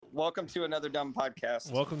welcome to another dumb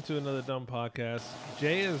podcast. Welcome to another dumb podcast.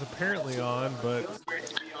 Jay is apparently on, but Feels great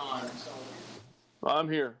to be on. I'm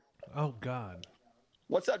here. oh god,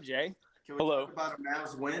 What's up, Jay? Can we Hello. talk about a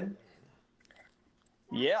Mavs win?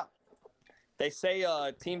 Yeah. They say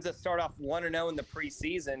teams that start off 1-0 in the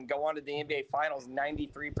preseason go on to the NBA Finals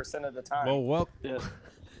 93% of the time. well, Yeah,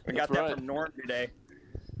 we got that's that right. from Norm today.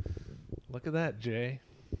 look at that, Jay.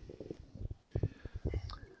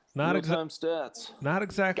 Not Real-time stats. not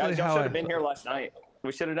exactly Guys, y'all how should I. have been here last night.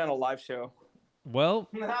 We should have done a live show. Well,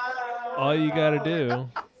 all you got to do.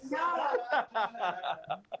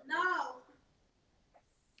 No.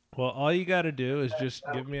 Well, all you got to do is just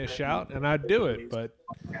give me a shout, and I'd do it. But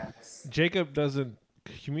Jacob doesn't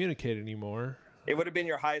communicate anymore. It would have been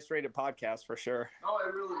your highest rated podcast for sure. No, I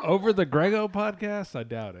really. Over the Grego podcast, I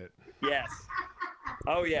doubt it. Yes.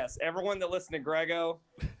 Oh, yes. Everyone that listened to Grego,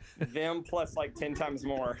 them plus like 10 times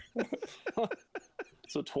more.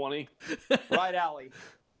 So 20. Right, Allie.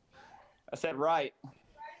 I said right.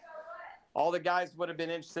 All the guys would have been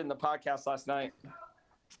interested in the podcast last night.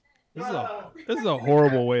 This is a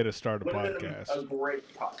horrible way to start a Would have been podcast. a great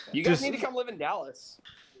podcast. You guys Just- need to come live in Dallas.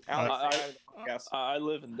 Alex, I- say hi to the podcast. I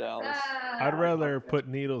live in Dallas. I'd rather put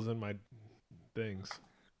needles in my things.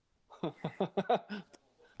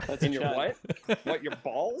 That's In your chat. what? What, your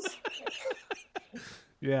balls?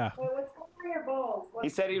 Yeah. Wait, what's going on your balls? He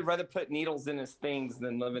said he'd rather put needles in his things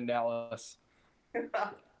than live in Dallas.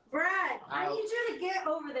 Brad, I need you to get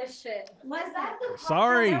over this shit. Listen,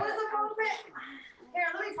 Sorry. there was a moment. Here,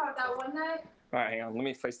 let me talk that one night. All right, hang on. Let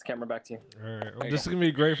me face the camera back to you. All right. Well, this is gonna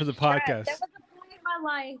be great for the podcast. There was a point in my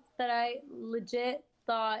life that I legit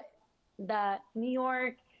thought that New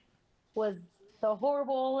York was the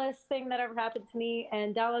horriblest thing that ever happened to me,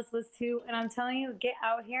 and Dallas was too. And I'm telling you, get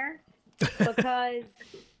out here because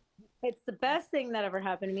it's the best thing that ever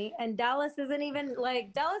happened to me. And Dallas isn't even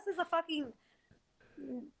like Dallas is a fucking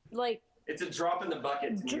like. It's a drop in the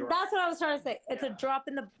bucket to New York. That's what I was trying to say. It's a drop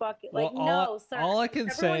in the bucket. Like, Well, no, sir. all I can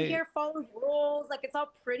Everyone say- here follows rules. Like, it's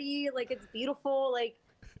all pretty. Like, it's beautiful. Like,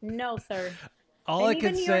 no, sir. All And I can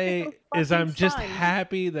even New York say is is I'm fucking just fun.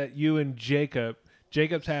 happy that you and Jacob's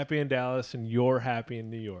happy in Dallas and you're happy in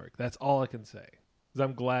New York. That's all I can say. 'Cause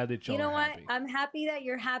I'm glad that y'all You know are what? happy. I'm happy that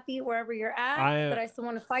you're happy wherever you're at, I am- but I still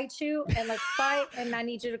want to fight you, and let's fight, and I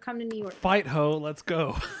need you to come to New York. Fight, ho. Let's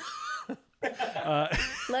go.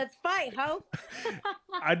 Let's fight, ho.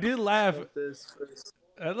 I did laugh. This.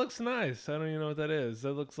 That looks nice. I don't even know what that is.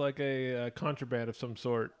 That looks like a contraband of some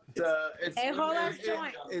sort. It's Hey, hold on,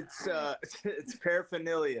 joint. it's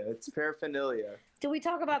paraphernalia. It's paraphernalia. Do we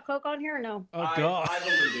talk about coke on here or no? Oh, God. I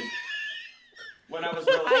believe it. When I was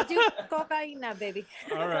really I do cocaine now, baby.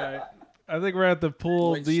 All right. I think we're at the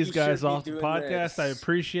pull When these she guys should be off the doing podcast. this. I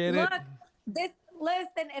appreciate it. Look,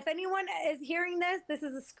 listen, if anyone is hearing this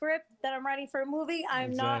is a script that I'm writing for a movie.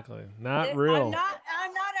 I'm Exactly. Not not. real. I'm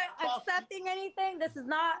not accepting anything. This is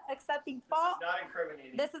not accepting fault. not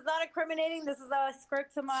incriminating. This is not incriminating. This is a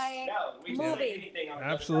script to my No, we can movie. say anything on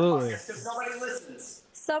Absolutely. because nobody listens.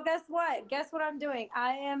 So guess what? Guess what I'm doing?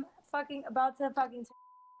 I am fucking about to fucking.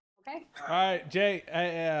 Okay. All right, Jay.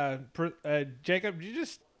 Jacob, you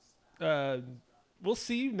just. We'll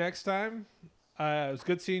see you next time. It was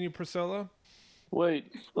good seeing you, Priscilla.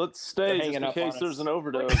 Wait, let's stay They're just hanging in up case on there's us. an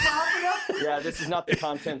overdose. Yeah, this is not the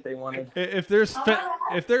content they wanted. If there's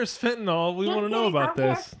fentanyl, we want to know about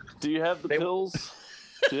this. Do you have the pills?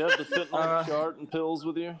 Do you have the fentanyl chart and pills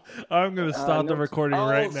with you? I'm gonna stop the no- recording oh,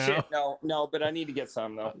 right now. Shit. No, but I need to get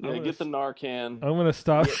some though. Yeah, get the Narcan. I'm gonna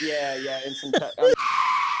stop. Yeah, and some.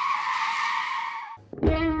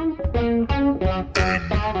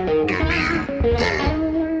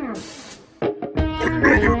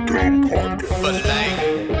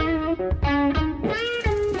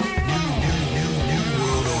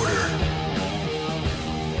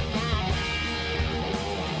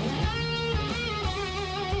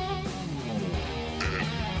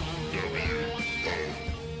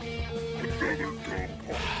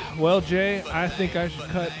 Well, Jay, I think I should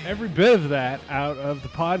cut every bit of that out of the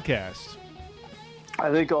podcast.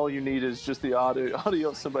 I think all you need is just the audio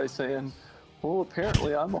of somebody saying, "Well,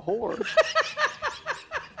 apparently I'm a whore."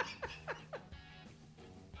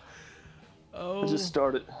 Oh, I just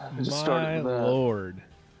started with my that. Lord.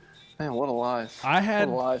 Man, what a life! I had-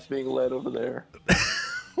 what a life being led over there.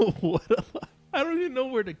 What I don't even know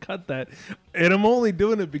where to cut that. And I'm only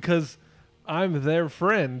doing it because I'm their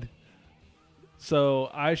friend. So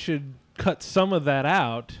I should cut some of that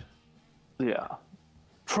out. Yeah,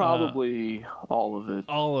 probably all of it.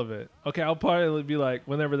 All of it. Okay, I'll probably be like,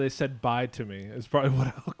 whenever they said bye to me, is probably what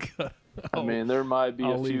I'll cut. I mean, there might be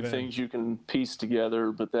I'll a few leave in. things you can piece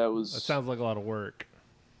together, but that was That sounds like a lot of work.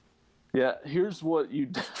 Yeah, here's what you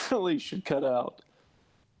definitely should cut out.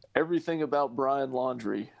 Everything about Brian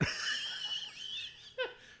Laundrie.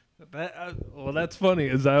 Well, that's funny,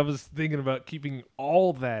 as I was thinking about keeping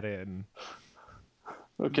all that in.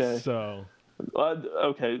 Okay. So,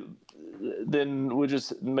 Okay. Then we'll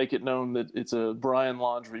just make it known that it's a Brian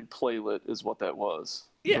Laundrie playlet is what that was.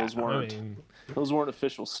 yeah, Those weren't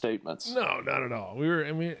official statements. no, not at all.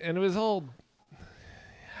 And it was all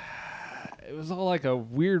like a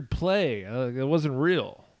weird play. It wasn't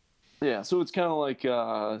real. Yeah, so it's kind of like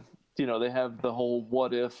they have the whole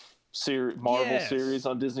What If Marvel series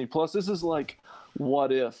on Disney Plus. This is like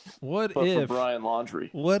What If, but for Brian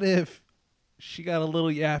Laundrie. What if she got a little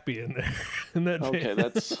yappy in there? In that Okay,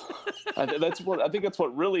 I think that's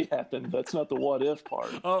what really happened. That's not the what if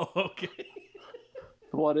part. Oh, okay.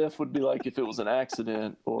 What if would be like if it was an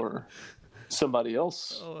accident or somebody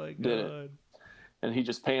else Oh my god. did it, and he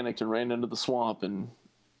just panicked and ran into the swamp and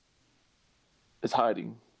is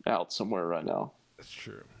hiding out somewhere right now. That's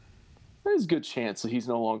true. There's a good chance that he's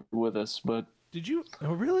no longer with us, but Did you?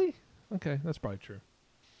 Oh, really? Okay, that's probably true.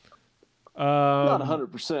 not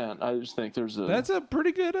 100%. I just think there's a. That's a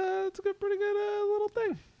pretty good. It's a pretty good little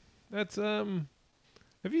thing. That's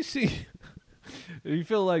Have you seen? You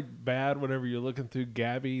feel like bad whenever you're looking through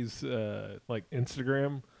Gabby's like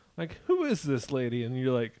Instagram. Like, who is this lady? And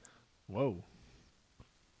you're like, whoa.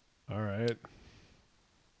 All right.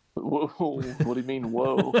 Whoa! What do you mean,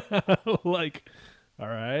 whoa? Like, all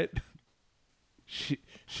right.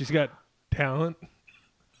 She's got talent.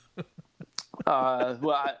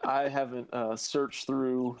 Well, I haven't searched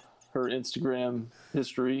through her Instagram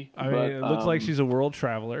history. I mean, it looks like she's a world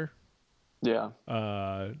traveler. Yeah.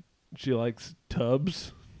 She likes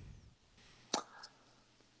tubs.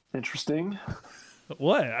 Interesting.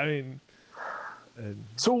 What? I mean,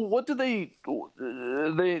 So what do they?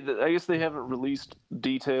 I guess they haven't released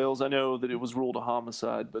details. I know that it was ruled a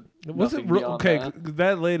homicide, but was it nothing beyond okay? that.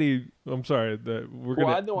 That lady. I'm sorry. That we're Well,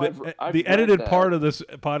 gonna. I know I've the read edited that. part of this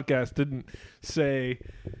podcast didn't say.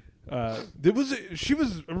 She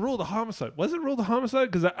was ruled a homicide. Was it ruled a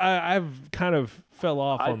homicide? Because I've kind of fell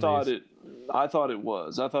off on these. I thought it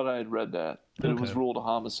was. I thought I had read that it was Okay. ruled a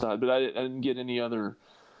homicide, but I didn't get any other,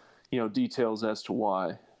 details as to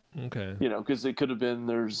why. Okay. Because it could have been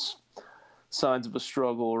there's signs of a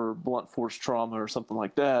struggle or blunt force trauma or something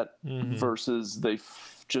like that, versus they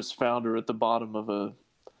just found her at the bottom of a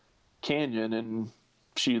canyon and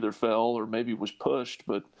she either fell or maybe was pushed.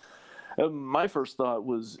 But my first thought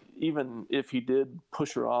was, even if he did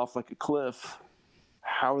push her off like a cliff,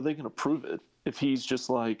 how are they going to prove it? If he's just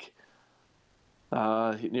like,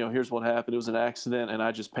 here's what happened. It was an accident and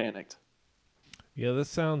I just panicked. Yeah, this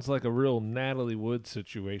sounds like a real Natalie Wood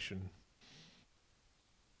situation.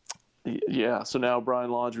 Yeah, so now Brian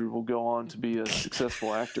Laundrie will go on to be a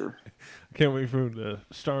successful actor. I can't wait for him to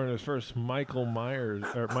star in his first Mike Myers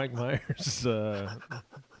film.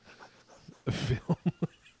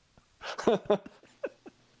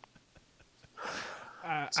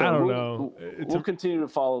 I don't know. We'll continue to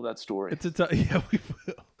follow that story. It's a yeah, we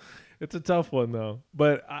will. It's a tough one though.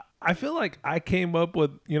 But I feel like I came up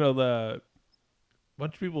with the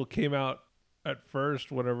bunch of people came out at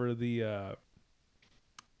first whenever the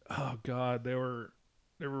oh god they were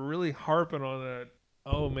really harping on that.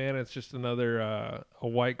 Oh man, it's just another a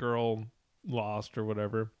white girl lost or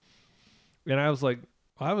whatever. And I was like,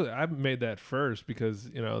 I made that first because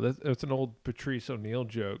it's an old Patrice O'Neill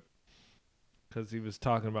joke, because he was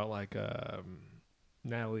talking about like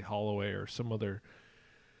Natalie Holloway or some other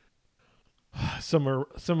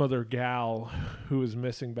gal who was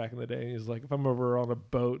missing back in the day. And he's like, if I'm over on a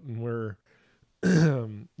boat and we're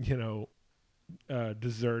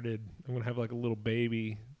deserted, I'm gonna have like a little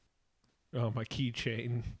baby on my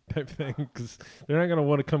keychain type thing, because they're not gonna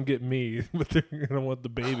want to come get me, but they're gonna want the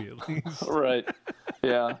baby at least. Right.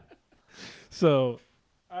 Yeah. So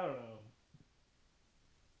I don't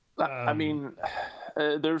know. I mean,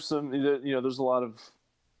 there's some, there's a lot of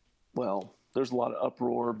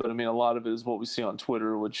uproar, but I mean, a lot of it is what we see on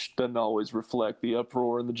Twitter, which doesn't always reflect the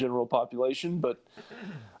uproar in the general population. But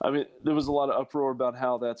I mean, there was a lot of uproar about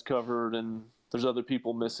how that's covered, and there's other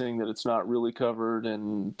people missing that it's not really covered,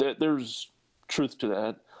 and there's truth to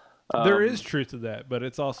that. There is truth to that, but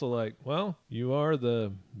it's also like, well, you are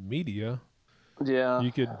the media. Yeah.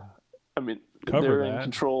 You could. I mean, cover they're that. in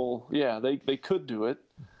control. Yeah, they could do it.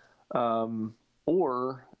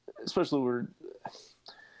 Or especially where,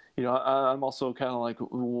 I'm also kind of like,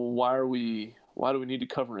 why do we need to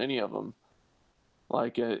cover any of them?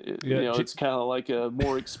 Like, it's kind of like a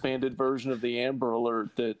more expanded version of the Amber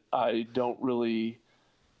Alert that I don't really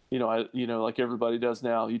like everybody does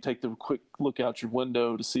now, you take the quick look out your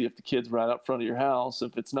window to see if the kid's right out front of your house.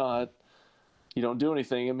 If it's not, you don't do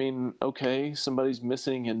anything. I mean, okay, somebody's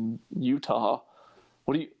missing in Utah.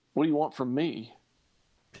 What do you want from me?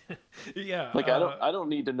 Yeah. Like I don't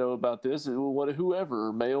need to know about this.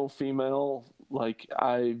 Whoever, male, female, like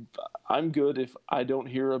I'm good if I don't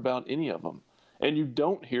hear about any of them. And you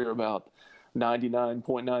don't hear about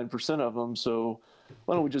 99.9% of them, so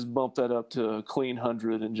why don't we just bump that up to a clean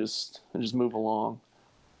 100 and just move along?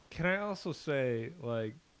 Can I also say,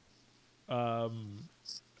 like, I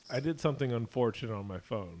did something unfortunate on my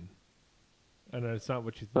phone, and it's not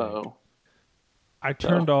what you think. Uh-oh. I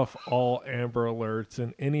turned off all Amber Alerts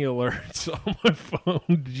and any alerts on my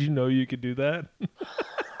phone. Did you know you could do that?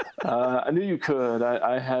 I knew you could.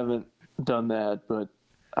 I haven't done that, but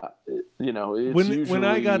it's when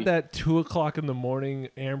I got usually- that 2:00 in the morning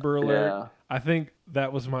Amber Alert, Yeah. I think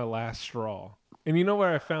that was my last straw. And you know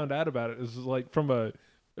where I found out about it? It was like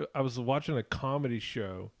I was watching a comedy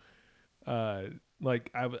show.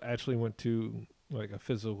 Like I actually went to like a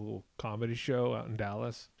physical comedy show out in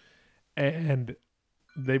Dallas, and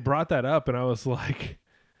they brought that up, and I was like,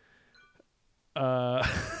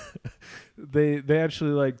 they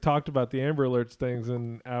actually like talked about the Amber Alerts things,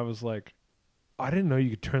 and I was like, I didn't know you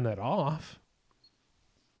could turn that off.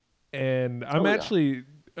 And I'm actually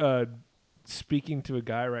speaking to a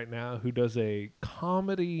guy right now who does a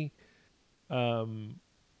comedy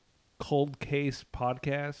cold case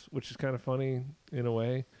podcast, which is kind of funny in a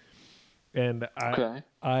way. And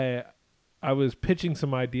I was pitching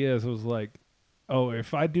some ideas. I was like, oh,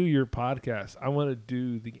 if I do your podcast, I want to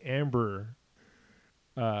do the Amber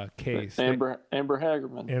case. Amber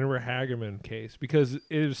Hagerman case, because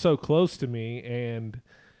it was so close to me, and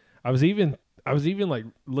I was even like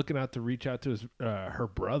looking out to reach out to her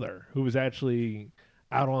brother, who was actually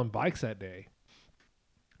out on bikes that day,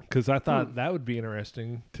 because I thought that would be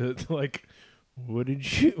interesting to like,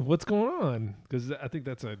 what's going on? Because I think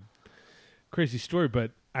that's a crazy story,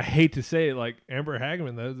 but I hate to say it, like Amber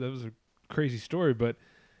Hagerman, that was a crazy story, but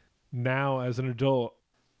now as an adult,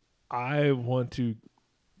 I want to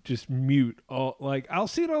just mute all, like, I'll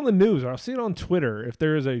see it on the news, or I'll see it on Twitter if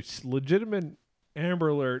there is a legitimate Amber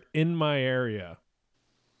Alert in my area.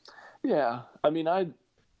 Yeah, I mean, I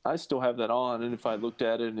still have that on, and if I looked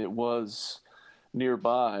at it and it was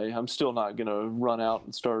nearby, I'm still not going to run out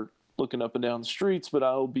and start looking up and down the streets, but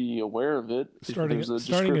I'll be aware of it. If there's a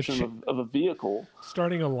description of a vehicle.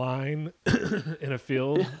 Starting a line in a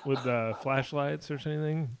field with flashlights or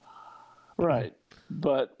anything. Right.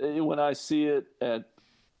 But when I see it at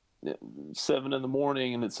 7 in the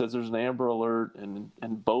morning and it says there's an Amber Alert in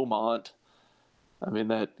Beaumont, I mean,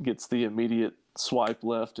 that gets the immediate swipe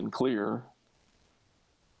left and clear.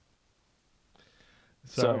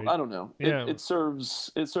 Sorry. So I don't know. Yeah. It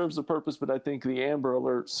serves a purpose, but I think the Amber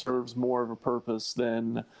Alert serves more of a purpose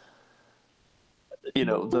than,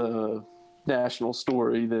 the national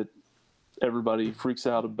story that everybody freaks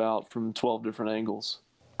out about from 12 different angles.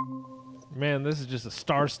 Man, this is just a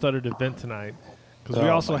star-studded event tonight, because we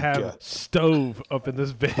also have Stove up in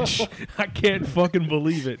this bitch. I can't fucking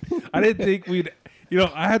believe it. I didn't think we'd.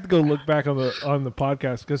 I had to go look back on the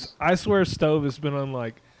podcast, because I swear Stove has been on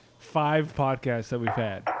like 5 podcasts that we've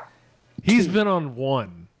had. He's been on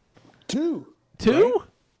 1. 2. 2? Right?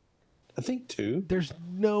 I think 2. There's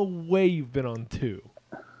no way you've been on 2.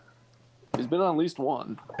 He's been on at least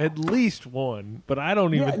 1. At least 1, but I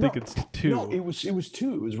don't even think it's 2. No, it was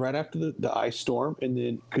 2. It was right after the ice storm, and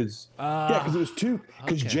then because it was 2.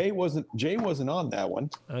 Because okay. Jay wasn't on that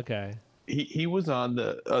one. Okay. He was on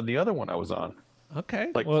the other one I was on.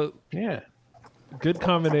 Okay. Like, well, yeah. Good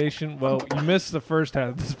combination. Well, you missed the first half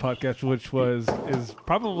of this podcast, which is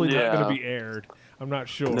probably not going to be aired. I'm not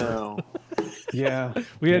sure. No. Yeah.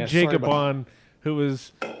 We had Jacob on, who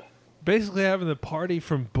was basically having the party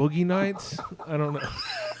from Boogie Nights. I don't know.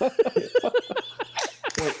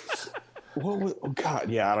 Oh God,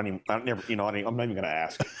 yeah. I'm not even gonna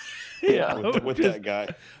ask. Yeah, with that guy.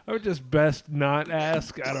 I would just best not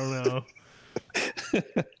ask. I don't know.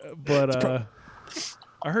 But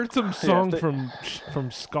I heard some song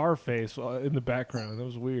from Scarface in the background. That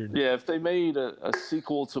was weird. Yeah, if they made a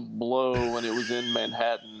sequel to Blow and it was in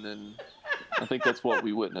Manhattan, then I think that's what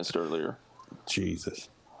we witnessed earlier. Jesus.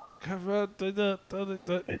 Yeah,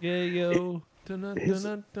 yo.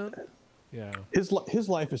 Yeah. His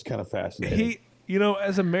life is kind of fascinating.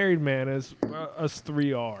 As a married man, as us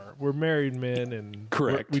 3 are, we're married men, and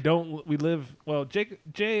correct. We live, well, Jay,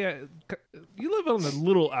 you live on the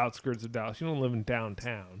little outskirts of Dallas. You don't live in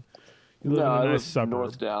downtown. You live in a nice suburb.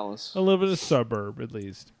 North Dallas. I live in a suburb, at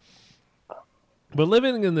least. But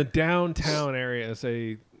living in the downtown area as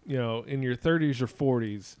a in your 30s or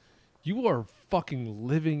 40s, you are fucking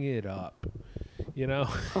living it up.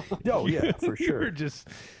 Oh yeah, for sure. You're just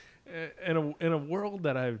in a world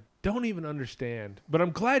that I don't even understand. But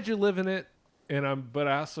I'm glad you're living it, but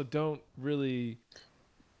I also don't really.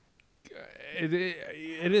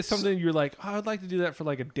 It is something you're like, oh, I'd like to do that for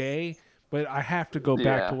like a day, but I have to go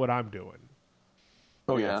back to what I'm doing.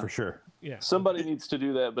 Oh yeah, for sure. Yeah, somebody needs to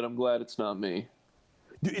do that, but I'm glad it's not me.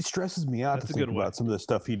 Dude, it stresses me out to think about some of the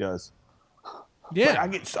stuff he does. Yeah,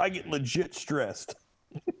 like, I get legit stressed.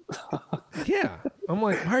 Yeah, I'm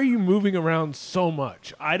like, why are you moving around so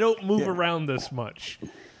much? I don't move around this much.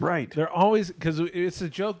 Right. They're always, because it's a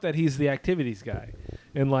joke that he's the activities guy,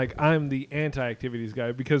 and like I'm the anti-activities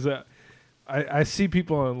guy because I see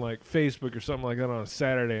people on like Facebook or something like that on a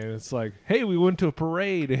Saturday, and it's like, hey, we went to a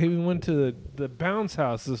parade. Hey, we went to the bounce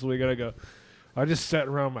house this week. And I go, I just sat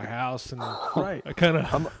around my house and right. I kind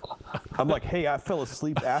of. I'm like, hey, I fell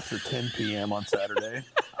asleep after 10 p.m. on Saturday.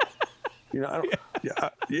 I don't,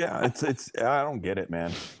 it's I don't get it,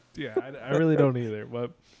 man. Yeah, I really don't either.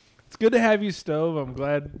 But it's good to have you, Stove. I'm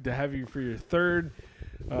glad to have you for your third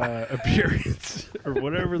appearance or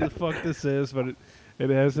whatever the fuck this is, but it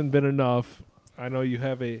hasn't been enough. I know you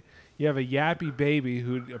have a yappy baby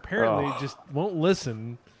who apparently just won't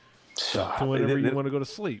listen to whenever you want to go to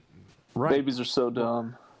sleep. Right. Babies are so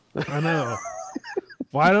dumb. I know.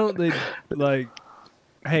 Why don't they like?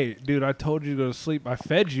 Hey, dude, I told you to go to sleep. I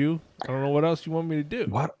fed you. I don't know what else you want me to do.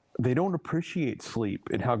 What? They don't appreciate sleep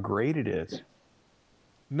and how great it is.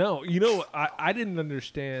 No, I didn't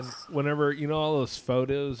understand whenever, all those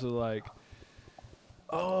photos are like,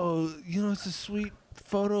 oh, it's a sweet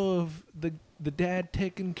photo of the dad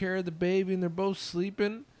taking care of the baby and they're both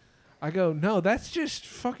sleeping. I go, no, that's just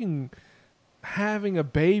fucking having a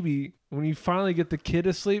baby. When you finally get the kid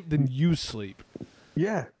asleep, then you sleep.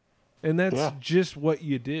 Yeah. And that's just what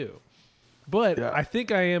you do. But I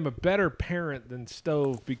think I am a better parent than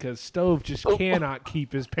Stove because Stove just cannot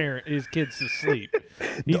keep his kids to sleep.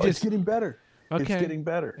 It's getting better. Okay. It's getting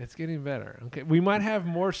better. It's getting better. Okay. We might have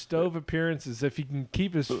more Stove appearances if he can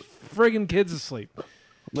keep his friggin' kids asleep.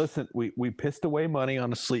 Listen, we pissed away money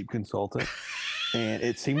on a sleep consultant, and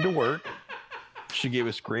it seemed to work. She gave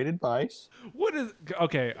us great advice.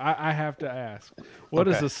 Okay, I have to ask. What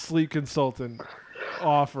does a sleep consultant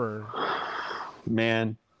offer?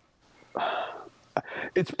 Man,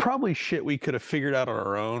 it's probably shit we could have figured out on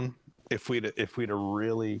our own if we'd have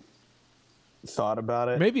really thought about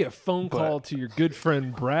it. Maybe a phone call to your good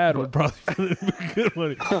friend Brad would probably be a good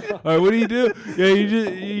one. All right, what do you do? Yeah,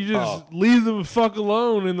 you just leave them the fuck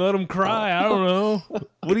alone and let them cry. I don't know.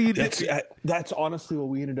 What do you do? That's honestly what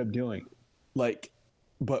we ended up doing. Like,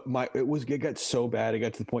 but it got so bad. It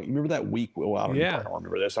got to the point. You remember that week? Well, I don't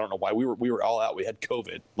remember this. I don't know why. We were all out. We had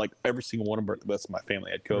COVID. Like every single one of us in my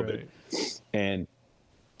family had COVID, and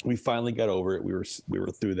we finally got over it. We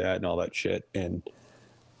were through that and all that shit, and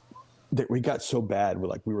we got so bad.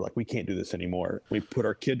 We were like, we can't do this anymore. We put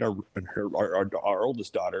our kid, our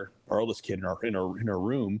oldest daughter, our oldest kid in our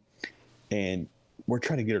room, and we're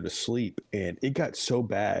trying to get her to sleep. And it got so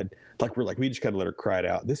bad. Like we just gotta let her cry it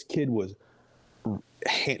out. This kid was,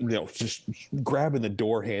 just grabbing the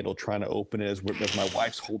door handle, trying to open it as my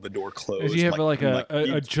wife's holding the door closed. Did you have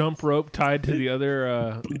a jump rope tied to the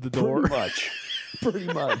other the door? Pretty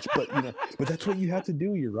much. But that's what you have to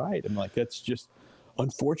do. You're right. And like that's just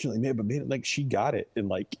unfortunately, man. Like she got it, and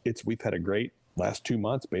like we've had a great last 2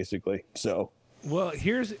 months basically. So well,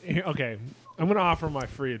 okay. I'm gonna offer my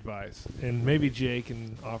free advice, and maybe Jay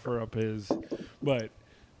can offer up his, but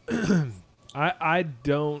I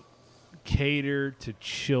don't cater to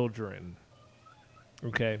children.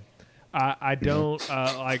 Okay. I don't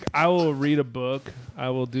I will read a book. I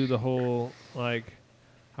will do the whole all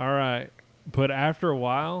right. But after a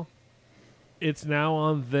while, it's now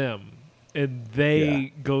on them and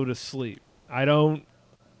they go to sleep. I don't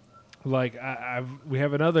we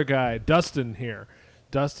have another guy, Dustin here.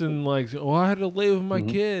 Dustin I had to lay with my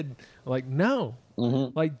kid. Like, no.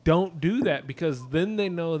 Don't do that because then they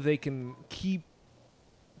know they can keep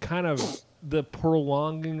kind of the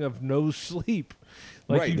prolonging of no sleep.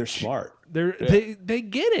 They're smart. They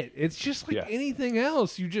get it. It's just like anything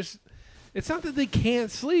else. It's not that they can't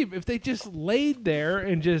sleep. If they just laid there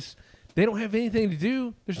and they don't have anything to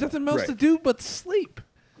do, there's nothing else to do but sleep.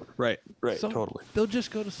 Right, So totally. They'll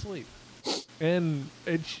just go to sleep. And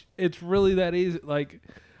it's really that easy. Like,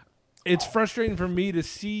 it's frustrating for me to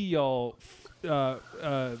see y'all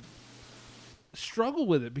struggle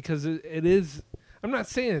with it because it is. I'm not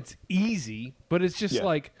saying it's easy, but it's just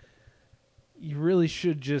you really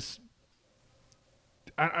should just.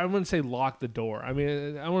 I wouldn't say lock the door. I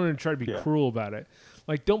mean, I want to try to be cruel about it.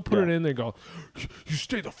 Like, don't put it in there and go, you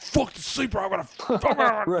stay the fuck to sleep or I'm going to...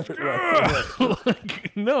 Right.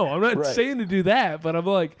 Like, no, I'm not Right. saying to do that, but I'm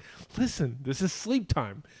like, listen, this is sleep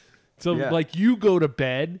time. So, Yeah. like, you go to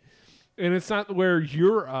bed, and it's not where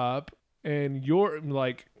you're up and you're,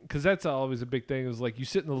 like, because that's always a big thing is, like, you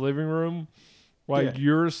sit in the living room while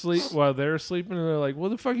you're asleep, while they're sleeping, and they're like, what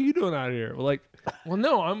the fuck are you doing out here? Well, like, well,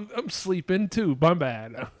 no, I'm sleeping too. My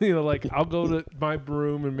bad. You know, like, I'll go to my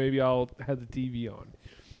room and maybe I'll have the TV on.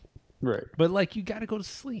 Right. But, like, you got to go to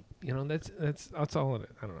sleep. You know, that's all in it.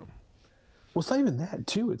 I don't know. Well, it's not even that,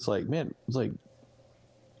 too. It's like, man, it's like,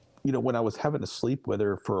 you know, when I was having to sleep with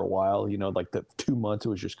her for a while, you know, like the 2 months, it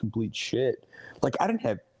was just complete shit. Like, I didn't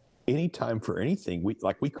have any time for anything. We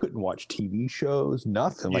couldn't watch TV shows,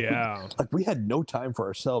 nothing. Like, we had no time for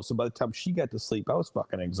ourselves. So by the time she got to sleep, I was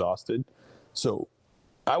fucking exhausted. So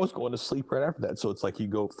I was going to sleep right after that. So it's like you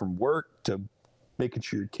go from work to making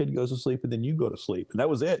sure your kid goes to sleep, and then you go to sleep, and that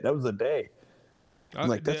was it. That was the day.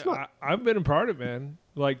 Like, that's I've been a part of it, man.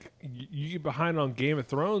 Like, you get behind on Game of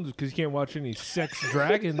Thrones because you can't watch any sex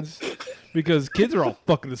dragons because kids are all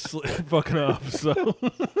fucking up. So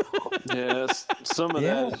Yes, some of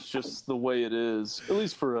that is just the way it is, at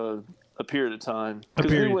least for a period of time.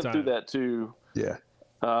 Because we went through that too. Yeah.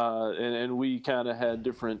 And we kind of had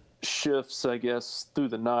different shifts, I guess, through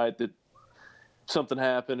the night that something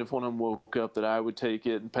happened. If one of them woke up, that I would take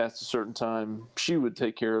it, and past a certain time, she would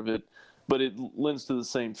take care of it. But it lends to the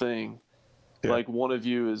same thing. Yeah. Like, one of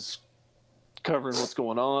you is covering what's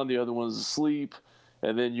going on, the other one's asleep,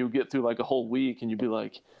 and then you'll get through like a whole week, and you'll be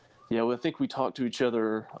like, yeah, well, I think we talked to each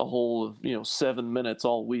other a whole of 7 minutes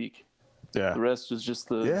all week. Yeah. The rest is just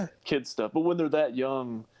the kid stuff. But when they're that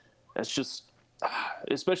young, that's just,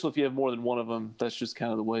 especially if you have more than one of them, that's just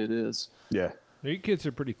kind of the way it is. Yeah. Your kids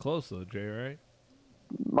are pretty close though, Jay, right?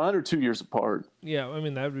 Mine are 2 years apart. Yeah, I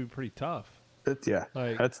mean, that would be pretty tough.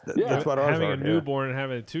 Like, that's what ours having are. A newborn and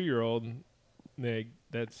having a 2-year-old,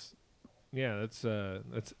 that's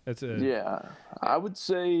I would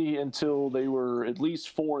say until they were at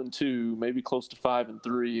least 4 and 2, maybe close to 5 and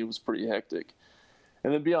 3, it was pretty hectic.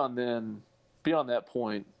 And then beyond that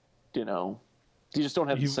point, you just don't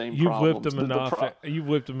have the same problems. You've whipped them enough. You've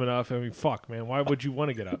whipped them enough. I mean, fuck, man. Why would you want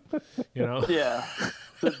to get up? Yeah.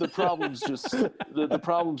 The problems just the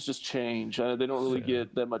problems just change. They don't really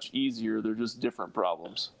get that much easier. They're just different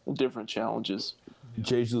problems, different challenges.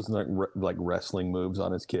 Jay's using like wrestling moves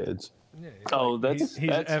on his kids. Yeah, he's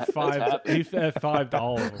F5. He's F5 to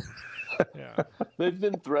all of them. Yeah, they've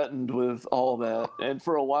been threatened with all that, and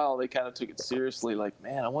for a while they kind of took it seriously. Like,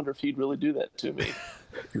 man, I wonder if he'd really do that to me.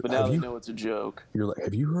 But now they know it's a joke. You're like,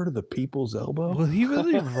 have you heard of the people's elbow? Will he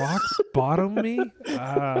really rock bottom me?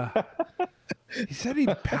 He said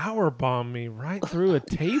he'd power bomb me right through a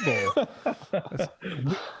table. I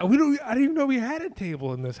didn't even know we had a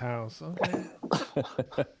table in this house. Okay.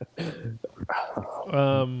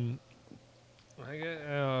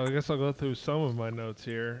 I guess I'll go through some of my notes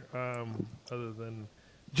here. Other than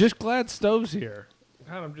just glad Stove's here.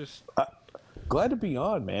 God, I'm just glad to be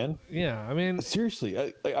on, man. Yeah, I mean,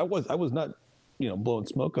 seriously, I was not, blowing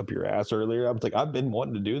smoke up your ass earlier. I was like, I've been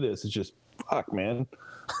wanting to do this. It's just fuck, man.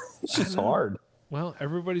 It's just hard. Well,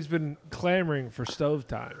 everybody's been clamoring for Stove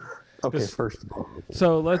time. Okay, first of all.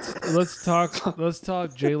 So let's talk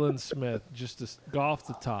Jaylon Smith just to go off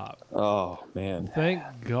the top. Oh man! Thank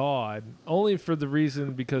God, only for the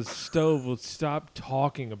reason because Stove would stop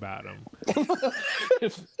talking about him.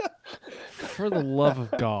 For the love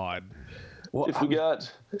of God. Well,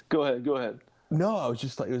 go ahead. No, I was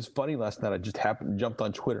just like, it was funny last night. I just jumped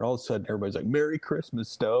on Twitter, and all of a sudden everybody's like, "Merry Christmas,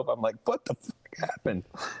 Stove." I'm like, what the fuck happened?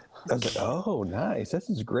 I was like, oh, nice.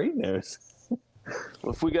 This is great news.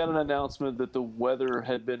 Well, if we got an announcement that the weather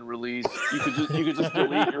had been released, you could just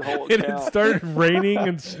delete your whole account. And it started raining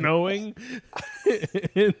and snowing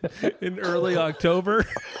in early October.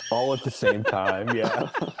 All at the same time,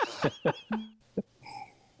 yeah.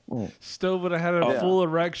 Stove would have had a full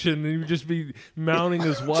erection, and he would just be mounting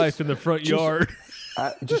his wife in the front yard.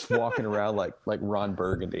 Just walking around like Ron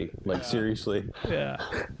Burgundy. Like, seriously. Yeah.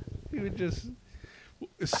 He would just...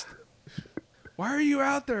 Why are you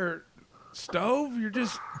out there, Stove? You're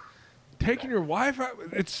just taking your wife out.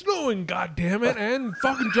 It's snowing, goddammit, and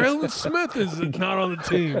fucking Jaylon Smith is not on the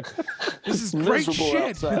team. This is great shit.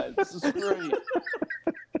 Outside. This is great.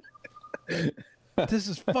 This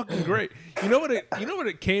is fucking great. You know what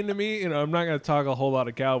it came to me? I'm not gonna talk a whole lot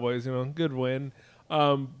of Cowboys, good win.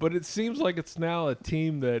 But it seems like it's now a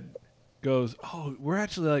team that goes, oh, we're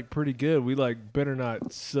actually like pretty good. We better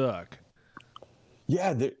not suck.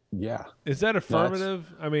 Yeah, yeah. Is that affirmative?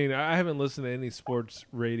 I mean, I haven't listened to any sports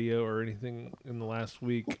radio or anything in the last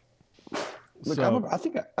week. Look, So, I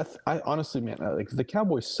think I honestly, man, like the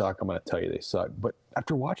Cowboys suck. I'm going to tell you they suck. But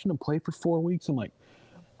after watching them play for 4 weeks, I'm like,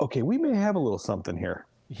 okay, we may have a little something here.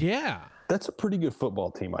 yeah. That's a pretty good football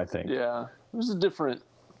team, I think. Yeah, this is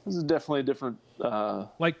definitely a different.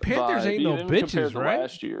 Like Panthers vibe, ain't no even bitches, compared to right?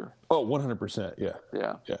 Last year, Oh, 100%. Yeah.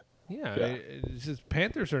 yeah. Yeah. Yeah, Yeah. it's just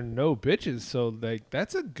Panthers are no bitches, so like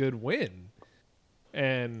that's a good win.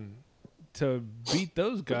 And to beat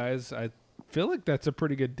those guys, I feel like that's a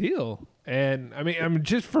pretty good deal. And I mean, I'm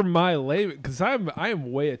just for my labor because I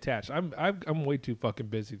am way attached. I'm way too fucking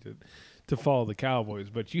busy to follow the Cowboys.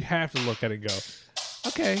 But you have to look at it and go,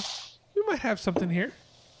 okay, we might have something here.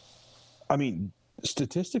 I mean,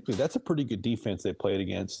 statistically, that's a pretty good defense they played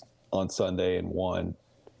against on Sunday and won.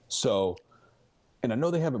 So, and I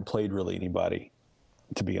know they haven't played really anybody,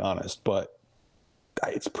 to be honest, but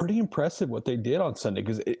it's pretty impressive what they did on Sunday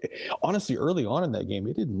because honestly, early on in that game,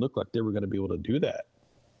 it didn't look like they were going to be able to do that.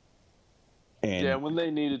 And Yeah, when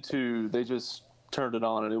they needed to, they just turned it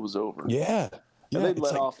on and it was over. yeah. And they it's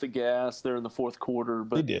let like- off the gas there in the fourth quarter,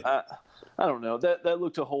 but They did. I don't know. That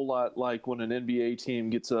looked a whole lot like when an NBA team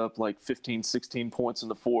gets up like 15, 16 points in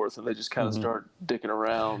the fourth, and they just kind of start dicking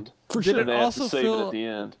around. For Did sure. it And they have also to save feel- it at the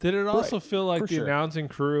end. Did it also Right, feel like for the sure. announcing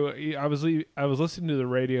crew? I was listening to the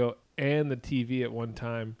radio and the TV at one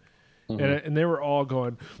time, and they were all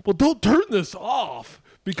going, "Well, don't turn this off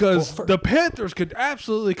because the Panthers could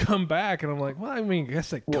absolutely come back." And I'm like, "Well, I mean, I guess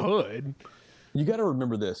they could." You got to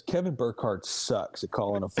remember this. Kevin Burkhardt sucks at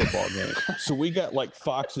calling a football game. So we got like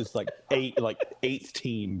Fox's eighth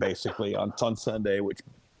team basically on Sunday, which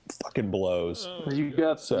fucking blows. You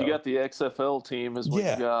got So- the XFL team is what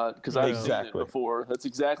Yeah, you got because I've exactly. seen it before. That's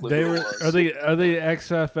exactly They what were it was. are they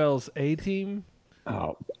XFL's A team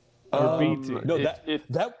Oh, or B team? no, If-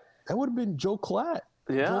 that would have been Joe Klatt.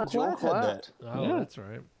 Yeah, Joe Joel Klatt had that. Oh, Yeah.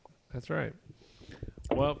 that's right.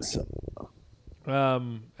 Well, So- I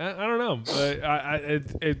don't know.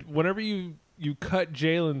 Whenever you cut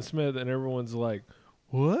Jaylon Smith and everyone's like,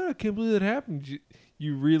 "What? I can't believe that happened."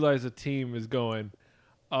 You realize a team is going,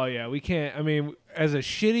 "Oh yeah, we can't." I mean, as a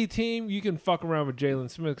shitty team, you can fuck around with Jaylon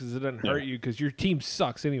Smith because it doesn't hurt you because your team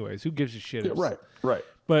sucks anyways. Who gives a shit? Yeah, right.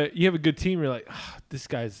 But you have a good team. You're like, this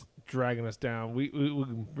guy's dragging us down. We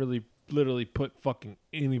can really literally put fucking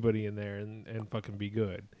anybody in there and fucking be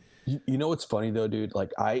good. You know what's funny though, dude?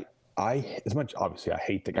 Like I as much obviously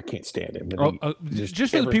I can't stand him.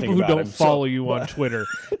 Just for the people who don't follow you on Twitter,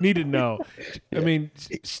 need to know. I mean,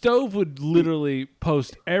 Stove would literally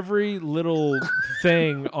post every little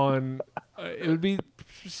thing on. It would be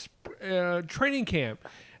training camp,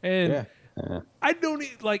 and I don't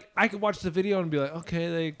I could watch the video and be like, okay,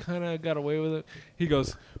 they kind of got away with it. He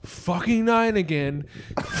goes, fucking 9 again,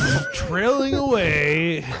 trailing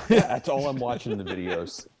away. Yeah, that's all I'm watching in the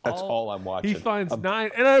videos. That's all I'm watching. He finds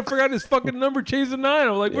 9, and I forgot his fucking number changed to 9.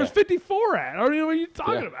 I'm like, where's 54 at? I don't even know what you're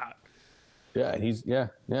talking about. Yeah, and he's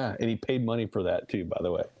and he paid money for that too, by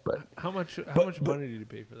the way. But How much money did he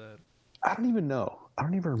pay for that? I don't even know. I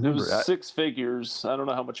don't even It remember. was 6 figures. I don't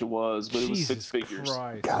know how much it was, but it was 6 Jesus figures.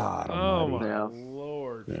 Christ. God Oh almighty. my Yeah.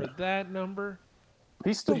 Lord. For that number?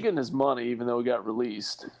 He's still getting his money, even though he got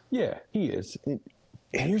released. Yeah, he is. And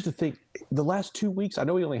here's the thing: the last 2 weeks, I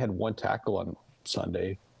know he only had 1 tackle on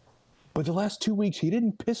Sunday, but the last 2 weeks he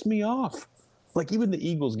didn't piss me off. Like even the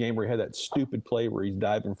Eagles game where he had that stupid play where he's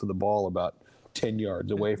diving for the ball about 10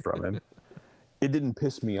 yards away from him. It didn't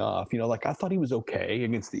piss me off. You know, like I thought he was okay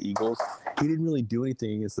against the Eagles. He didn't really do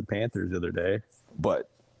anything against the Panthers the other day, but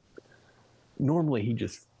normally he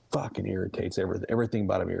just fucking irritates everything. Everything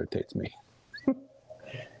about him irritates me.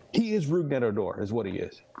 He is Rugnet Odor, is what he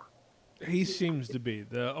is. He seems to be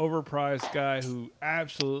the overpriced guy who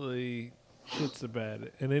absolutely shits the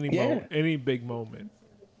bed in any big moment.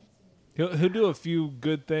 He'll do a few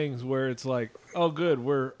good things where it's like, oh, good,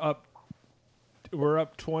 we're up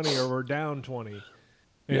 20 or we're down 20,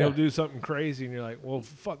 and he'll do something crazy, and you're like, well,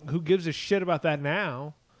 fuck, who gives a shit about that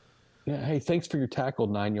now? Yeah, hey, thanks for your tackle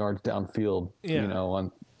 9 yards downfield. Yeah. You know,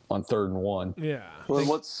 on 3rd and 1. Yeah. Well,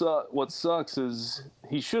 what sucks is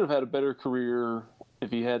he should have had a better career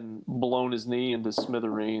if he hadn't blown his knee into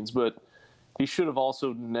smithereens, but he should have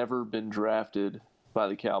also never been drafted by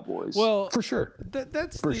the Cowboys. Well, For sure.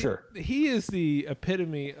 that's For sure. He is the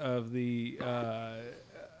epitome of the,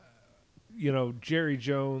 Jerry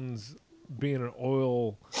Jones being an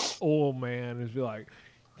oil man is be like,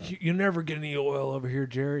 you never get any oil over here,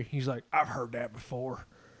 Jerry. He's like, I've heard that before.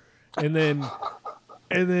 And then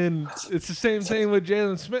it's the same thing with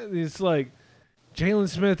Jaylon Smith. It's like Jaylon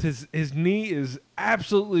Smith, his knee is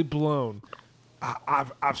absolutely blown.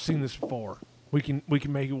 I've seen this before. We can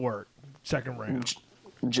make it work. Second round.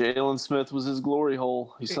 Jaylon Smith was his glory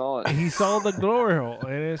hole. He saw it. He saw the glory hole,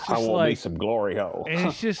 and it's I just want me like, some glory hole. and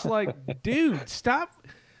it's just like, dude, stop,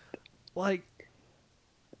 like,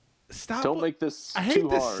 stop. Don't make this I hate too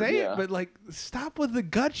to hard. say it, but like, stop with the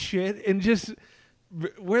gut shit and just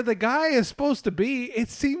where the guy is supposed to be. It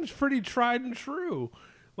seems pretty tried and true.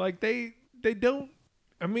 Like they don't.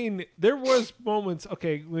 I mean, there was moments.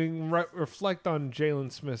 Okay, we can reflect on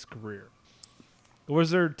Jaylon Smith's career.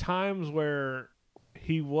 Was there times where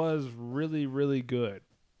he was really, really good?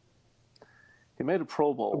 He made a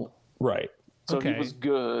Pro Bowl, Right. so Okay. he was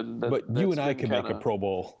good. But you and I can make a Pro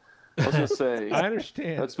Bowl. I was gonna say I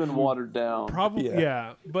understand. that's been watered down. Probably, Yeah.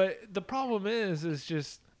 yeah. But the problem is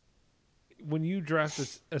just when you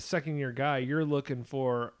draft a second-year guy, you're looking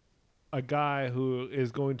for a guy who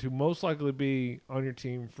is going to most likely be on your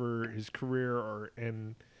team for his career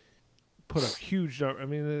and put up huge number. I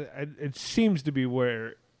mean, it seems to be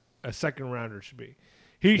where a second rounder should be.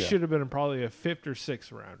 He should have been probably a fifth or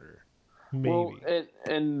sixth rounder, maybe. Well,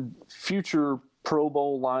 and future Pro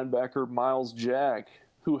Bowl linebacker Miles Jack,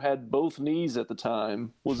 who had both knees at the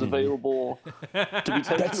time, was available to be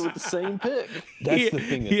taken with the same pick. That's the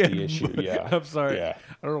thing that's the issue. Yeah. I'm sorry. Yeah.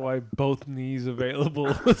 I don't know why both knees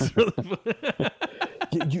available. Was really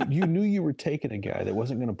You knew you were taking a guy that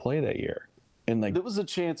wasn't going to play that year. And like, There was a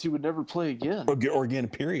chance he would never play again. or again,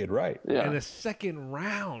 period, right? Yeah. in a second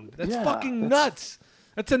round. That's Yeah, fucking nuts.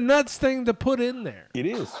 That's a nuts thing to put in there. It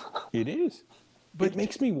is. It is. But it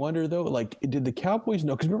makes me wonder though, like, did the Cowboys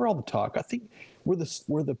know? Because remember all the talk. I think were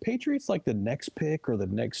the Patriots like the next pick or the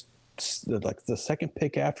second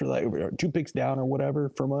pick after that, or 2 picks down or whatever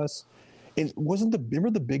from us? And remember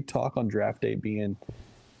the big talk on draft day being,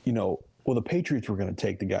 well, the Patriots were going to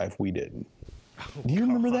take the guy if we didn't. Do you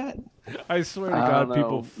remember that? I swear to I God, don't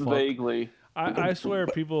people know, vaguely. I swear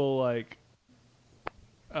people like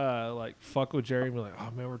fuck with Jerry and be like, oh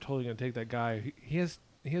man, we're totally gonna take that guy. He has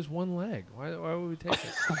one leg. Why would we take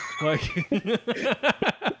it?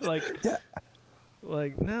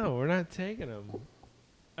 like no, we're not taking him.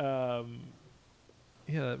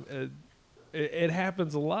 It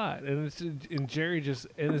happens a lot, and Jerry just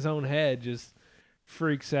in his own head just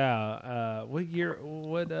freaks out.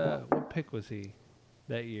 What pick was he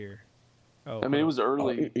that year? Oh, I mean, it was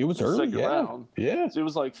early. It was early, second yeah. round. Yeah. It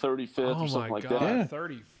was like 35th oh or my something like God, that. Yeah.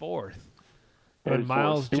 34th. 34th. And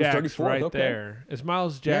Miles It was Jack's 34th, right okay. there. Is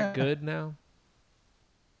Miles Jack Yeah. good now?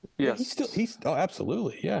 Yes. He's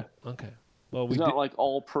absolutely, yeah. Okay. Well, He's not like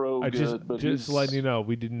all pro I good, but just he's letting you know,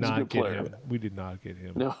 we did a not good get player. him. We did not get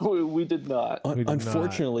him. No, we did not. We did not.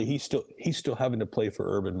 Unfortunately, he's still having to play for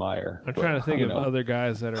Urban Meyer. I'm trying to think of other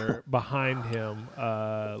guys that are behind him.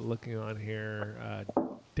 Looking on here,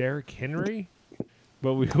 Derrick Henry,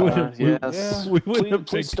 but we would have. Yes. We would have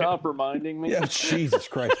Please picked stop reminding me. Yeah, Jesus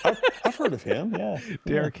Christ. I've heard of him, yeah.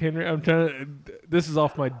 Derrick Henry. I'm trying to. This is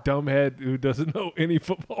off my dumb head who doesn't know any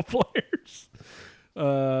football players.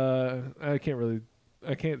 I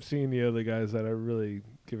can't see any other guys that I really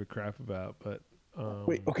give a crap about. But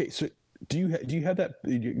Wait, okay, so do you have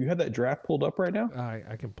that draft pulled up right now?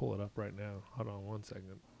 I can pull it up right now. Hold on one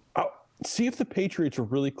second. Oh, see if the Patriots are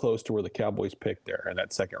really close to where the Cowboys picked there in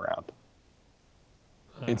that second round.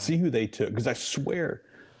 And see who they took, because I swear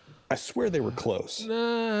they were close.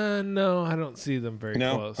 No, I don't see them very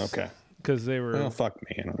No? close. Okay. Because they were. Oh, fuck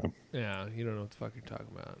me. I don't know. Yeah, you don't know what the fuck you're talking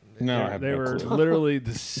about. No, I have they no were clue. literally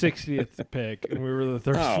the 60th pick, and we were the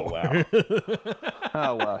 34th.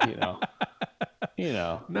 Oh, wow. Oh,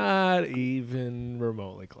 well, Not even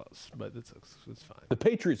remotely close, but it's fine. The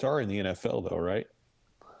Patriots are in the NFL, though, right?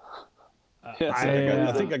 Yes,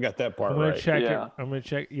 I think I got that part I'm gonna right. check Yeah. it. I'm gonna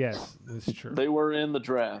check. Yes, it's true. They were in the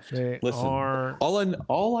draft. They Listen, are.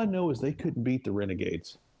 all I know is they couldn't beat the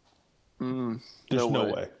Renegades. There's no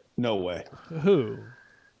way. No way. Who?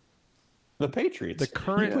 The Patriots. The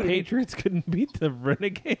current Yeah. Patriots couldn't beat the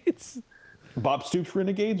Renegades? Bob Stoops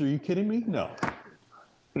Renegades? Are you kidding me? No.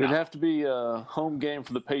 It'd have to be a home game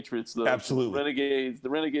for the Patriots, though. Absolutely. The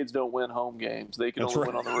Renegades don't win home games. They can That's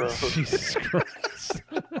only right. win on the road. Jesus Christ.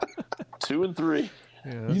 2 and 3.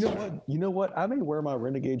 Yeah, that's You know what? I may wear my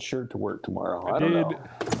Renegade shirt to work tomorrow. I Dude,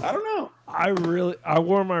 don't know. I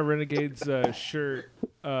wore my Renegades shirt.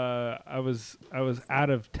 I was out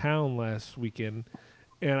of town last weekend,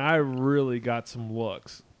 and I really got some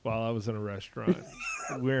looks while I was in a restaurant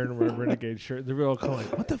wearing my Renegade shirt. They were all kind of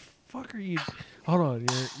like, "What the fuck are you? Hold on,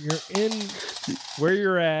 you're in where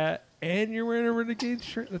you're at, and you're wearing a Renegade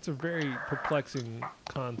shirt. That's a very perplexing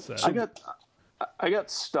concept." I got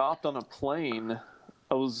stopped on a plane.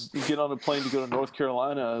 I was getting on a plane to go to North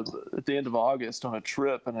Carolina at the end of August on a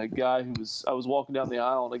trip, and I was walking down the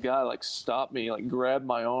aisle, and a guy stopped me, grabbed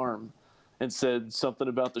my arm, and said something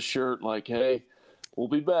about the shirt, like, "Hey, we'll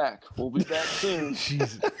be back. We'll be back soon."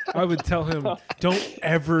 Jesus. I would tell him, "Don't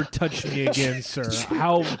ever touch me again, sir.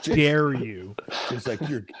 How dare you?" It's like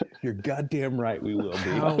you're goddamn right. We will be.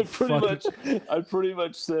 How I pretty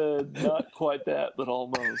much said not quite that, but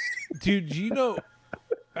almost. Dude, you know,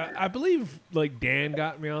 I believe like Dan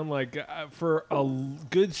got me on like for a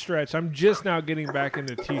good stretch. I'm just now getting back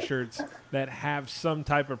into T-shirts that have some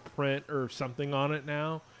type of print or something on it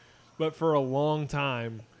now, but for a long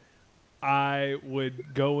time, I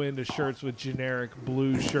would go into shirts with generic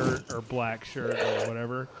blue shirt or black shirt or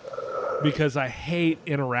whatever because I hate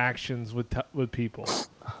interactions with people.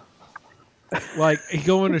 Like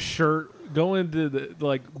go into the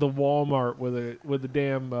Walmart with a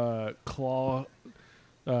damn claw.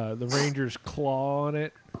 The Rangers claw on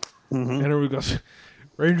it, and everybody goes,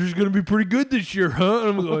 "Rangers gonna be pretty good this year, huh?" And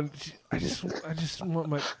I'm going, I just want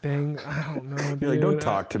my thing. I don't know. You're like, don't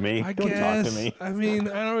talk to me. Don't talk to me. I mean,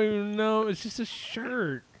 I don't even know. It's just a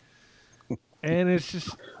shirt, and it's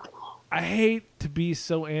just. I hate to be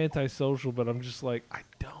so antisocial, but I'm just like, I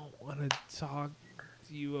don't want to talk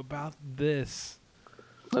to you about this.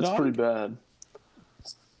 That's pretty bad.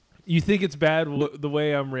 You think it's bad the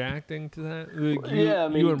way I'm reacting to that? Yeah, I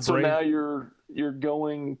mean, so now you're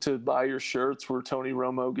going to buy your shirts where Tony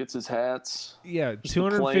Romo gets his hats. Yeah,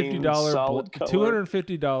 $250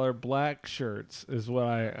 $250 black shirts is what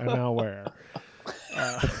I now wear.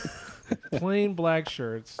 Plain black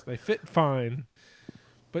shirts, they fit fine,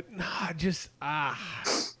 but I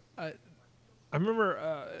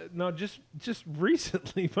remember just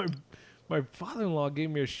recently my father-in-law gave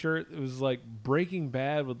me a shirt that was like Breaking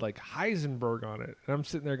Bad with like Heisenberg on it. And I'm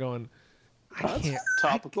sitting there going,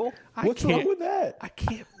 topical. What's wrong with that? I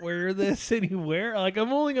can't wear this anywhere. Like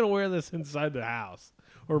I'm only going to wear this inside the house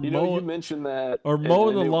or you mentioned that or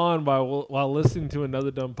mowing the lawn while listening to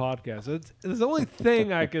another dumb podcast. It's the only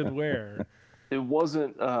thing I could wear. It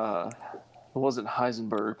wasn't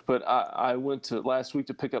Heisenberg, but I went to last week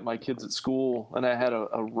to pick up my kids at school and I had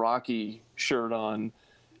a Rocky shirt on.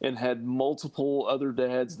 And had multiple other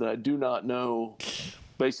dads that I do not know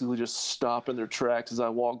basically just stop in their tracks as I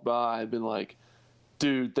walk by. I've been like,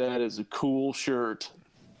 dude, that is a cool shirt.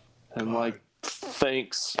 And like,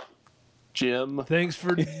 thanks, Jim. Thanks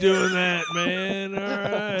for doing that, man.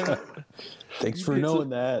 All right. Thanks for knowing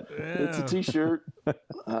that. Yeah. It's a T-shirt.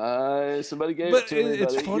 Somebody gave it to me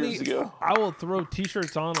about 8 years ago. I will throw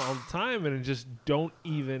T-shirts on all the time and just don't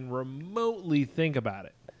even remotely think about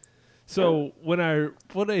it. So when I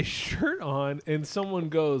put a shirt on and someone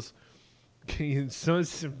goes, I'm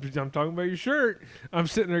talking about your shirt, I'm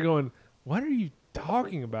sitting there going, what are you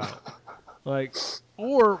talking about? Like,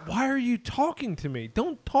 or why are you talking to me?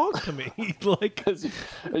 Don't talk to me. Like, as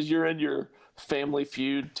you're in your Family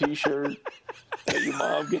Feud T-shirt that your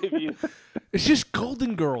mom gave you. It's just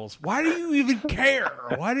Golden Girls. Why do you even care?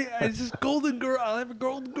 It's just Golden Girl. I have a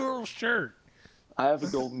Golden Girls shirt. I have a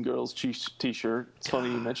Golden Girls T-shirt. It's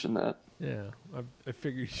funny you mentioned that. Yeah, I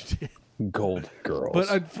figured you did. Gold Girls. But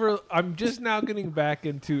I'm just now getting back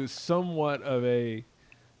into somewhat of a,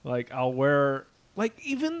 like, I'll wear, like,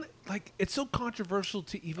 even, like, it's so controversial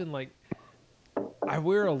to even, like, I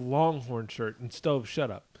wear a Longhorn shirt, and Stove,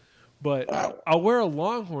 shut up. But I'll wear a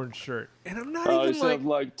Longhorn shirt, and I'm not even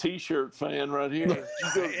like T-shirt fan right here. Did you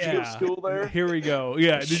go to school there? Here we go.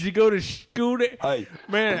 Yeah, did you go to school there? Hey,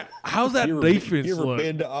 man, how's that defense you ever look?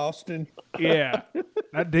 been to Austin? Yeah,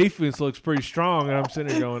 that defense looks pretty strong, and I'm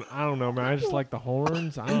sitting there going, I don't know, man. I just like the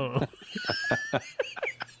horns. I don't know.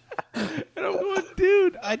 And I'm going,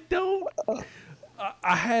 dude, I don't.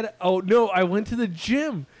 I went to the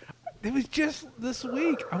gym. It was just this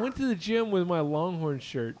week. I went to the gym with my Longhorn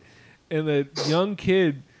shirt, and the young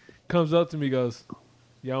kid comes up to me and goes,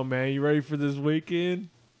 yo, man, you ready for this weekend?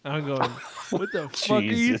 And I'm going, what the fuck are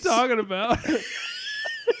you talking about?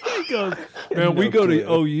 He goes, man, we go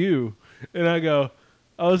to OU. And I go,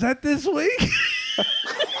 oh, is that this week? I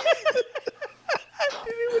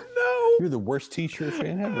didn't even know. You're the worst T-shirt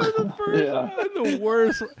fan ever. I'm the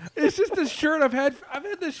worst. It's just a shirt I've had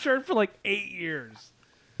this shirt for like 8 years.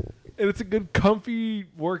 And it's a good, comfy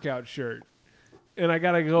workout shirt. And I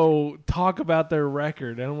got to go talk about their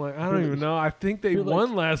record. And I'm like, I don't even know. I think they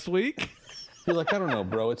won last week. You're like, I don't know,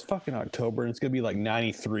 bro. It's fucking October, and it's going to be like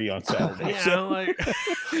 93 on Saturday. Yeah, I'm like,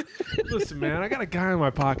 listen, man, I got a guy on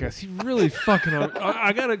my podcast. He really fucking...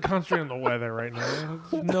 I got to concentrate on the weather right now.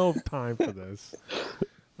 There's no time for this.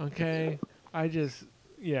 Okay? I just...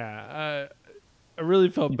 Yeah. I really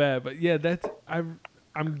felt bad. But, yeah, that's... I'm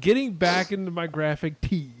getting back into my graphic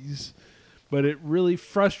tees, but it really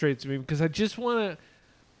frustrates me because I just want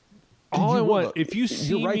to... All I want, if you you're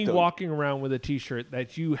see right, me though. walking around with a T-shirt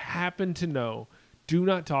that you happen to know, do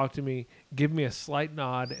not talk to me. Give me a slight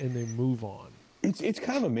nod and then move on. It's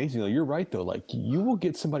kind of amazing though. You're right though. Like you will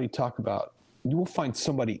get somebody talk about. You will find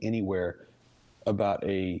somebody anywhere about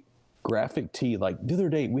a graphic tee. Like the other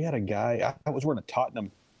day, we had a guy. I was wearing a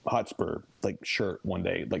Tottenham Hotspur like shirt one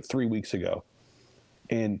day, like 3 weeks ago,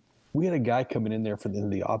 and we had a guy coming in there from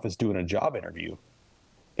the office doing a job interview,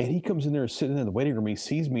 and he comes in there sitting in the waiting room. He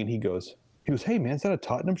sees me and he goes, "Hey man, is that a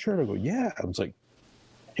Tottenham shirt?" I go, "Yeah." I was like,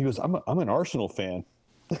 he goes, I'm an Arsenal fan.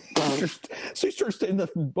 So he starts saying that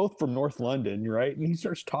both from North London, right? And he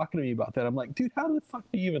starts talking to me about that. I'm like, dude, how the fuck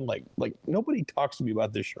do you even like nobody talks to me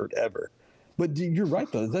about this shirt ever. But dude, you're right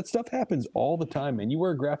though. That stuff happens all the time, man. You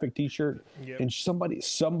wear a graphic T-shirt, and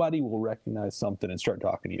somebody will recognize something and start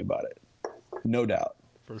talking to you about it. No doubt.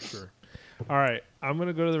 For sure. All right, I'm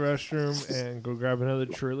gonna go to the restroom and go grab another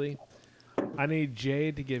Truly. I need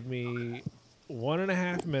Jay to give me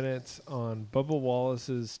 1.5 minutes on Bubba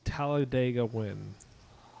Wallace's Talladega win.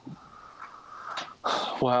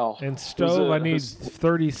 Wow. And Stove, I need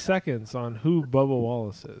 30 seconds on who Bubba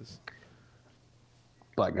Wallace is.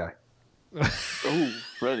 Black guy. Oh,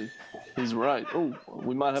 ready. He's right. Oh,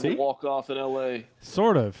 we might have a walk-off in L.A.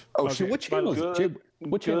 Sort of. Oh, shit. What channel is it? Jay,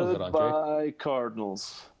 what channel is it on, Jay? Goodbye,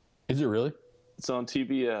 Cardinals. Is it really? It's on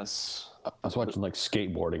TBS. I was watching like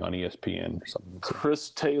skateboarding on ESPN or something.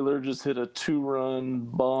 Chris Taylor just hit a 2-run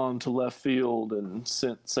bomb to left field and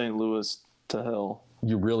sent St. Louis to hell.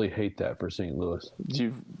 You really hate that for St. Louis.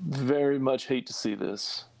 You very much hate to see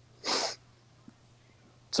this.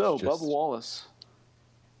 So, Bubba Wallace.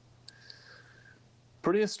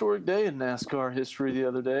 Pretty historic day in NASCAR history the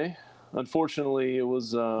other day. Unfortunately, it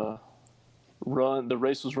was the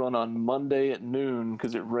race was run on Monday at noon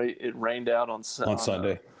because it rained out on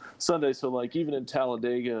Sunday. Sunday, so like even in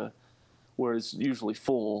Talladega, where it's usually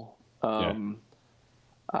full,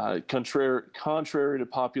 contrary to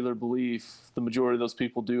popular belief, the majority of those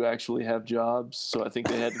people do actually have jobs. So I think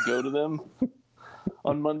they had to go to them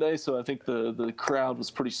on Monday. So I think the crowd was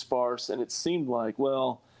pretty sparse, and it seemed like,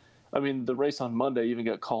 well, I mean, the race on Monday even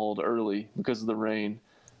got called early because of the rain.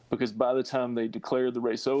 Because by the time they declared the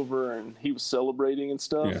race over and he was celebrating and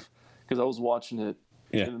stuff, because I was watching it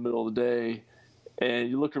in the middle of the day, and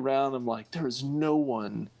you look around, I'm like, there is no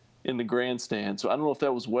one in the grandstand. So I don't know if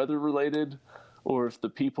that was weather related or if the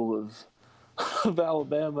people of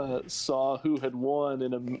Alabama saw who had won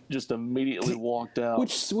and just immediately walked out.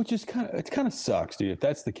 Which is kind of sucks, dude. If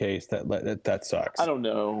that's the case, that sucks. I don't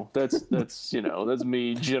know. That's that's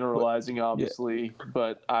me generalizing, obviously,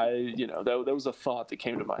 but that was a thought that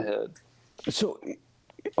came to my head. So,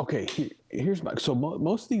 okay, here's most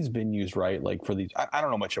of these venues, right? Like for these, I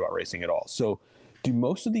don't know much about racing at all. So, do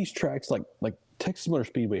most of these tracks like Texas Motor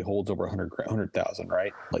Speedway holds over 100,000,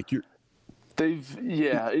 right? Like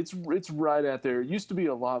it's right at there. It used to be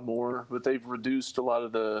a lot more, but they've reduced a lot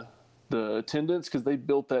of the attendance because they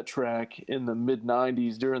built that track in the mid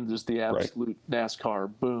 '90s during just the absolute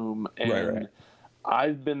NASCAR boom. And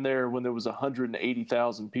I've been there when there was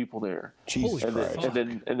 180,000 people there. Jesus Christ!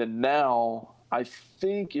 And then now I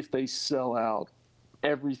think if they sell out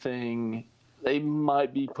everything, they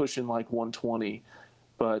might be pushing like 120.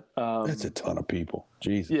 But that's a ton of people.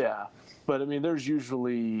 Jesus. Yeah, but I mean, there's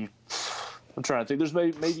usually. I'm trying to think. There's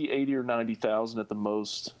maybe 80 or 90,000 at the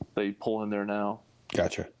most they pull in there now.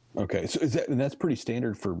 Gotcha. Okay, so that's pretty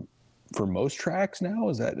standard for most tracks now?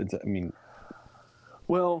 Is that I mean,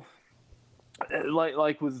 well,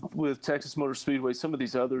 like with Texas Motor Speedway, some of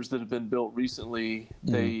these others that have been built recently,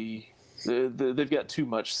 they've got too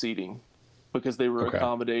much seating because they were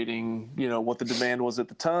accommodating what the demand was at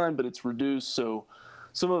the time, but it's reduced. So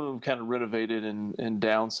some of them kind of renovated and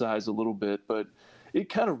downsized a little bit, but it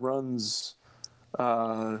kind of runs.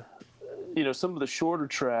 Some of the shorter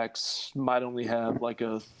tracks might only have like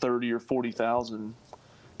a 30 or 40,000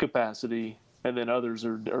 capacity, and then others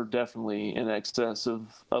are definitely in excess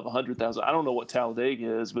of 100,000. I don't know what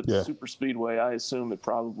Talladega is, but Super Speedway, I assume it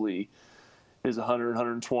probably is 100,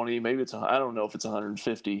 120. Maybe I don't know if it's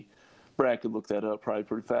 150. Brad could look that up probably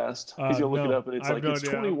pretty fast. He's gonna look it up, and it's like it's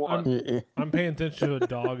 21. I'm paying attention to a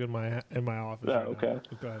dog in my office. Oh, right okay. Now.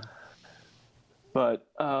 Go ahead. But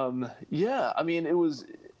I mean,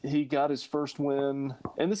 he got his first win,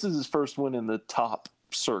 and this is his first win in the top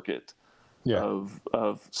circuit of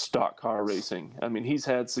stock car racing. I mean, he's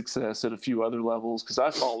had success at a few other levels because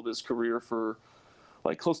I followed his career for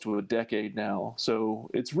like close to a decade now. So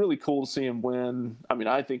it's really cool to see him win. I mean,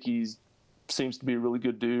 I think he seems to be a really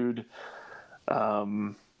good dude.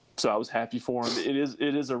 So I was happy for him.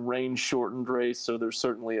 It is a rain shortened race, so there's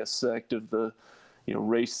certainly a sect of the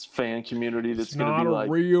race fan community that's It's going to not be a like,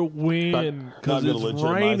 real win Not because gonna it's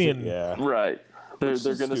legitimize it, raining. Yeah. right. They're Which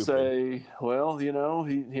is going to stupid. say, well, he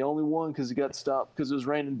only won because he got stopped because it was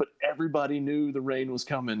raining, but everybody knew the rain was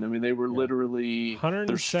coming. I mean, they were literally their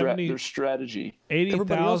 170 strategy.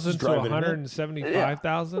 80,000 to driving in it.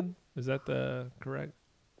 175,000. Is that the correct?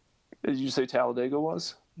 Did you say Talladega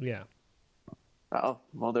was? Yeah. Oh,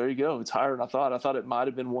 well, there you go. It's higher than I thought. I thought it might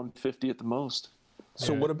have been 150 at the most.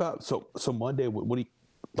 So Yeah. what about so Monday? What do you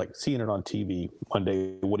like seeing it on TV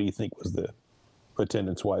Monday? What do you think was the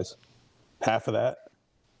attendance wise? Half of that?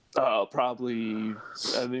 Probably.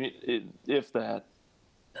 I mean, if that.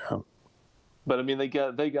 Yeah. But I mean, they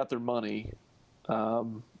got their money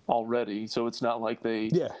already, so it's not like they.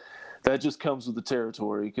 Yeah. That just comes with the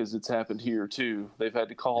territory because it's happened here too. They've had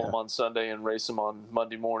to call them on Sunday and race them on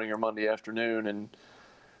Monday morning or Monday afternoon, and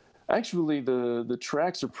actually the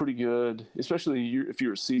tracks are pretty good, especially if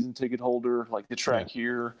you're a season ticket holder. Like the track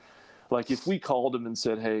here, like if we called them and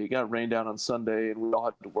said, "Hey, it got rained down on Sunday and we all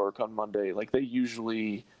had to work on Monday," like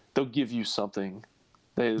they'll give you something.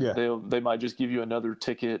 They might just give you another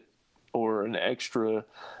ticket or an extra.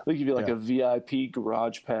 They give you like a VIP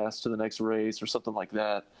garage pass to the next race or something like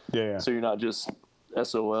that. Yeah. So you're not just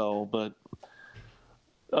SOL, but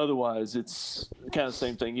otherwise it's kind of the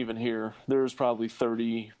same thing. Even here, there's probably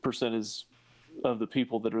 30% of the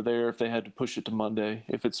people that are there if they had to push it to Monday,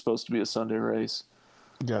 if it's supposed to be a Sunday race.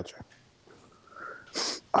 Gotcha.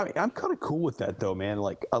 I mean, I'm kind of cool with that though, man.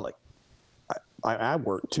 Like I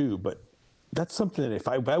work too, but that's something that if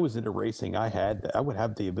I was into racing, I would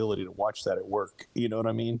have the ability to watch that at work. You know what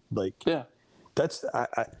I mean? Like, Yeah. That's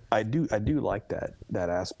I do like that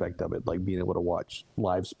aspect of it, like being able to watch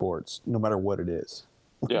live sports no matter what it is.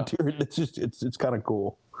 Yeah. It's just it's kind of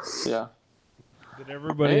cool. Yeah. Did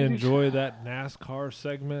everybody enjoy that NASCAR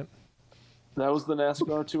segment? That was the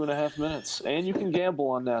NASCAR 2.5 minutes, and you can gamble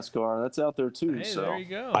on NASCAR. That's out there too. Hey, so there you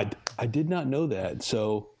go. I did not know that,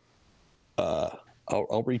 so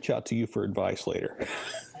I'll reach out to you for advice later.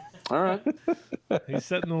 All right. He's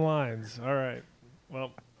setting the lines. All right.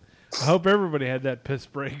 Well, I hope everybody had that piss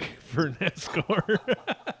break for NASCAR.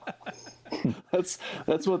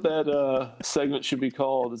 That's what that segment should be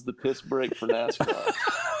called, is the piss break for NASCAR.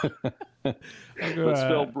 But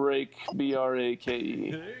spell break,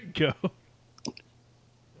 B-R-A-K-E. There you go.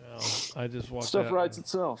 Well, I just walked Stuff out. writes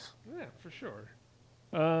itself. Yeah, for sure.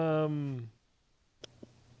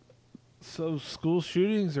 So school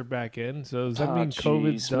shootings are back in. So does that mean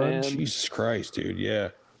COVID's done? Man. Jesus Christ, dude! Yeah.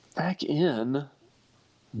 Back in.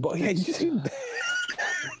 But yeah, you see,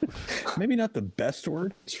 maybe not the best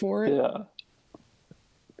words for it. Yeah.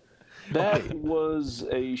 That was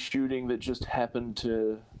a shooting that just happened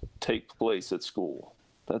to take place at school.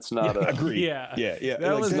 That's not Agreed. Yeah. Yeah.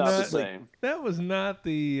 That was not the not same. That was not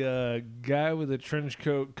the guy with a trench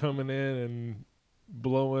coat coming in and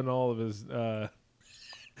blowing all of his.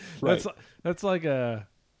 Right. That's like a,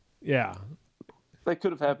 yeah. That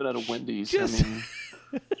could have happened at a Wendy's. Just- I mean,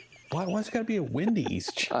 Why's it got to be a Wendy's?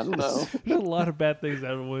 I don't know. There's a lot of bad things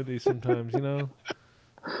out of Wendy's sometimes, you know.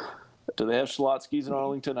 Do they have Schlotzsky's in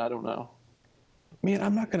Arlington? I don't know. Man,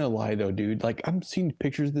 I'm not gonna lie though, dude. Like, I'm seeing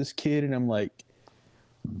pictures of this kid, and I'm like,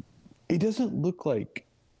 it doesn't look like.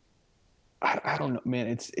 I don't know, man.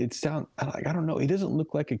 It sound like, I don't know. He doesn't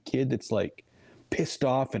look like a kid that's like pissed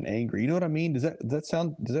off and angry. You know what I mean? Does that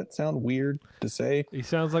sound weird to say? He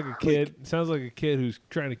sounds like a kid. Sounds like a kid who's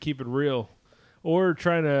trying to keep it real, or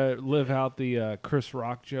trying to live out the Chris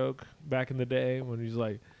Rock joke back in the day when he's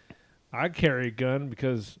like, "I carry a gun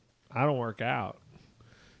because I don't work out."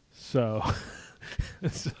 So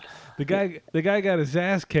the guy got his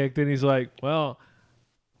ass kicked, and he's like, "Well,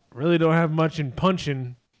 I really don't have much in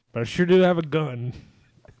punching, but I sure do have a gun."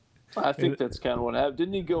 I think that's kind of what happened.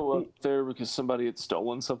 Didn't he go up there because somebody had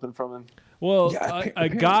stolen something from him? Well, Yeah,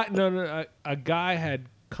 a guy had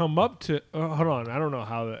come up to. Hold on, I don't know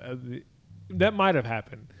how that might have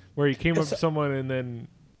happened, where he came up to someone and then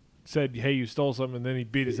said, "Hey, you stole something," and then he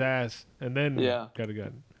beat his ass and then got a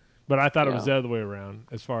gun. But I thought it was the other way around,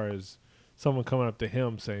 as far as someone coming up to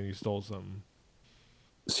him saying you stole something.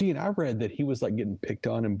 See, and I read that he was like getting picked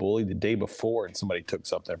on and bullied the day before, and somebody took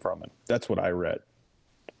something from him. That's what I read.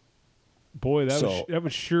 Boy, that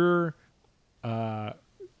was sure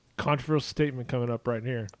controversial statement coming up right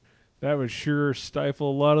here. That would sure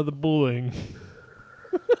stifle a lot of the bullying.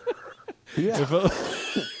 Yeah.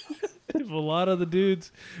 If a lot of the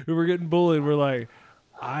dudes who were getting bullied were like,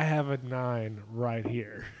 I have a 9 right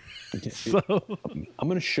here. So I'm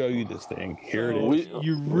going to show you this thing. Here it is.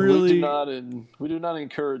 We do not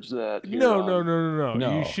encourage that. No.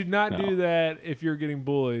 No, You should not do that if you're getting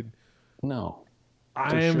bullied. No.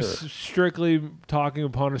 I am sure. strictly talking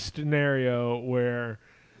upon a scenario where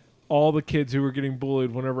all the kids who were getting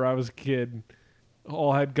bullied whenever I was a kid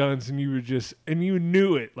all had guns, and you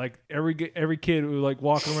knew it. Like every kid was like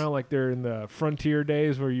walking around like they're in the frontier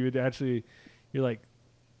days where you would actually, you're like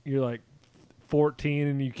 14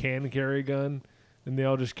 and you can carry a gun, and they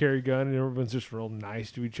all just carry a gun, and everyone's just real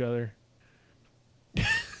nice to each other.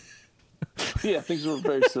 Yeah, things were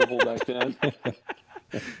very civil back then.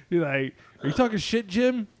 You're like, are you talking shit,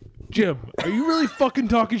 Jim? Jim, are you really fucking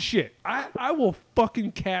talking shit? I will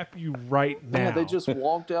fucking cap you right now. Yeah, they just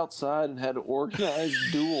walked outside and had organized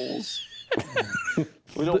duels.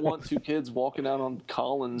 We don't want two kids walking out on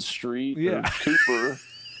Collins Street or Cooper.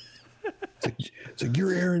 It's like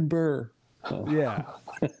you're Aaron Burr. Yeah.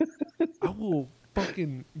 I will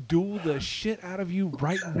fucking duel the shit out of you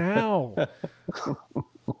right now.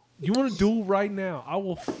 You want to duel right now? I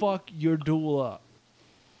will fuck your duel up.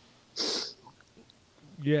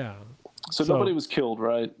 Yeah. So nobody was killed,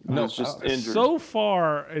 right? No, was just injured. So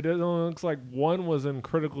far, it only looks like one was in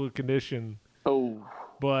critical condition. Oh.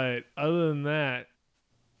 But other than that,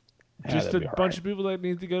 just a bunch of people that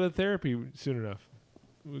need to go to therapy soon enough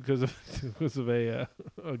because of a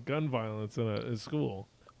gun violence in a school.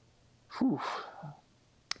 Whew.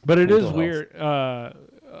 But it is weird. A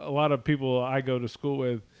lot of people I go to school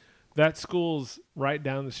with, that school's right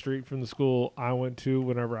down the street from the school I went to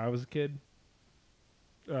whenever I was a kid.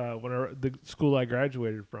 Whenever the school I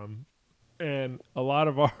graduated from, and a lot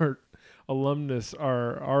of our alumnus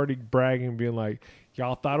are already bragging, being like,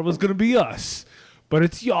 "Y'all thought it was gonna be us, but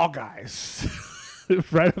it's y'all guys,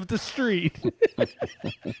 right up the street."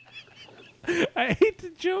 I hate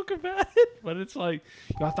to joke about it, but it's like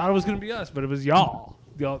y'all thought it was gonna be us, but it was y'all.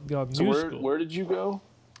 Y'all so new school. Where did you go?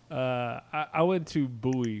 I went to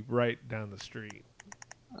Bowie, right down the street.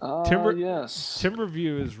 Yes.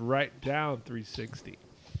 Timberview is right down 360.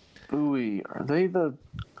 Bowie, are they the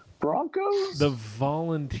Broncos? The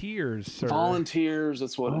Volunteers, sir. Volunteers,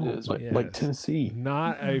 that's what it is. Like Tennessee.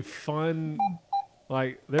 Not a fun,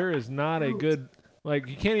 like, there is not a good, like,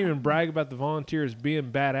 you can't even brag about the Volunteers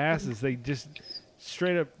being badasses. They just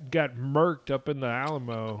straight up got murked up in the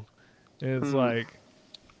Alamo. And it's like,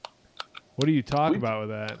 what do you talk about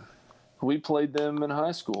with that? We played them in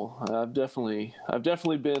high school. I've definitely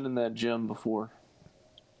been in that gym before.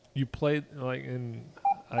 You played, like,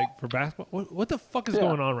 for basketball? What the fuck is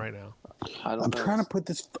going on right now? I'm trying to put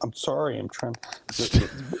this. I'm sorry. I'm trying.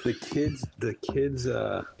 The kids. Do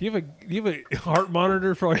you have a heart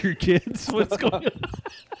monitor for all your kids? What's going on?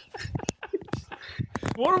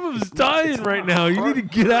 One of them's dying right now. You need to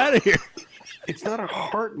get out of here. It's not a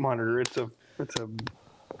heart monitor. It's a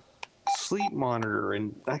sleep monitor,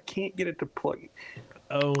 and I can't get it to plug.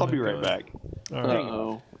 Oh, I'll be right back. All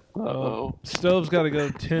right. Uh-oh. Stove's got to go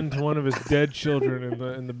tend to one of his dead children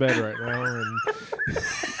in the bed right now, and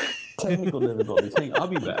Technical difficulties. Hang on, I'll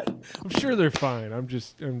be back. I'm sure they're fine. I'm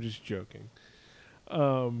just joking.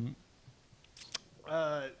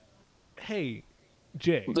 Hey,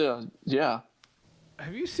 Jay. Yeah.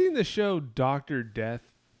 Have you seen the show Dr. Death?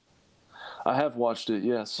 I have watched it.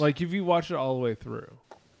 Yes. Like, have you watched it all the way through?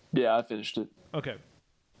 Yeah, I finished it. Okay.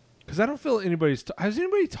 Because I don't feel anybody's. Has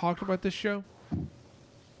anybody talked about this show?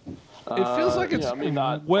 It feels like it's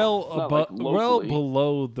well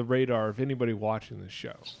below the radar of anybody watching this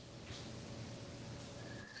show.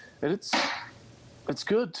 And it's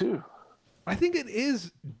good too. I think it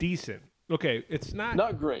is decent. Okay, it's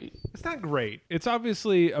not great. It's not great. It's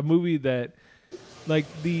obviously a movie that, like,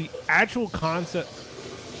 the actual concept.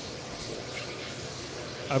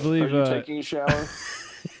 I believe. Are you taking a shower?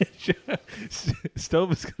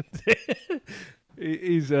 Stove is gonna.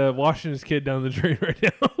 He's washing his kid down the drain right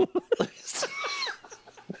now.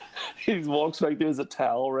 He walks back there, there's a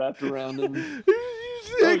towel wrapped around him. It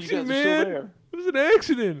was an accident, man. It was an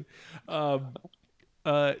accident.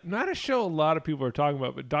 Not a show a lot of people are talking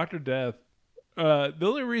about, but Dr. Death. The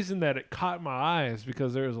only reason that it caught my eye is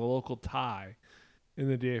because there was a local tie in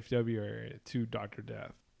the DFW area to Dr.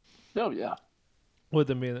 Death. Oh yeah. With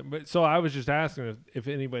the man, but so I was just asking if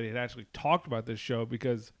anybody had actually talked about this show,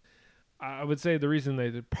 because I would say the reason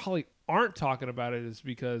they probably aren't talking about it is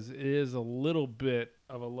because it is a little bit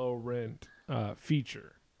of a low rent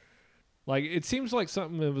feature. Like, it seems like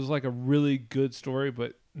something that was like a really good story,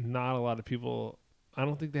 but not a lot of people. I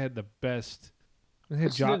don't think they had the best.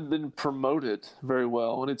 It's been promoted very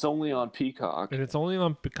well, and it's only on Peacock. But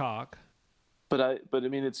I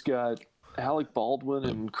mean, it's got Alec Baldwin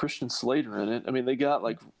and Christian Slater in it. I mean, they got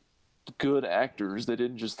like good actors. They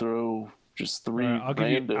didn't just throw three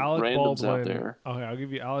randoms out there. Okay, I'll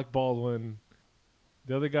give you Alec Baldwin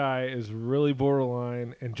The other guy is really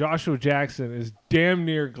borderline, and Joshua Jackson is damn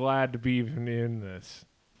near glad to be even in this.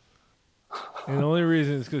 And the only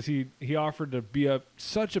reason is because he offered to be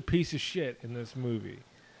such a piece of shit in this movie.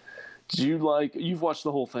 You've watched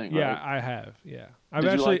the whole thing, Yeah, right? I have. Yeah, I've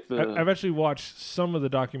Did you like I've actually watched some of the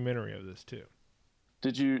documentary of this too.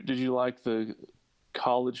 Did you like the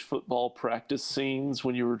college football practice scenes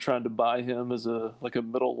when you were trying to buy him as a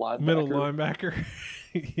middle linebacker? Middle linebacker.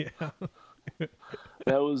 Yeah.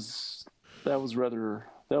 That was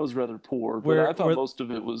rather poor, but Where- I thought where- most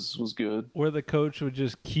of it was good. Where the coach would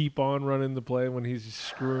just keep on running the play when he's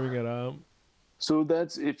screwing it up. So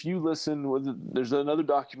that's, if you listen, there's another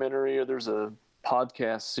documentary or there's a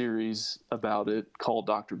podcast series about it called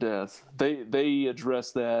Dr. Death. They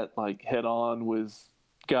address that like head on with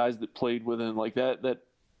guys that played with him. Like that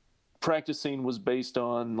practice scene was based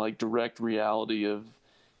on like direct reality of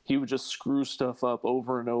he would just screw stuff up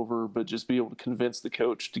over and over, but just be able to convince the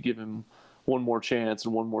coach to give him one more chance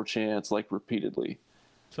and one more chance, like repeatedly.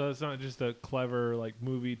 So it's not just a clever like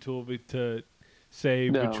movie tool to say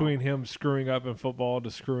No. between him screwing up in football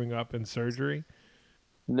to screwing up in surgery.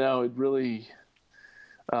 No, it really,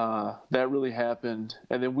 that really happened.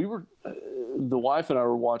 And then we were, the wife and I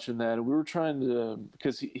were watching that, and we were trying to,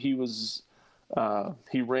 because he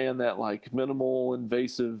ran that like minimal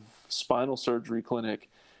invasive spinal surgery clinic.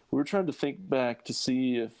 We were trying to think back to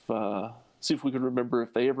see if we could remember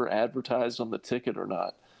if they ever advertised on the ticket or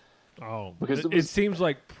not. Oh, Because it seems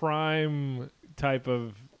like prime type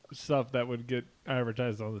of stuff that would get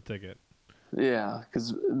advertised on the ticket. Yeah,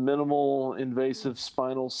 because minimal invasive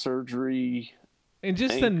spinal surgery. And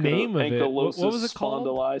just the name of it. What was it called?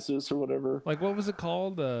 Spondylitis or whatever. Like, what was it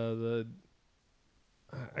called? I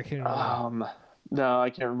can't remember. No, I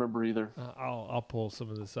can't remember either. I'll pull some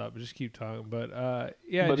of this up. Just keep talking. But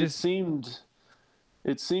yeah, But it seemed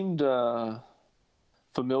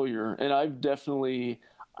familiar, and I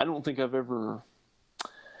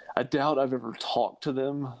doubt I've ever talked to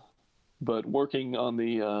them. But working on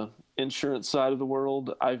the insurance side of the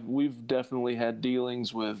world, we've definitely had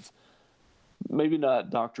dealings with, maybe not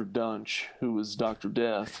Dr. Dunch, who was Dr.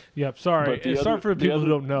 Death. Yep. Sorry. But Sorry for the people who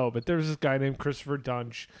don't know, but there's this guy named Christopher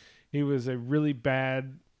Dunch. He was a really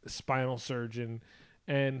bad spinal surgeon,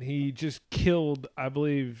 and he just killed, I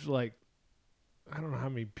believe, like, I don't know how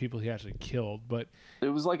many people he actually killed, but it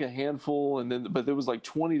was like a handful, but there was like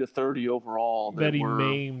 20 to 30 overall that he were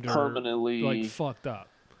maimed permanently, or like fucked up.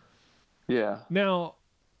 Yeah. Now,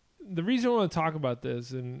 the reason I want to talk about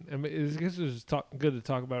this, and I guess it's good to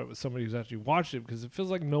talk about it with somebody who's actually watched it, because it feels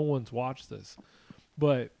like no one's watched this.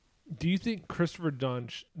 But do you think Christopher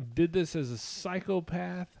Dunch did this as a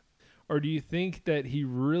psychopath, or do you think that he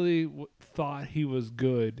really thought he was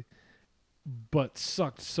good, but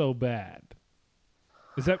sucked so bad?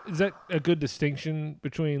 Is that a good distinction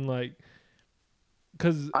between, like,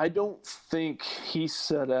 because I don't think he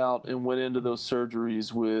set out and went into those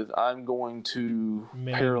surgeries with, I'm going to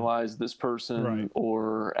paralyze this person, right,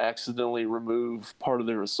 or accidentally remove part of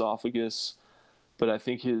their esophagus. But I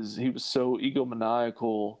think he was so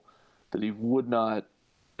egomaniacal that he would not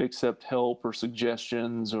accept help or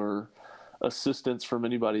suggestions or assistance from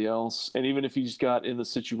anybody else. And even if he's got in the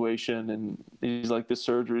situation and he's like, this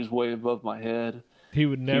surgery is way above my head, he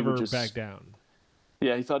would never back down.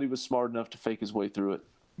 Yeah, he thought he was smart enough to fake his way through it.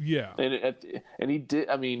 Yeah. And he did.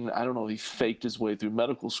 I mean, I don't know if he faked his way through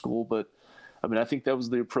medical school, but I mean, I think that was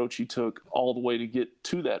the approach he took all the way to get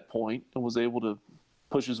to that point and was able to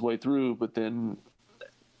push his way through. But then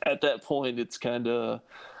at that point, it's kind of,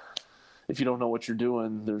 if you don't know what you're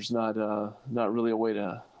doing, there's not really a way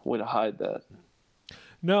to hide that.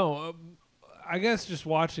 No, I guess just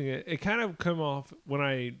watching it, it kind of came off when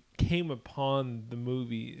I came upon the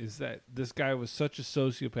movie is that this guy was such a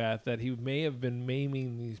sociopath that he may have been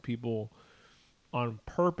maiming these people on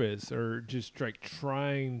purpose, or just like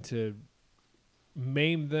trying to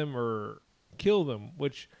maim them or kill them,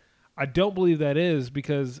 which I don't believe that is,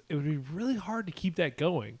 because it would be really hard to keep that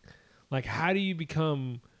going. Like, how do you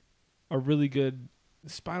become a really good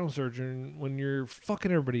spinal surgeon when you're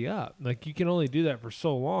fucking everybody up? Like, you can only do that for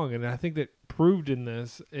so long. And I think that proved in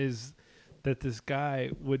this is that this guy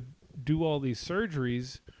would do all these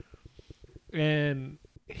surgeries, and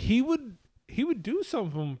he would do some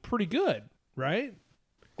of them pretty good, right?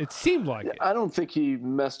 It seemed like it. I don't think he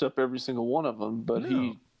messed up every single one of them, but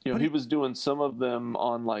No. he was doing some of them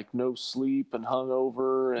on like no sleep and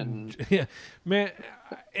hungover and yeah, man.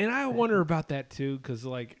 And I wonder about that too, because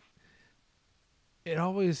like it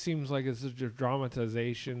always seems like it's such a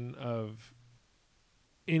dramatization of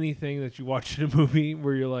anything that you watch in a movie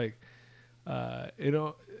where you're like,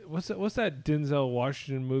 what's that Denzel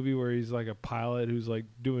Washington movie where he's like a pilot who's like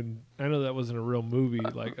doing? I know that wasn't a real movie,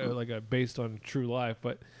 like based on true life,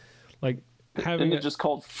 but like having Isn't it just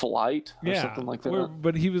called Flight or something like that?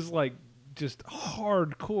 but he was like just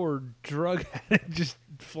hardcore drug addict, just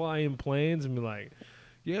flying planes and be like,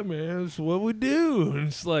 yeah, man, that's what we do. And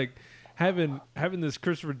it's like having this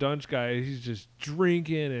Christopher Dunst guy, he's just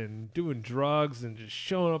drinking and doing drugs and just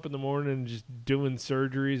showing up in the morning and just doing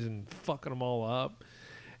surgeries and fucking them all up.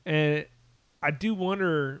 And I do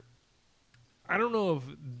wonder, I don't know if,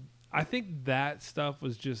 I think that stuff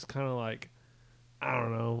was just kind of like, I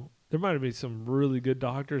don't know. There might have been some really good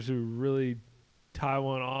doctors who really tie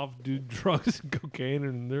one off, do drugs and cocaine,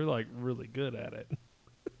 and they're like really good at it.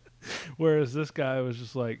 Whereas this guy was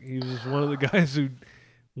just like, he was just one of the guys who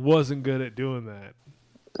wasn't good at doing that.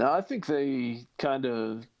 Now, I think they kind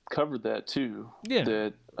of covered that too. Yeah.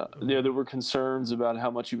 That there were concerns about how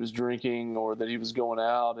much he was drinking or that he was going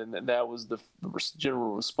out, and that was the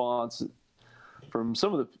general response from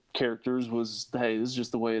some of the characters was, hey, this is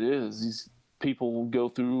just the way it is. These people go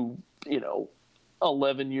through,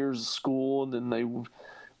 11 years of school, and then they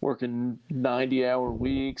working 90-hour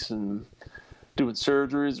weeks and doing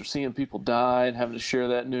surgeries or seeing people die and having to share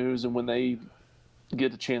that news. And when they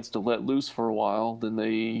get a chance to let loose for a while, then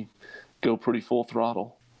they go pretty full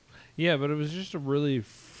throttle. Yeah, but it was just a really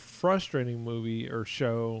frustrating movie or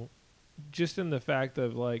show, just in the fact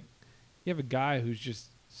of like, you have a guy who's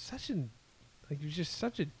just such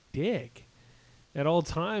a dick. At all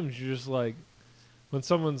times, you're just like, when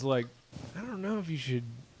someone's like, I don't know if you should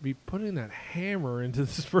be putting that hammer into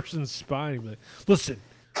this person's spine. You're like, listen,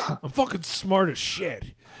 I'm fucking smart as shit.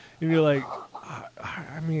 And you're like,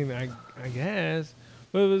 I mean, I guess.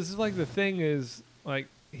 But it was like, the thing is, like,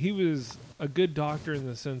 he was a good doctor in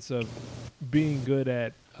the sense of being good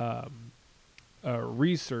at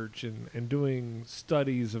research and doing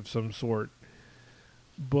studies of some sort.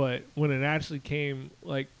 But when it actually came,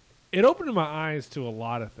 like, it opened my eyes to a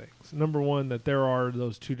lot of things. Number one, that there are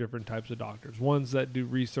those two different types of doctors. Ones that do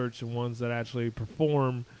research and ones that actually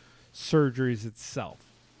perform surgeries itself.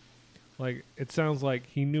 Like, it sounds like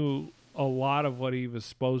he knew a lot of what he was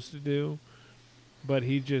supposed to do, but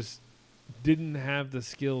he just didn't have the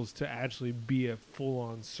skills to actually be a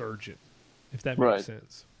full-on surgeon, if that makes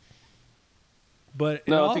sense. But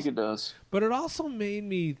I think it does. But it also made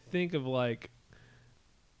me think of, like,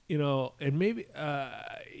 and maybe,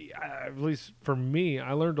 at least for me,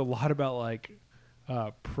 I learned a lot about, like,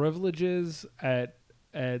 privileges at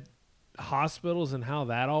hospitals and how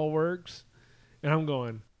that all works. And I'm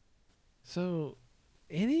going, so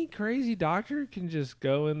any crazy doctor can just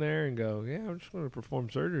go in there and go, yeah, I'm just going to perform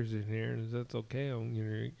surgeries in here, and that's okay.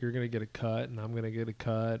 You're going to get a cut, and I'm going to get a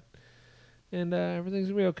cut, and everything's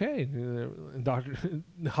going to be okay.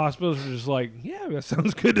 And hospitals are just like, yeah, that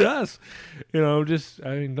sounds good to us.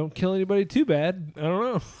 Don't kill anybody too bad. I don't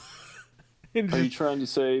know. Are you trying to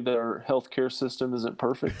say that our healthcare system isn't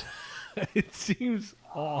perfect? It seems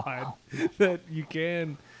odd that you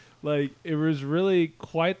can, like, it was really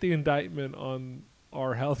quite the indictment on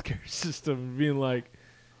our healthcare system, being like,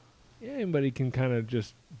 yeah, anybody can kind of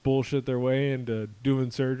just bullshit their way into doing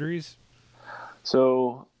surgeries.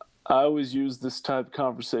 So I always use this type of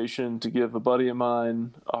conversation to give a buddy of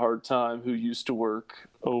mine a hard time who used to work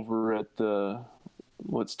over at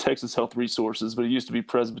what's Texas Health Resources, but it used to be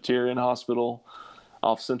Presbyterian Hospital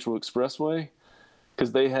off Central Expressway,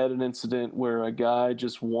 because they had an incident where a guy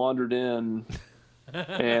just wandered in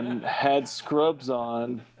and had scrubs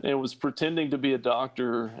on and was pretending to be a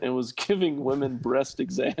doctor and was giving women breast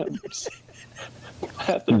exams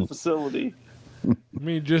at the facility. I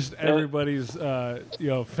mean, just everybody's,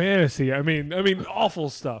 fantasy. I mean, awful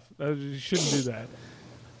stuff. You shouldn't do that.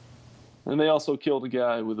 And they also killed a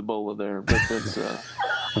guy with Ebola there, but that's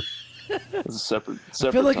a separate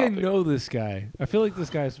I feel like topic. I know this guy. I feel like this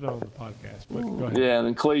guy's been on the podcast. But go ahead. Yeah, and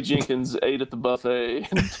then Clay Jenkins ate at the buffet.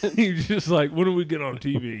 He's just like, when do we get on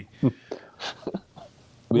TV?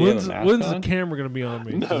 When's the camera going to be on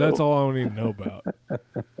me? 'Cause that's all I need to know about.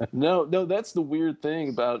 No, that's the weird thing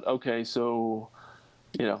about, okay, so,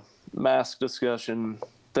 mask discussion,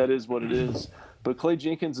 that is what it is. But Clay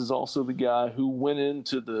Jenkins is also the guy who went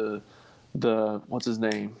into the what's his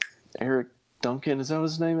name? Eric Duncan, is that what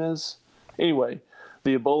his name is? Anyway,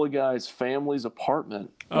 the Ebola guy's family's apartment.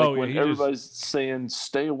 Like, when everybody's saying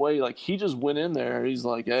stay away, like, he just went in there. He's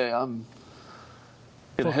like, hey, I'm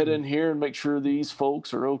gonna head in here and make sure these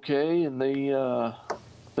folks are okay, and they know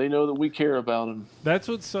that we care about them. That's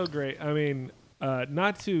what's so great. I mean,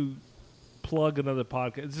 not to plug another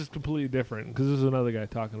podcast. It's just completely different because this is another guy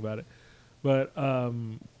talking about it. But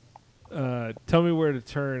Tell Me Where to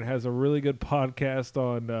Turn has a really good podcast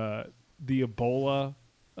on the Ebola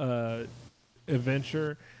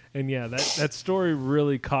adventure. And yeah, that story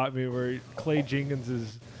really caught me where Clay Jenkins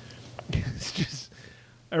is it's just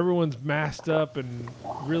everyone's masked up and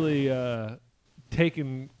really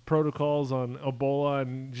taking protocols on Ebola,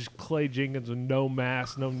 and just Clay Jenkins with no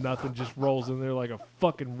mask, no nothing, just rolls in there like a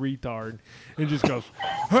fucking retard and just goes,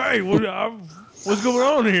 "Hey, what's going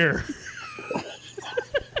on here?"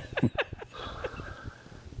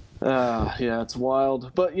 Yeah, it's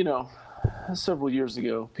wild. But, several years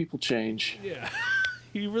ago, people change. Yeah.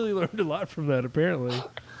 He really learned a lot from that, apparently.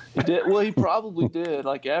 He did. Well, he probably did.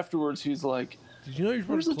 Like, afterwards, he's like, "Did you know you're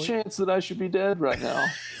there's a chance that I should be dead right now."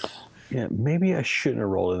 Yeah, maybe I shouldn't have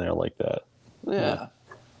rolled in there like that. Yeah.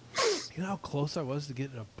 You know how close I was to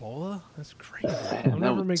getting Ebola? That's crazy. Man, I'll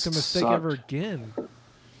never make the mistake ever again.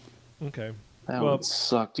 Okay. That would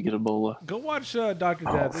suck to get Ebola. Go watch Dr.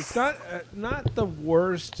 Death. It's not the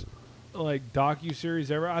worst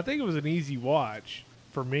docu-series ever. I think it was an easy watch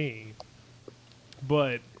for me.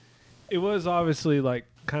 But it was obviously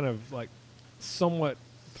kind of somewhat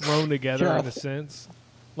thrown together in a sense.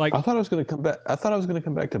 Like, I thought I was going to come back. I thought I was going to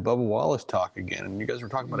come back to Bubba Wallace talk again, and you guys were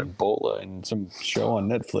talking about Ebola and some show on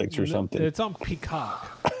Netflix or something. It's on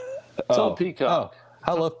Peacock. It's on Peacock.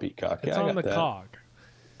 I love Peacock. It's I on got the that. cock.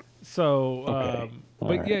 So, Okay. but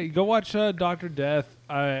All right. yeah, go watch Dr. Death.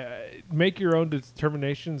 Make your own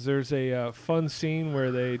determinations. There's a fun scene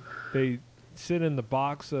where they sit in the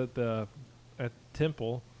box at the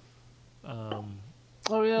temple.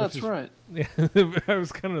 Oh yeah, that's right. Yeah, I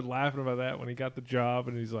was kind of laughing about that when he got the job,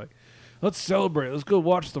 and he's like, "Let's celebrate. Let's go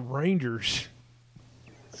watch the Rangers."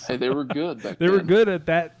 Hey, they were good back They then. were good at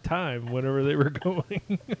that time. Whenever they were going,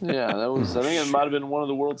 Yeah, that was. I think it might have been one of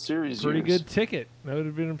the World Series. pretty years. good ticket. That would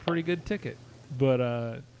have been a pretty good ticket.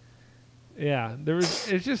 But yeah,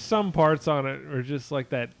 it's just some parts on it are just like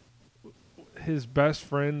that. His best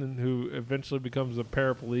friend, who eventually becomes a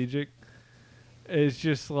paraplegic, is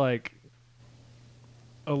just like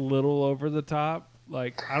a little over the top.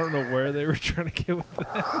 Like, I don't know where they were trying to get with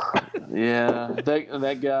that. Yeah,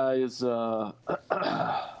 that guy is.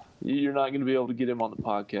 You're not going to be able to get him on the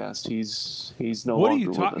podcast. He's no What are longer you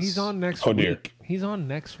with talking? us. He's on next Oh, dear. week. He's on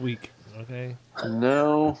next week. Okay.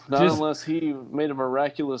 No, not Just- unless he made a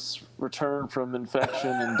miraculous return from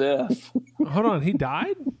infection and death. Hold on. He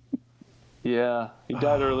died? Yeah, he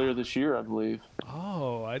died earlier this year, I believe.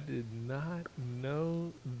 Oh, I did not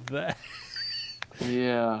know that.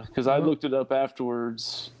 Yeah, because I looked it up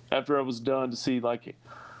afterwards, after I was done, to see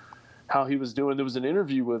how he was doing. There was an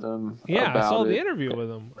interview with him. Yeah, I about saw the it. interview with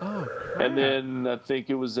him. Oh, crap. And then I think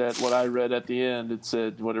it was at what I read at the end. It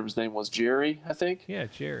said whatever his name was, Jerry. I think. Yeah,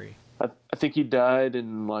 Jerry. I think he died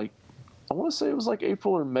in I want to say it was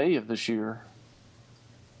April or May of this year.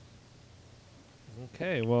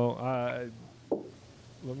 Okay, well,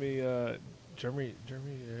 let me. Jeremy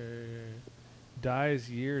dies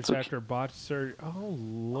years after botched surgery. Oh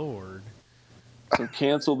Lord! So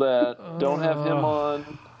cancel that. Don't have him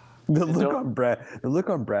on, The And look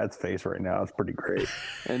on Brad's face right now is pretty great.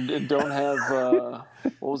 and don't have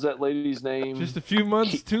what was that lady's name? Just a few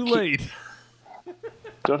months too late.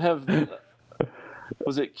 Don't have.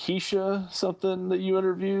 Was it Keisha something that you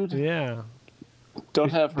interviewed? Yeah.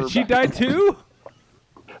 Don't have her. Did she back. die too?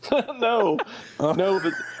 No,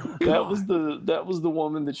 but that was the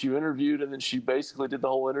woman that you interviewed, and then she basically did the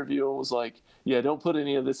whole interview and was like, "Yeah, don't put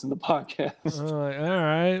any of this in the podcast." All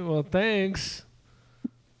right. Well, thanks.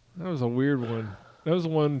 That was a weird one. That was the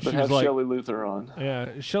one she But was have like, Shelley Luther on. "Yeah,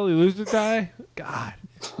 Shelley Luther die." God.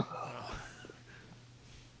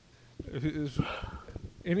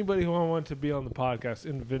 Anybody who I want to be on the podcast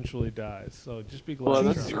eventually dies, so just be glad. Well,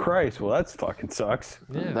 you're Jesus on. Christ! Well, that's fucking sucks.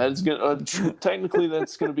 Yeah, That is gonna technically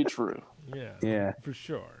that's gonna be true. yeah, Yeah. for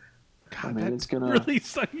sure. God, I mean, that's it's gonna. really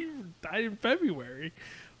suck. You died in February.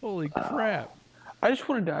 Holy crap! I just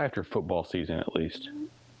want to die after football season at least.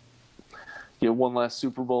 Get one last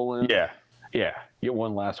Super Bowl in. Yeah. Get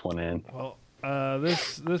one last one in. Well,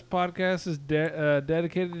 this podcast is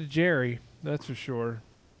dedicated to Jerry. That's for sure.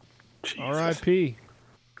 Jesus. R.I.P.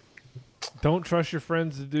 Don't trust your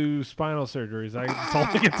friends to do spinal surgeries. That's all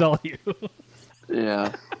I can tell you.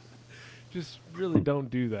 Yeah. Just really don't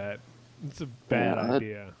do that. It's a bad Yeah, that-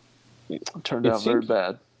 idea. It turned It out very seems-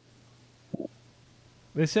 bad.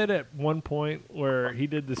 They said at one point where he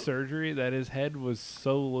did the surgery that his head was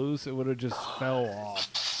so loose it would have just fell off.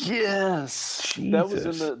 Yes,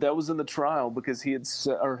 Jesus. that was in the trial because he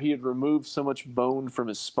had removed so much bone from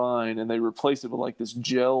his spine and they replaced it with this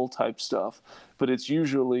gel type stuff. But it's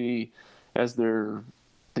usually as they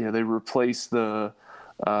replace the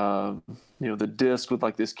the disc with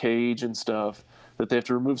like this cage and stuff, that they have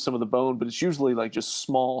to remove some of the bone, but it's usually like just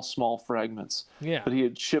small fragments. Yeah. But he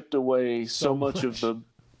had chipped away so much of the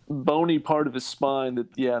bony part of his spine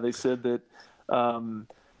that, they said that,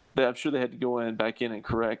 that I'm sure they had to go back in and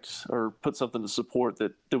correct or put something to support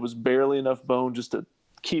that there was barely enough bone just to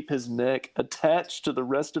keep his neck attached to the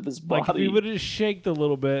rest of his body. Like if he would have just shaked a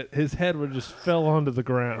little bit, his head would just fell onto the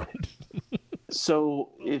ground. So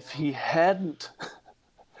if he hadn't,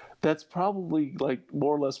 that's probably like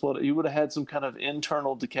more or less what he would have had, some kind of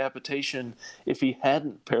internal decapitation if he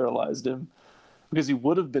hadn't paralyzed him, because he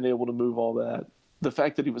would have been able to move all that. The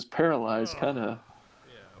fact that he was paralyzed kind of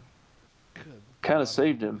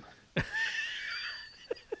saved him.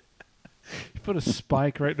 He put a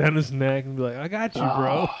spike right down his neck and be like, "I got you,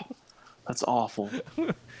 bro." That's awful.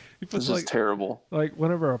 This is like, terrible. Like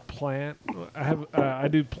whenever a plant, I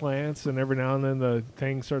do plants, and every now and then the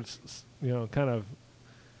thing starts, kind of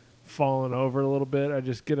falling over a little bit. I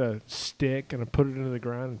just get a stick and I put it into the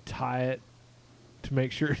ground and tie it to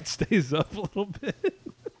make sure it stays up a little bit.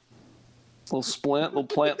 Little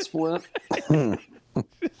plant splint.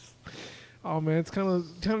 Oh man, it's kind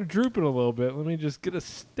of drooping a little bit. Let me just get a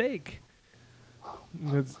stake.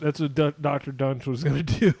 That's what Dr. Dunch was gonna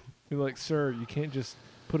do. He's like, "Sir, you can't just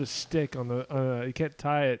put a stick on the. You can't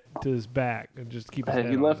tie it to his back and just keep his head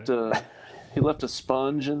He on left it." He left a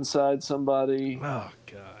sponge inside somebody. Oh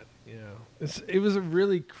God, it was a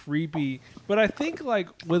really creepy. But I think like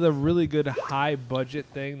with a really good high budget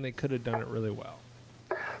thing, they could have done it really well.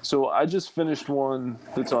 So I just finished one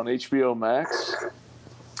that's on HBO Max,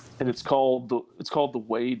 and it's called The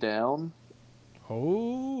Way Down.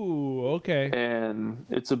 Oh, okay. And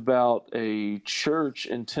it's about a church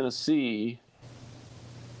in Tennessee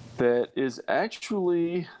that is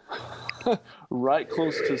actually right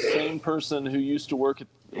close to the same person who used to work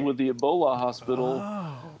with the Ebola hospital.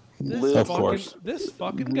 Oh, this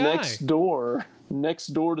fucking guy next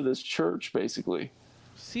door to this church, basically.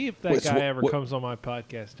 See if that guy ever comes on my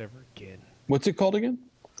podcast ever again. What's it called again?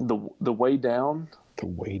 The Way Down. The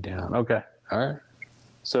Way Down. Okay. All right.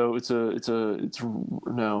 So it's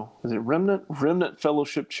Remnant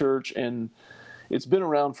Fellowship Church, and it's been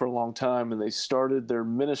around for a long time. And they started their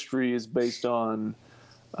ministry is based on,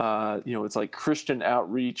 it's like Christian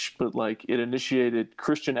outreach, but like it initiated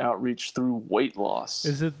Christian outreach through weight loss.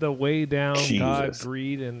 Is it The Way Down? Jesus. God,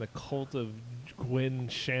 Greed, and the Cult of Gwen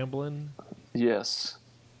Shamblin? Yes.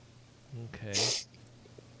 Okay. Is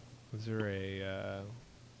there a?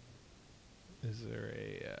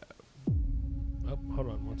 Oh, hold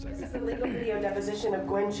on one second. This is the legal video deposition of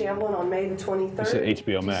Gwen Shamblin on May the 23rd. It's at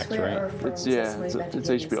HBO Max, right? It's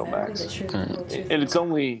HBO Max, and it's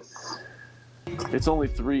only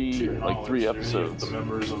 3 episodes.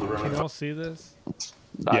 Can y'all see this?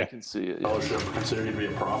 I can see it. Considered to be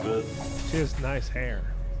a prophet. She has nice hair.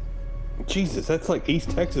 Jesus, that's like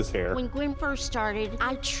East Texas hair. When Gwen first started,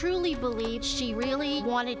 I truly believed she really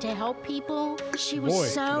wanted to help people. She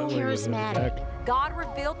was so charismatic. God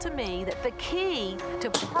revealed to me that the key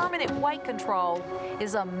to permanent weight control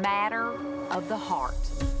is a matter of the heart.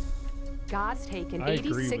 God's taken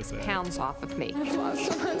 86 pounds off of me. I've lost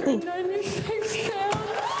 196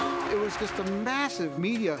 pounds. It was just a massive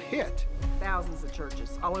media hit. Thousands of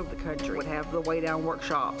churches all over the country would have the Way Down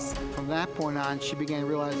workshops. From that point on, she began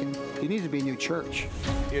realizing there needs to be a new church.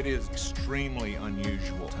 It is extremely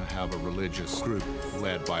unusual to have a religious group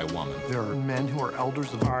led by a woman. There are men who are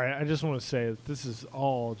elders of... All right, I just want to say that this is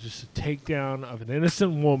all just a takedown of an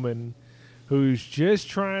innocent woman who's just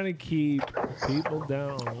trying to keep people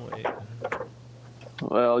down on the way.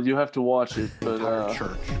 Well, you have to watch it, but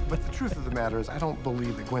church. But the truth of the matter is, I don't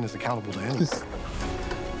believe that Gwen is accountable to anything.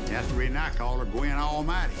 That's the reason I call her Gwen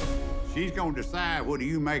Almighty. She's going to decide whether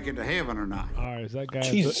you make it to heaven or not. All right, is that guy?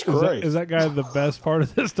 Jesus Christ. Is that guy the best part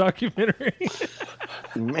of this documentary?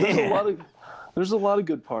 Man, there's a lot of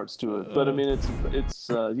good parts to it, but I mean, it's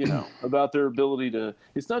about their ability to.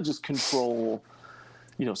 It's not just control,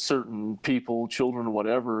 certain people, children,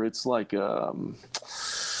 whatever. It's like kind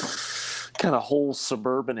of whole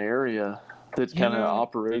suburban area that kind of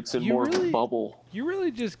operates in more of a bubble. You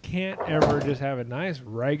really just can't ever just have a nice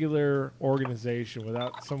regular organization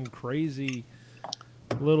without some crazy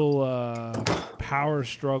little power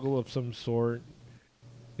struggle of some sort.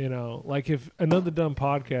 Like if Another Dumb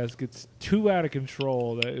Podcast gets too out of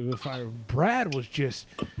control, that if Brad was just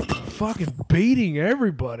fucking beating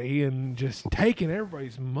everybody and just taking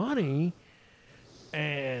everybody's money,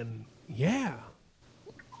 and yeah.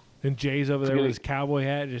 And Jay's over there with his cowboy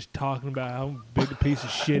hat just talking about how big a piece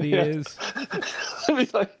of shit he is. I mean,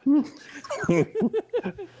 like,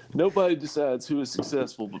 nobody decides who is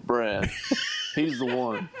successful but Brad. He's the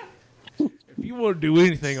one. If you want to do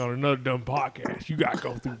anything on another dumb podcast, you got to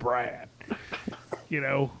go through Brad. You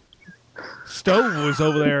know, Stove was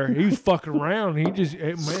over there. He was fucking around.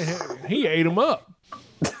 He ate him up.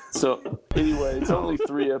 So anyway, it's only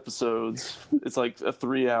 3 episodes. It's like a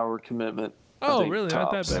 3-hour commitment. Oh, really?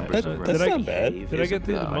 Tops. Not that bad. That's not bad. Did I get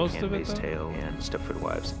through the most of it, though? Tale and Stepford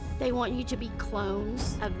Wives. They want you to be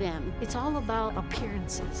clones of them. It's all about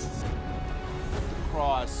appearances. The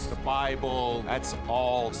cross, the Bible, that's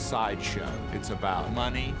all sideshow. It's about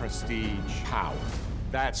money, prestige, power.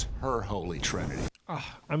 That's her holy trinity.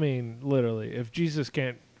 I mean, literally, if Jesus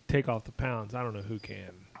can't take off the pounds, I don't know who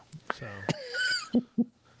can. So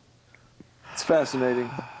it's fascinating.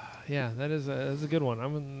 Yeah, that's a good one.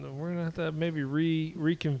 We're gonna have to maybe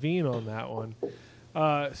reconvene on that one.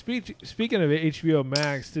 Speaking of HBO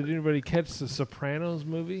Max, did anybody catch the Sopranos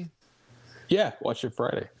movie? Yeah, watched it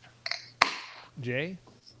Friday. Jay?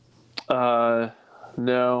 No,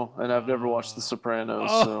 and I've never watched The Sopranos.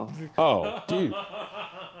 Oh, dude.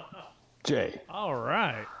 Jay. All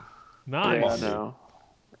right. Nice. Yeah, no.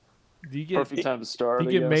 Do you get perfect time to start?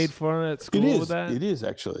 Do you get made fun of at school with that? It is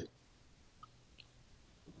actually.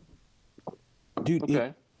 Dude,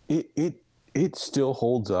 okay. It still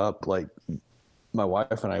holds up. Like my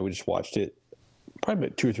wife and I, we just watched it probably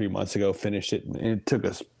about 2 or 3 months ago. Finished it, and it took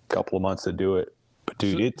us a couple of months to do it. But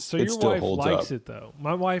dude, it still holds up. Your wife likes it though.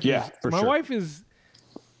 My wife, wife is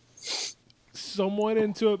somewhat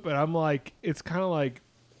into it, but I'm like, it's kind of like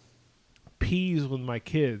peas with my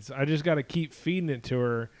kids. I just got to keep feeding it to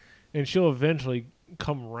her, and she'll eventually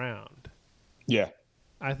come around. Yeah,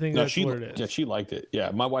 I think that's what it is. Yeah, she liked it. Yeah,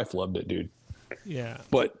 my wife loved it, dude. Yeah.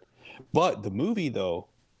 But the movie though,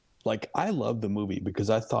 like I love the movie because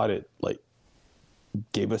I thought it like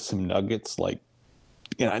gave us some nuggets. Like,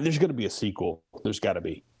 there's going to be a sequel. There's got to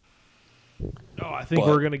be. Oh, I think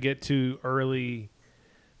we're going to get to early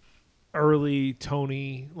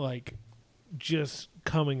Tony, like just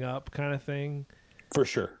coming up kind of thing. For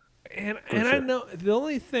sure. And I know the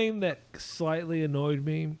only thing that slightly annoyed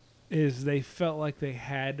me is they felt like they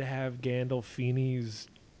had to have Gandolfini's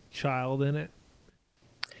child in it.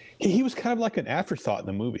 He was kind of like an afterthought in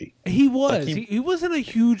the movie. He was. Like he wasn't a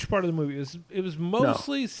huge part of the movie. It was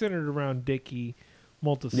mostly centered around Dickie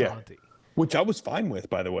Moltisanti. Yeah. Which I was fine with,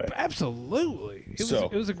 by the way. Absolutely.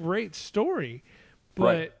 It was a great story.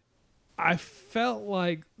 But I felt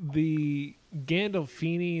like the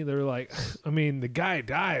Gandolfini, they're like, I mean, the guy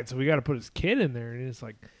died, so we got to put his kid in there. And it's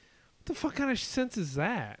like, what the fuck kind of sense is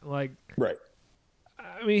that? Like, right.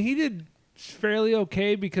 I mean, he did fairly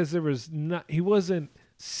okay because he wasn't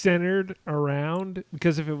centered around,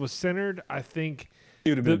 because if it was centered, I think it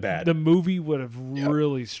would have been bad. The movie would have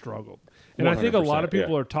really struggled. And I think a lot of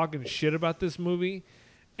people are talking shit about this movie,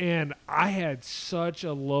 and I had such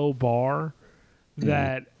a low bar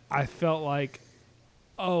that I felt like,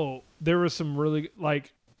 there was some really,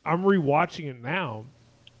 like, I'm rewatching it now.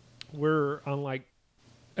 We're on like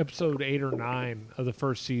episode 8 or 9 of the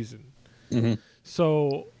first season. Mm-hmm.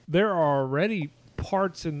 So there are already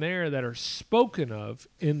parts in there that are spoken of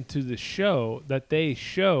into the show that they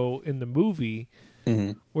show in the movie,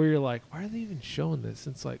 where you're like, why are they even showing this?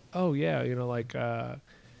 And it's like, oh yeah, like, are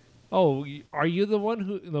you the one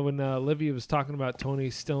who, when Olivia was talking about Tony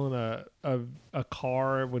stealing a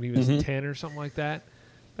car when he was 10 or something like that?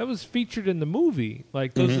 That was featured in the movie.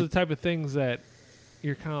 Like, those are the type of things that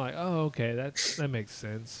you're kind of like, oh, okay, that makes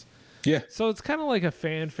sense. Yeah. So it's kind of like a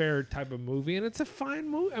fanfare type of movie, and it's a fine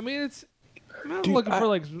movie. I mean, I'm not looking for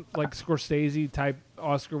like Scorsese type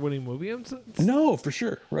Oscar-winning movie. No, for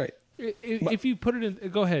sure, right. If you put it in,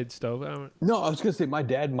 go ahead, Stove. No, I was gonna say my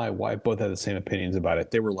dad and my wife both had the same opinions about it.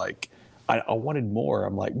 They were like, I wanted more.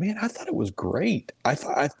 I'm like, man, I thought it was great. I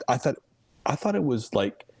thought it was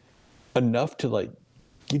like enough to like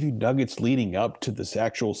give you nuggets leading up to this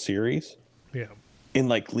actual series. Yeah. And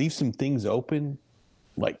like leave some things open,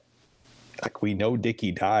 like we know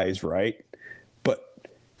Dickie dies, right? But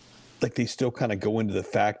like they still kind of go into the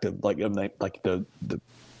fact of like the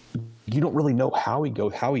you don't really know how he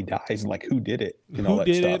dies and like who did it and all that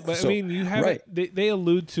stuff. Who did it? But I mean, you have it. They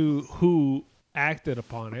allude to who acted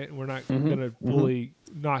upon it, and we're not going to fully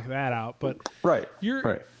knock that out. But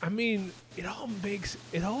I mean, it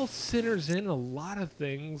all centers in a lot of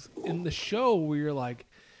things in the show where you're like,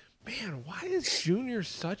 man, why is Junior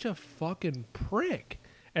such a fucking prick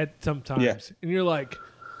at sometimes? Yeah. And you're like,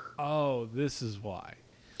 oh, this is why.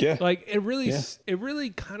 Yeah. Like it really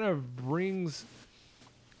kind of brings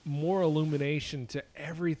more illumination to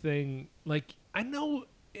everything. Like, I know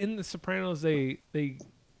in The Sopranos they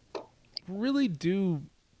really do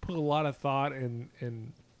put a lot of thought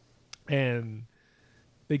and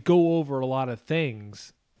they go over a lot of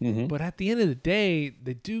things, Mm-hmm. but at the end of the day,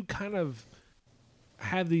 they do kind of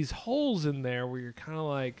have these holes in there where you're kind of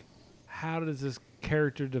like, how does this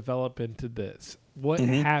character develop into this? What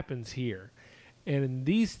happens here? And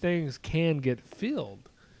these things can get filled,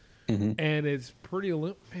 and it's pretty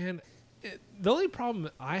man. The only problem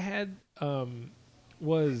I had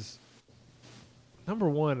was, number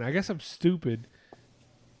one, I guess I'm stupid.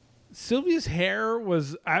 Sylvia's hair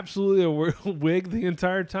was absolutely a wig the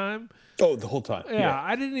entire time. Oh, the whole time. Yeah,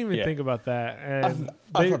 I didn't even think about that. And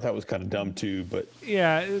I thought that was kind of dumb too, but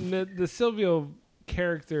yeah, and the Silvio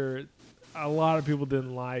character, a lot of people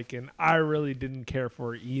didn't like, and I really didn't care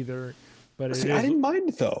for it either. But I didn't mind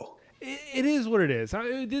it though. It is what it is.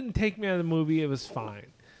 It didn't take me out of the movie. It was fine,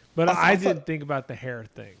 but I didn't think about the hair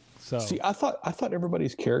thing. So see, I thought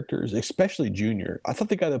everybody's characters, especially Junior. I thought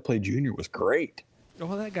the guy that played Junior was great.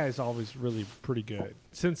 Well, that guy's always really pretty good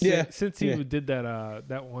since he did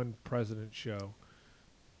that one President show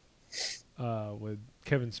with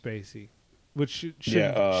Kevin Spacey, which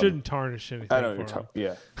shouldn't tarnish anything. I know for him.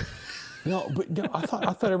 Yeah. No, but no, I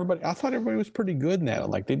thought everybody was pretty good in that.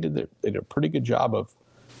 Like they did a pretty good job of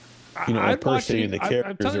impersonating the characters.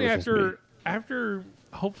 I'm telling you, after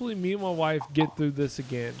hopefully me and my wife get through this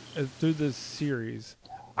again, through this series,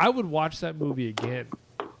 I would watch that movie again.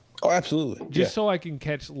 Oh, absolutely. Just so I can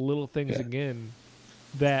catch little things again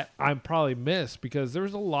that I probably missed, because there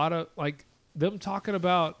was a lot of like them talking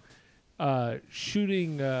about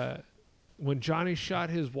shooting when Johnny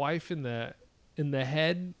shot his wife in the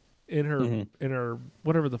head in her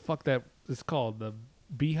whatever the fuck that is called, the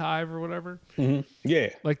beehive or whatever. Mm-hmm. Yeah.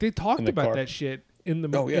 Like they talked about car. that shit in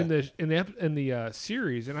the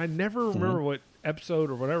series, and I never remember what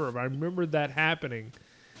episode or whatever, but I remember that happening.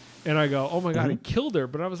 And I go, oh my God, he killed her.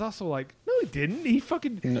 But I was also like, no, he didn't. He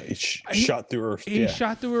fucking shot through her. He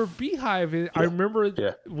shot through her beehive. And I remember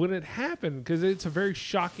when it happened, because it's a very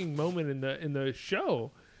shocking moment in the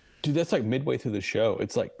show. Dude, that's like midway through the show.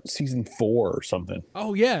 It's like season 4 or something.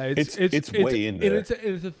 Oh yeah, it's way in there. And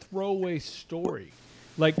it's a throwaway story,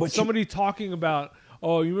 like somebody talking about,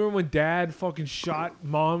 oh, you remember when Dad fucking shot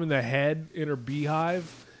Mom in the head in her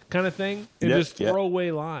beehive, kind of thing, and just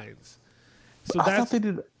throwaway lines. So I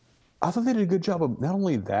thought they did a good job of not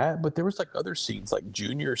only that, but there was like other scenes, like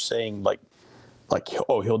Junior saying like,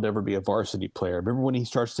 oh, he'll never be a varsity player. Remember when he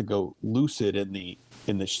starts to go lucid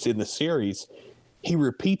in the series, he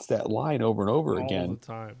repeats that line over and over again all the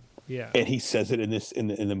time. Yeah, and he says it in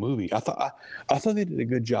the movie. I thought they did a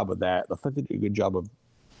good job of that. I thought they did a good job of,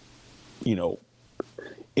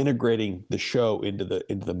 integrating the show into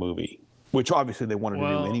the movie, which obviously they wanted to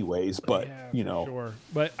do anyways. But sure.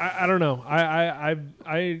 But I don't know.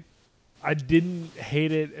 I didn't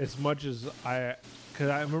hate it as much as because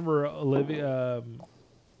I remember Olivia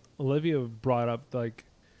brought up, like,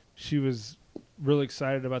 she was really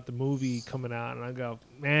excited about the movie coming out, and I go,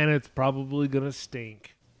 man, it's probably gonna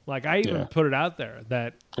stink. Like, I even put it out there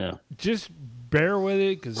that just bear with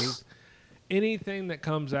it, because anything that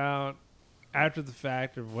comes out after the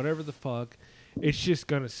fact or whatever the fuck, it's just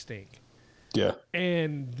gonna stink. Yeah.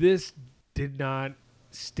 And this did not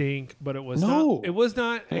stink, but it was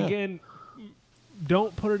not. Again,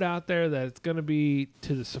 don't put it out there that it's going to be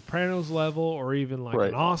to the Sopranos level or even like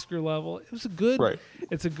an Oscar level. It was a good.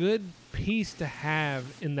 It's a good piece to have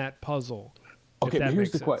in that puzzle. Okay, but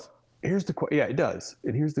here's the question. Yeah, it does.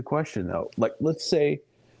 And here's the question though. Like, let's say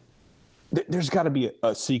there's got to be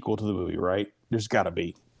a sequel to the movie, right? There's got to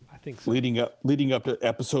be. I think so. Leading up to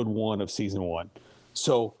episode 1 of season 1.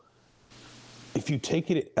 So if you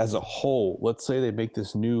take it as a whole, let's say they make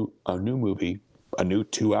this new movie, a new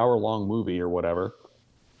 2-hour-long movie or whatever,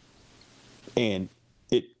 and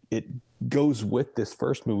it goes with this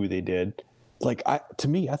first movie they did. Like, to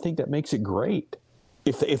me, I think that makes it great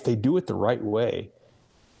if they do it the right way,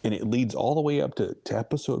 and it leads all the way up to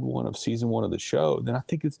episode 1 of season 1 of the show. Then I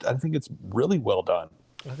think it's really well done.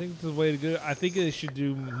 I think the way to go. I think they should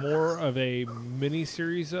do more of a mini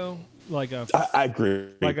series though, like I agree.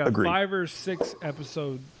 Like a 5 or 6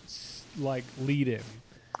 episode like lead in.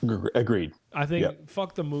 Agreed. I think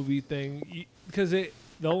fuck the movie thing, because the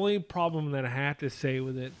only problem that I have to say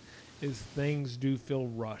with it is things do feel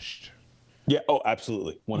rushed. Yeah. Oh,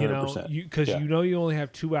 absolutely. 100%. Because you only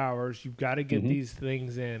have 2 hours. You've got to get these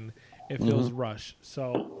things in. It feels rushed.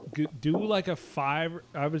 So do like a 5.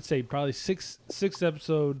 I would say probably 6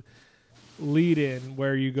 episode lead in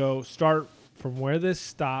where you go start from where this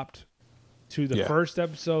stopped to the first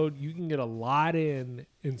episode. You can get a lot in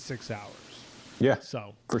 6 hours. Yeah.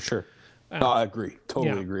 So for sure. I agree.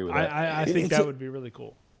 Totally agree with that. I think that would be really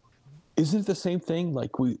cool. Isn't it the same thing?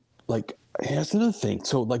 Like like that's another thing.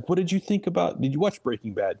 So like, what did you think about? Did you watch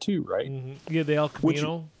Breaking Bad too? Right? Mm-hmm. Yeah, the El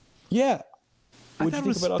Camino. Yeah. I thought it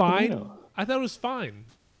was fine. I thought it was fine.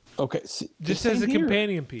 Okay, just as a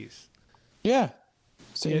companion piece. Yeah,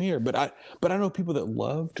 same here. But I know people that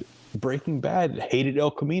loved Breaking Bad, hated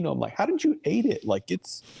El Camino. I'm like, how did you hate it? Like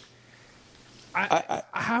it's.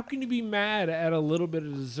 How can you be mad at a little bit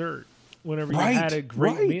of dessert whenever you had a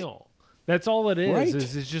great meal? That's all it is. Right.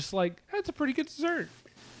 Is it's just like that's a pretty good dessert.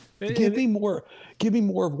 Give me more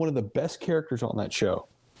of one of the best characters on that show.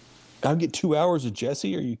 I'll get 2 hours of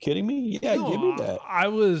Jesse. Are you kidding me? Yeah, No, give me that. I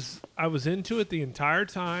was into it the entire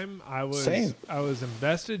time. Same. I was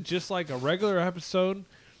invested just like a regular episode.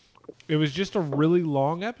 It was just a really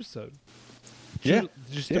long episode. Yeah.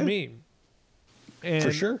 Just to me. And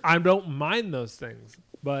for sure. I don't mind those things.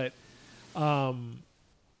 But and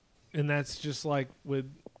that's just like with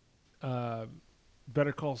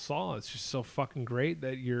Better Call Saul. It's just so fucking great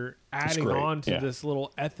that you're adding on to this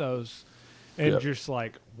little ethos and just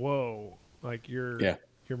like, whoa, like you're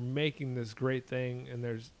making this great thing and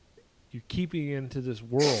you're keeping into this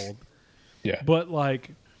world. Yeah. But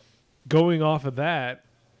like going off of that,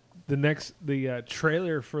 the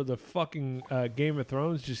trailer for the fucking Game of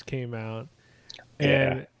Thrones just came out.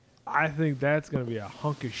 And I think that's going to be a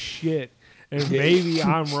hunk of shit. And maybe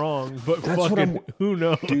I'm wrong, but fucking who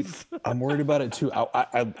knows? Dude, I'm worried about it too.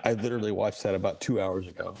 I literally watched that about 2 hours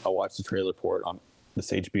ago. I watched the trailer for it on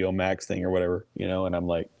this HBO Max thing or whatever, and I'm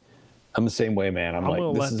like, I'm the same way, man. I'm like,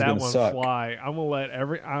 gonna this let is that going to one suck. fly. I'm gonna let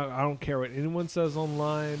I don't care what anyone says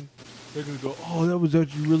online. They're gonna go, oh, that was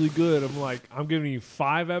actually really good. I'm like, I'm giving you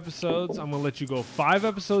 5 episodes. I'm gonna let you go 5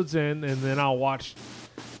 episodes in, and then I'll watch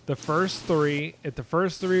the first 3. If the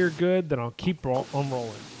first 3 are good, then I'll keep on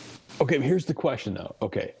rolling. Okay, but here's the question though.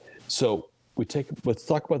 Okay, so let's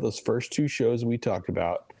talk about those first 2 shows we talked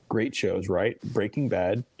about. Great shows, right? Breaking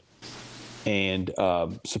Bad and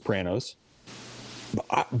Sopranos.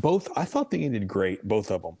 I thought they ended great, both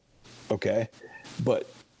of them. Okay, but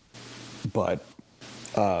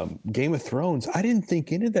Game of Thrones, I didn't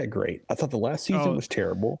think ended that great. I thought the last season was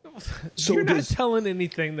terrible. So you're not telling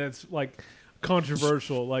anything that's like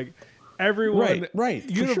controversial, like. Everyone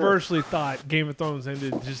universally thought Game of Thrones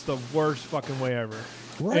ended just the worst fucking way ever.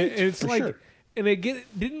 Right. And it's like, and it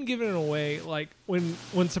didn't give it away. Like when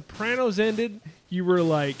Sopranos ended, you were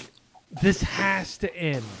like, this has to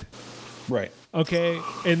end. Right. Okay.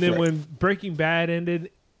 And then when Breaking Bad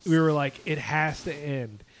ended, we were like, it has to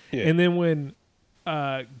end. Yeah. And then when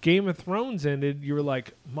Game of Thrones ended, you were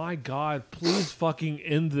like, my God, please fucking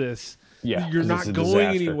end this. Yeah, you're not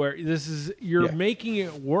going anywhere. You're making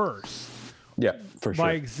it worse. Yeah, for sure.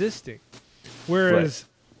 By existing. Whereas,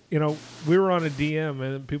 we were on a DM,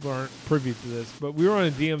 and people aren't privy to this, but we were on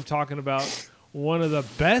a DM talking about one of the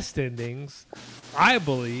best endings, I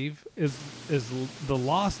believe, is the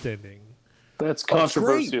Lost ending. That's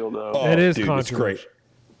controversial, though. Oh, it is dude, controversial. It's great.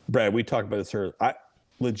 Brad, we talked about this earlier. I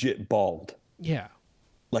legit bawled. Yeah.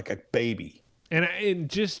 Like a baby. And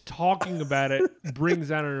just talking about it brings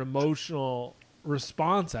out an emotional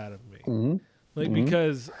response out of me. Mm-hmm.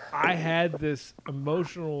 Because I had this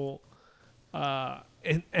emotional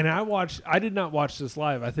and I did not watch this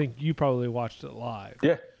live. I think you probably watched it live.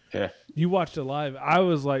 Yeah. You watched it live. I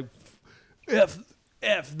was like, F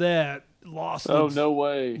that. Lost. Oh, no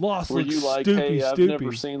way. Lost. Were you like, hey, I've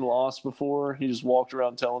never seen Lost before? He just walked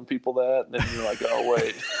around telling people that, and then you're like, oh,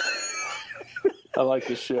 wait. I like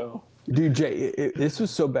this show. Dude, Jay, this was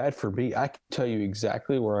so bad for me. I can tell you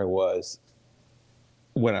exactly where I was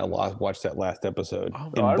when I watched that last episode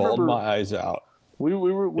and bawled my eyes out. We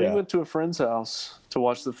went to a friend's house to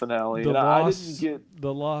watch the finale, and I didn't get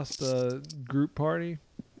the Lost group party.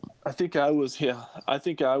 I think I was.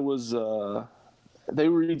 They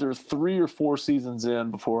were either 3 or 4 seasons in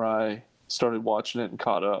before I started watching it and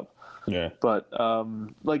caught up. Yeah, but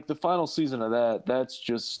like the final season of that's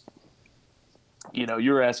just.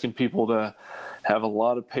 You're asking people to have a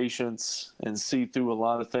lot of patience and see through a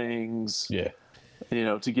lot of things. Yeah.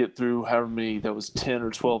 To get through however many, that was 10 or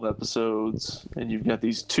 12 episodes, and you've got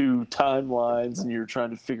these 2 timelines, and you're trying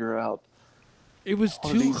to figure out. It was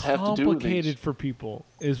too complicated for people,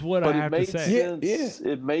 is what I have to say.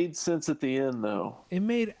 It made sense at the end, though. It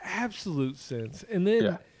made absolute sense. And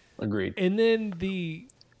then, agreed. And then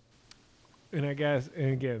and I guess,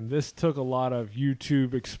 and again, this took a lot of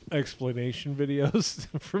YouTube explanation videos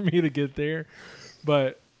for me to get there.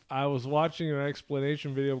 But I was watching an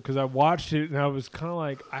explanation video because I watched it and I was kind of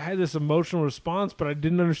like, I had this emotional response, but I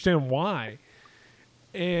didn't understand why.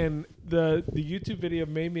 And the YouTube video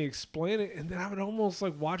made me explain it. And then I would almost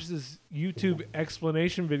like watch this YouTube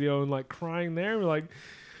explanation video and like crying there. And like,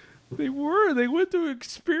 They were. They went through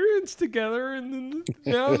experience together, and then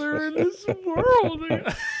now they're in this world.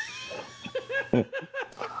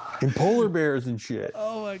 And polar bears and shit.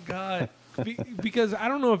 Oh my god! Because I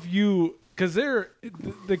don't know if because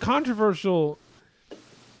the controversial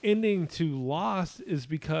ending to Lost is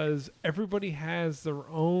because everybody has their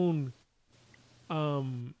own.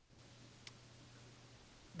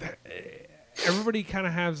 Everybody kind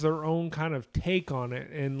of has their own kind of take on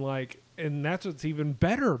it, and that's what's even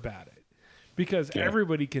better about it, because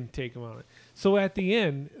everybody can take them on it. So at the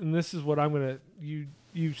end, and this is what I'm gonna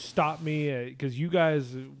you stop me because you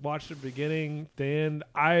guys watched the beginning, the end.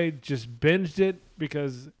 I just binged it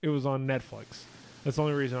because it was on Netflix. That's the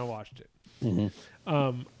only reason I watched it.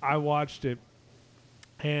 Mm-hmm. I watched it,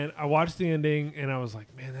 and I watched the ending, and I was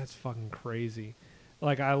like, man, that's fucking crazy.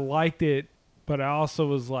 Like, I liked it, but I also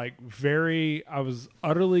was like I was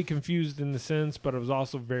utterly confused in the sense, but I was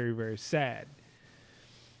also very, very sad.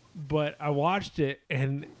 But I watched it,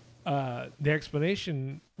 and the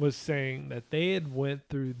explanation was saying that they had went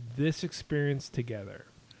through this experience together.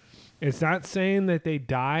 It's not saying that they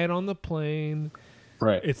died on the plane.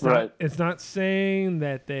 Right. It's not saying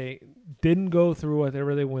that they didn't go through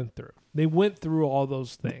whatever they went through. They went through all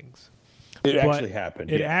those things. It actually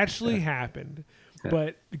happened. It actually happened. Yeah.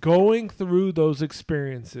 But going through those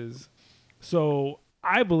experiences, so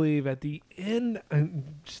I believe at the end,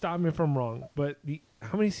 and stop me if I'm wrong, but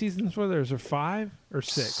how many seasons were there? Is there 5 or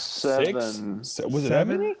 6? 7. Was it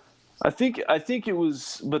 7? I think it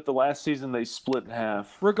was, but the last season they split in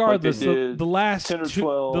half. Regardless, like the last 10 or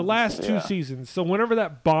 12, the last 2 seasons. So whenever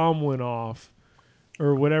that bomb went off,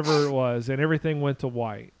 or whatever it was, and everything went to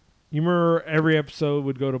white. You remember every episode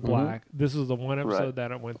would go to black. Mm-hmm. This was the one episode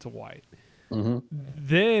that it went to white. Mm-hmm.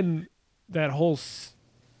 Then that whole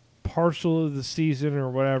partial of the season or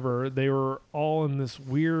whatever, they were all in this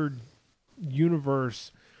weird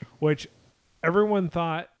universe, which everyone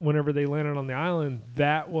thought whenever they landed on the island,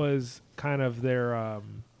 that was kind of their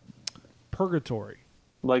purgatory.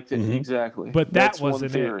 Exactly. But that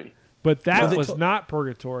wasn't it. But that was not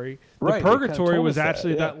purgatory. The purgatory was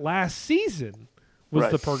actually that last season was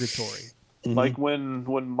the purgatory. Mm-hmm. Like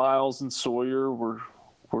when Miles and Sawyer were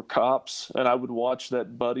cops, and I would watch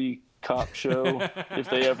that buddy cop show if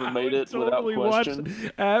they ever made it totally without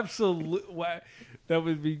question. Absolutely. That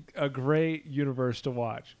would be a great universe to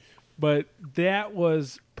watch. But that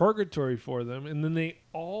was purgatory for them. And then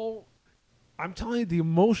I'm telling you, the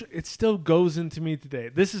emotion, it still goes into me today.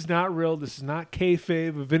 This is not real. This is not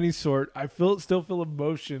kayfabe of any sort. I still feel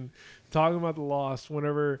emotion talking about the Lost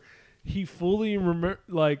whenever he fully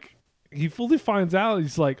he fully finds out.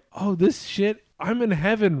 He's like, oh, this shit, I'm in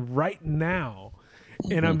heaven right now.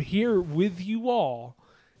 And I'm here with you all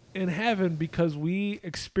in heaven because we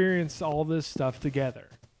experienced all this stuff together.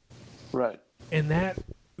 Right. And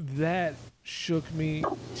that shook me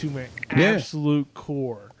to my absolute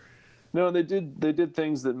core. No, they did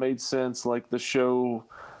things that made sense, like the show,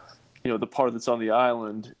 the part that's on the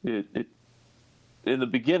island. It in the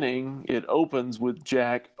beginning, it opens with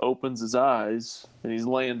Jack opens his eyes and he's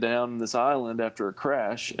laying down on this island after a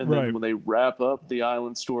crash, and then when they wrap up the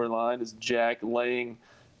island storyline, is Jack laying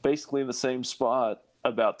basically in the same spot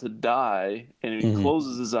about to die, and he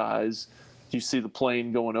closes his eyes. You see the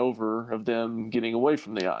plane going over of them getting away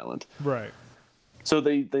from the island. Right. So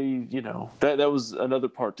they that was another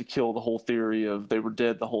part to kill the whole theory of they were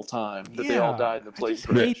dead the whole time, that they all died in the plane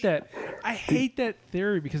crash. I hate that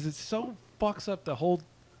theory because it so fucks up the whole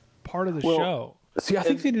part of the show. See, I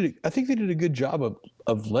think they did a good job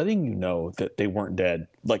of letting you know that they weren't dead.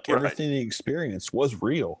 Like everything they experienced was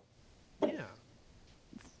real. Yeah.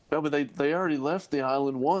 No, but they already left the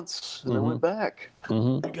island once and they went back.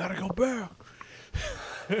 We gotta go back.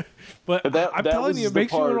 But I'm telling you, it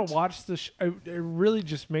makes me want to watch the it really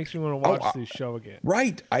just makes me want to watch this show again.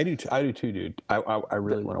 Right. I do too, dude. I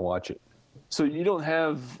really want to watch it. So you don't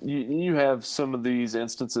have you have some of these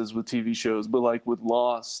instances with TV shows, but like with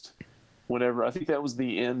Lost, whenever I think that was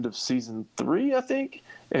the end of season 3, I think,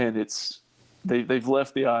 and they've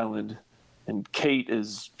left the island, and Kate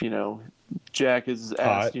is Jack is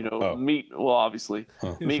asked meet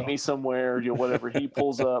me somewhere, whatever. He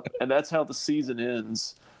pulls up, and that's how the season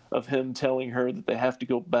ends, of him telling her that they have to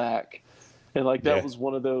go back, and that was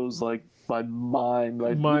one of those my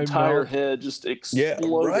entire head just exploded.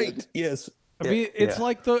 Yeah, right. Yes. I mean, it's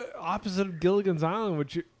like the opposite of Gilligan's Island,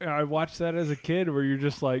 which I watched that as a kid, where you're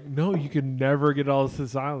just like, no, you can never get off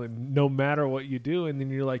this island, no matter what you do. And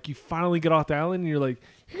then you're like, you finally get off the island, and you're like,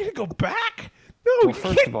 you're going to go back? No, you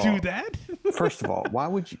can't do that. First of all, why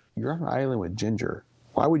would you? You're on an island with Ginger.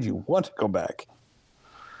 Why would you want to go back?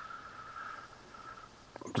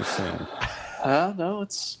 I'm just saying. No,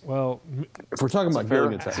 it's if we're talking about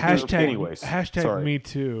Gilligan, anyways. Hashtag me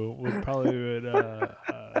too would probably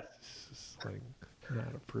just like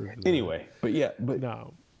not approve of that. Anyway, but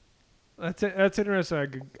no, that's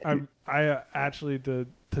interesting. I actually to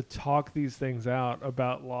talk these things out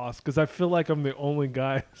about loss, because I feel like I'm the only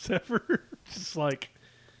guy who's ever just like.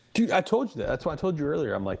 Dude, I told you that. That's why I told you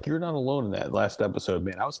earlier. I'm like, you're not alone in that last episode,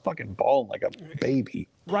 man. I was fucking bawling like a baby.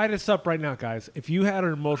 Write us up right now, guys. If you had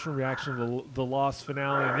an emotional reaction to the Lost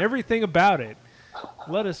finale and everything about it,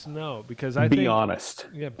 let us know, because I think... Be honest.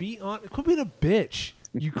 Yeah, be honest. Quit being a bitch.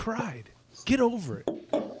 You cried. Get over it.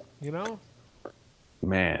 You know?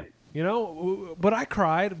 Man. You know? But I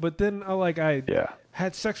cried, but then I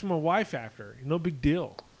had sex with my wife after. No big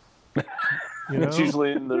deal. You know? It's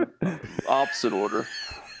usually in the opposite order.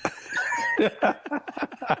 Yeah.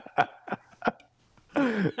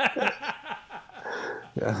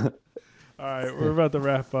 All right, we're about to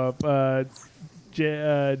wrap up.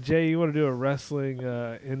 Jay, you want to do a wrestling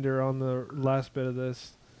ender on the last bit of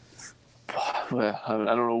this? Well, I don't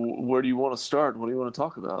know. Where do you want to start? What do you want to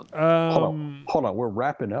talk about? Hold on. We're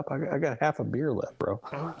wrapping up. I got half a beer left, bro.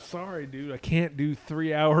 I'm sorry, dude. I can't do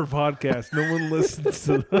 3-hour podcasts. No one listens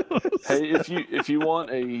to those. Hey, if you want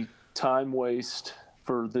a time waste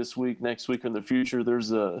for this week, next week, or in the future, there's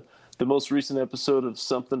the most recent episode of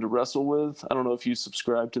Something to Wrestle With. I don't know if you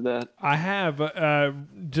subscribe to that. I have,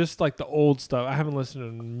 just like the old stuff. I haven't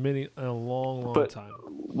listened in a long time.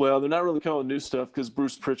 Well, they're not really coming with new stuff because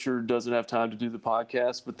Bruce Pritchard doesn't have time to do the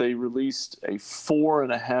podcast, but they released a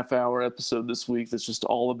 4.5-hour episode this week that's just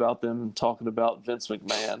all about them talking about Vince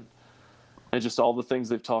McMahon and just all the things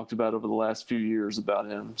they've talked about over the last few years about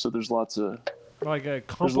him. So there's lots of... Like a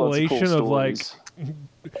compilation of like,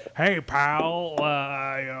 hey, pal.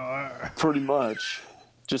 Pretty much.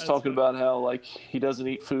 Just talking about how, like, he doesn't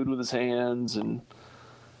eat food with his hands and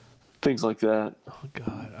things like that. Oh,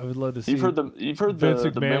 God. I would love to see You've heard Vince the McMahon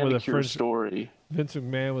with a manicure story. Vince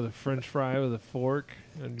McMahon with a French fry with a fork.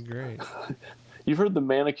 That'd be great. You've heard the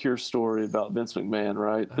manicure story about Vince McMahon,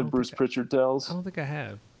 right? That Bruce Pritchard tells? I don't think I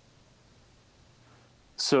have.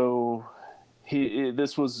 So...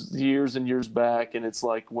 This was years and years back, and it's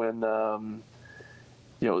like when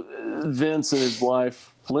Vince and his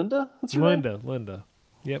wife Linda. That's her name? Linda.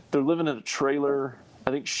 Yep. They're living in a trailer.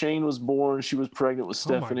 I think Shane was born. She was pregnant with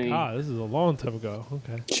Stephanie. Oh my God, this is a long time ago.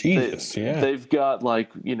 Okay. Jesus, They've got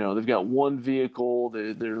they've got one vehicle.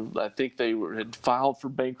 I think they had filed for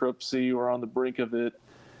bankruptcy or on the brink of it,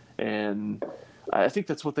 and I think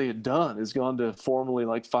that's what they had done, is gone to formally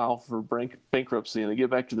file for bankruptcy, and they get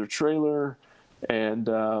back to their trailer. And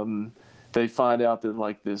they find out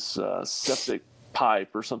that this septic pipe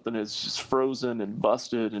or something is just frozen and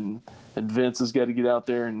busted, and Vince has got to get out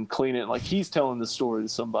there and clean it. Like, he's telling the story to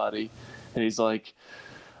somebody, and he's like,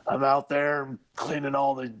 I'm out there cleaning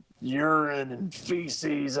all the urine and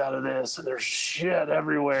feces out of this, and there's shit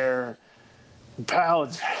everywhere. Bro,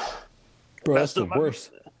 that's the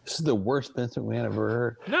worst. This is the worst Vince McMahon I've ever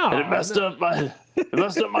heard. No, and it messed up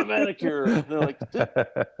my manicure. And they're like,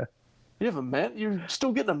 you have you're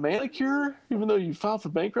still getting a manicure even though you filed for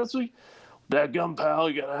bankruptcy? Dadgum, pal,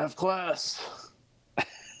 you gotta have class.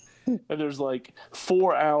 And there's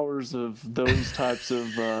 4 hours of those types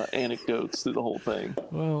of anecdotes through the whole thing.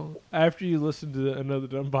 Well, after you listen to Another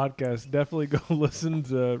Dumb Podcast, definitely go listen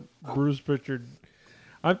to Bruce Pritchard.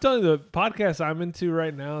 I'm telling you, the podcast I'm into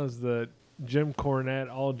right now is the Jim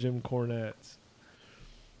Cornette, all Jim Cornettes.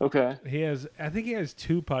 Okay. I think he has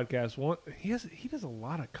 2 podcasts. One, he does a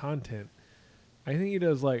lot of content. I think he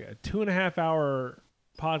does a 2.5-hour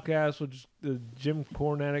podcast, which is the Jim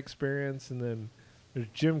Cornette Experience, and then there's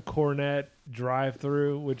Jim Cornette Drive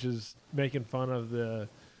Through, which is making fun of the.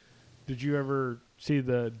 Did you ever see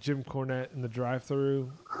the Jim Cornette in the Drive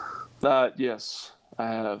Through? Yes, I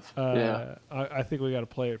have. Yeah. I think we got to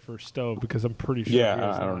play it for Stowe because I'm pretty sure.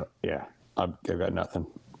 Yeah, I don't know. Yeah, I've got nothing.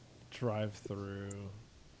 Drive Through.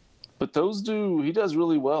 But he does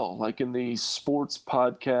really well. In the sports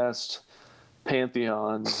podcast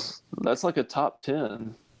pantheon, that's a top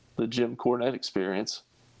 10, the Jim Cornette Experience.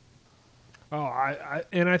 Oh, I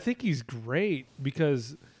think he's great,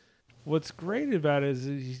 because what's great about it is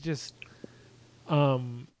he's just,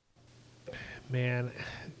 man,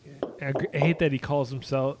 I hate that he calls his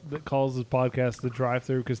podcast the Drive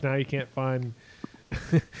Through, because now you can't find.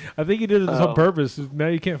 I think he did it on purpose. Now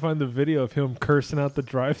you can't find the video of him cursing out the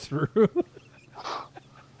drive-through.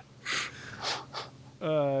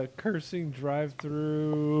 Cursing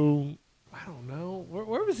drive-through. I don't know.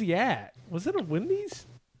 Where was he at? Was it a Wendy's?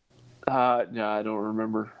 Yeah, I don't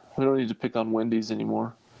remember. We don't need to pick on Wendy's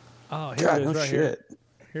anymore. Oh, here it is right here.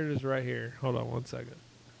 Here it is right here. Hold on one second.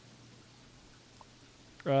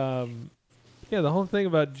 Yeah, the whole thing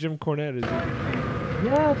about Jim Cornette is.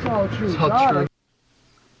 Yeah, it's all true. It's all God, true.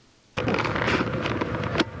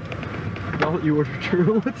 All you ordered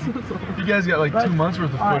true. You guys got like 2 months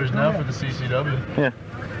worth of footage now for the CCW. Yeah.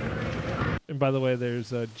 And by the way,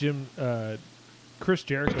 there's Chris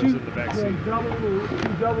Jericho's in the back seat.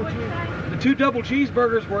 The 2 double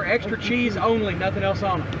cheeseburgers were extra cheese only, nothing else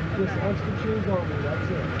on them. Just extra cheese only,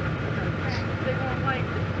 that's it.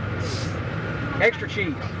 Extra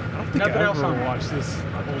cheese. I don't think Nothing I else ever on it. watched this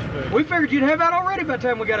whole thing. We figured you'd have that already by the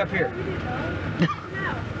time we got up here.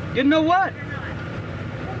 Didn't know what?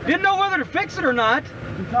 Didn't know whether to fix it or not.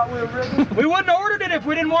 You thought we were rigging? We wouldn't have ordered it if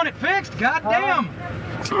we didn't want it fixed. God damn.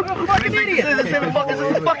 What a fucking idiot. Is this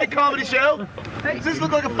a fucking comedy show? Does this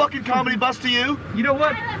look like a fucking comedy bus to you? You know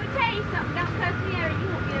what? Hey, let me tell you something. Don't cuss me out or you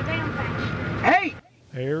won't get a damn thing. Hey!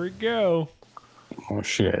 Here we go. Oh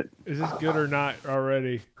shit. Is this good or not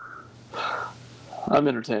already? I'm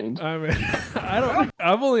entertained. I mean,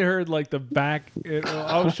 I've only heard like the back.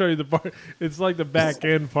 I'll show you the part. It's like the back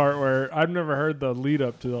end part where I've never heard the lead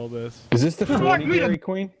up to all this. Is this the Phony Dairy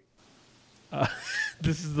Queen?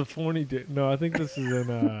 This is the Phony. No, I think this is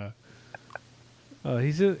in.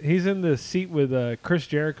 He's in the seat with Chris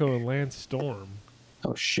Jericho and Lance Storm.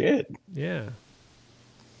 Oh shit. Yeah.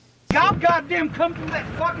 Y'all goddamn come through that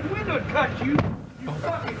fucking window and cut you. You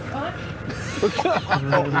fucking cunt.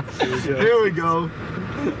 Here we go.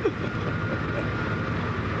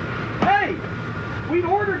 Hey! We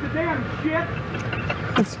ordered the damn shit.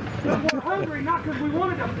 Because we're hungry, not because we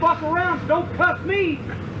wanted to fuck around, so don't cuss me, you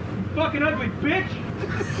fucking ugly bitch.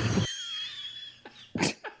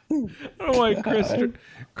 I don't know why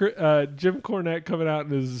Jim Cornette coming out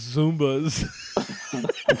in his Zumbas,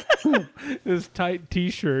 his tight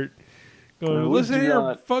T-shirt, going, "Listen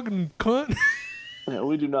here, fucking cunt." Yeah,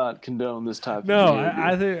 we do not condone this type No, of behavior.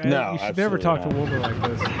 I think you should never talk to a woman like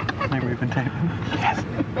this. Maybe we've been taping. Yes.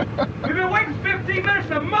 We've been waiting 15 minutes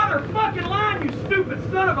in the motherfucking line, you stupid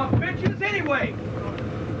son of a bitches. Anyway,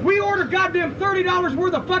 we order goddamn $30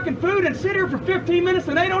 worth of fucking food and sit here for 15 minutes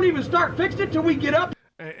and they don't even start fixing it till we get up.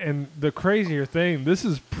 And the crazier thing, this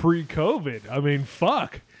is pre-COVID. I mean,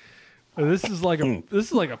 fuck. This is like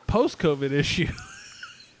a post-COVID issue.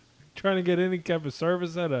 Trying to get any type of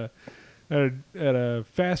service at a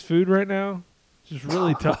fast food right now, it's just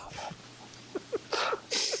really tough.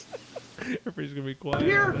 Everybody's gonna be quiet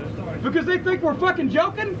Here, because they think we're fucking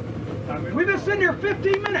joking. We've been sitting here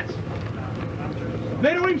 15 minutes.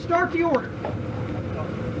 They don't even start the order.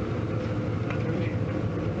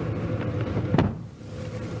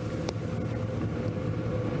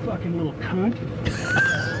 Fucking little cunt.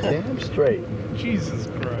 Damn straight. Jesus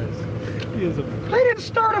Christ. He is a... They didn't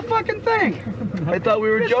start a fucking thing. I thought we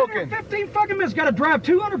were Been joking. sitting here 15 fucking minutes. Got to drive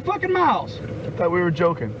 200 fucking miles. I thought we were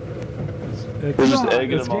joking. We're just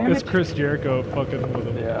egging him on. It's Chris Jericho fucking with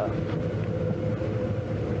him. Yeah.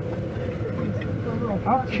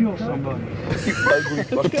 I'll kill somebody. You ugly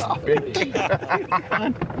fucking bitch.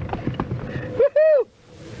 Woohoo!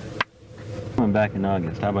 Coming back in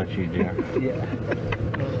August. How about you, Jared? Yeah.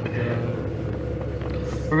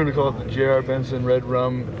 We're gonna call it the J.R. Benson Red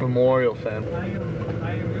Rum Memorial Fam.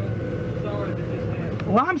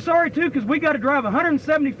 Well, I'm sorry too, because we got to drive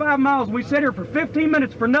 175 miles. We sat here for 15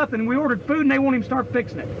 minutes for nothing. We ordered food and they won't even start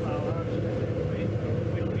fixing it.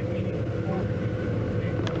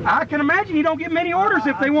 I can imagine you don't get many orders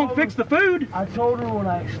if they won't fix the food. I told her when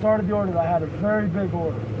I started the order that I had a very big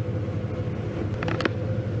order.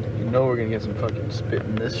 You know we're gonna get some fucking spit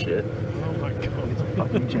in this shit. Oh my god. It's a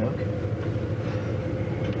fucking joke.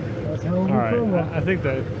 All right, I think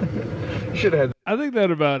that should have. I think that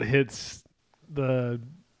about hits the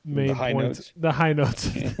main high points, notes. the high notes.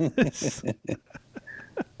 Of this.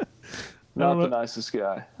 Not the nicest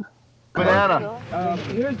guy. Banana.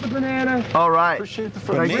 Here's the banana. All right. Appreciate the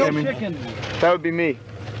Thanks, friendship. Amy. Chicken. That would be me.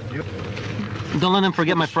 Don't let him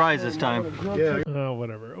forget my fries this time. Yeah. Oh,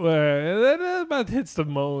 whatever. Well, that about hits the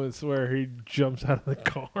moments where he jumps out of the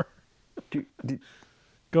car.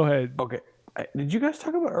 Go ahead. Okay. Did you guys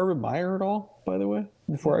talk about Urban Meyer at all, by the way,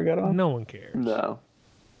 before I got on? No one cares. No.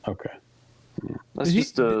 Okay. That's Did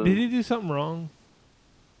just did he do something wrong?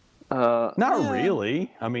 Not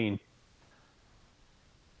really. I mean,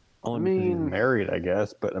 only because he's married, I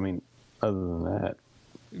guess. But I mean, other than that,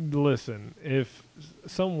 Listen, if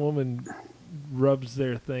some woman rubs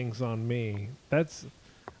their things on me,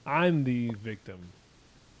 I'm the victim.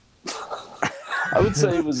 I would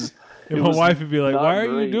say it was. If it my was wife would be like, not "Why are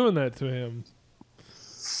great. you doing that to him?"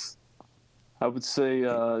 I would say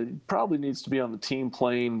he probably needs to be on the team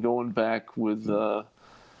plane, going back with,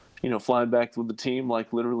 flying back with the team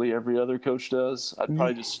like literally every other coach does. I'd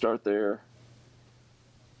probably just start there.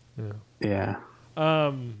 Yeah.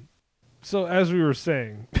 So as we were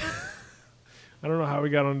saying, I don't know how we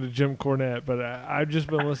got onto Jim Cornette, but I've just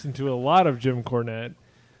been listening to a lot of Jim Cornette.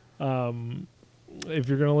 If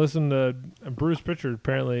you're going to listen to Bruce Pritchard,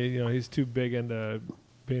 apparently, he's too big into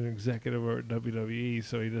being an executive at WWE,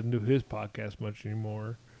 so he doesn't do his podcast much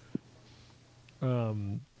anymore.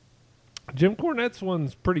 Jim Cornette's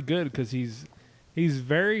one's pretty good because he's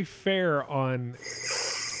very fair on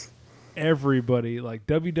everybody, like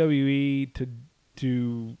WWE to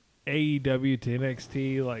AEW to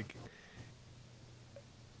NXT, like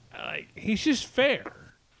he's just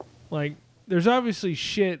fair. Like there's obviously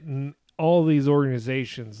shit in all these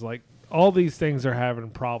organizations, like all these things are having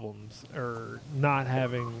problems or not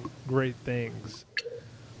having great things.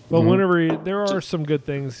 But whenever there are some good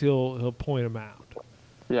things, he'll point them out.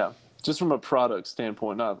 Yeah, just from a product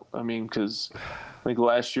standpoint, because I think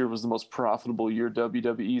last year was the most profitable year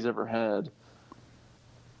WWE's ever had.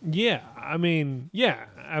 Yeah, yeah,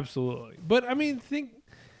 absolutely. But I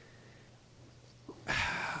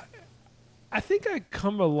think I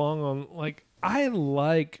come along on I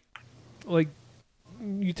like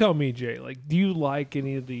you tell me, Jay, do you like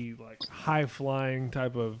any of the high flying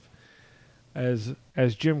type of, as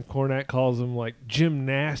Jim Cornette calls them,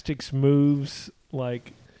 gymnastics moves,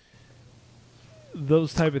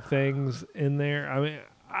 those type of things in there?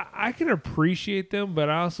 I can appreciate them, but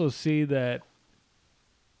I also see that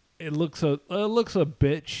it looks a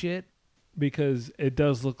bit shit because it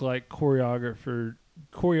does look like choreography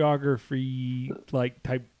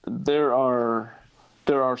type.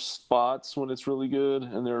 There are spots when it's really good,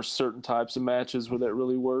 and there are certain types of matches where that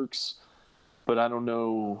really works. But I don't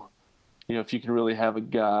know, if you can really have a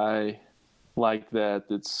guy like that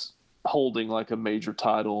that's holding a major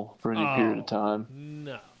title for any period of time.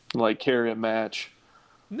 No. Carry a match.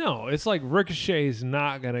 No, it's like Ricochet's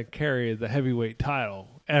not going to carry the heavyweight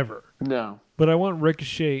title ever. No. But I want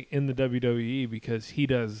Ricochet in the WWE because he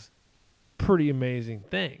does pretty amazing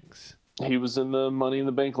things. He was in the Money in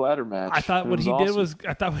the Bank ladder match. I thought what he did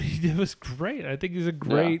was great. I think he's a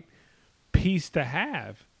great piece to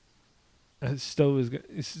have. Stove was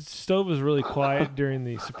really quiet during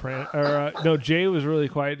the Jay was really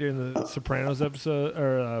quiet during the Sopranos episode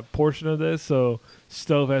or portion of this, so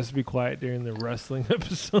Stove has to be quiet during the wrestling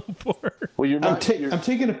episode part. Well, I'm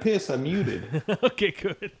taking a piss. I'm muted. Okay,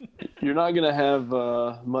 good. You're not going to have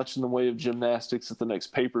much in the way of gymnastics at the next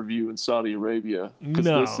pay-per-view in Saudi Arabia,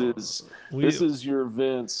 because this is your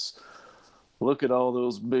Vince. Look at all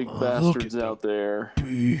those big bastards out there.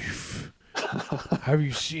 Beef. Have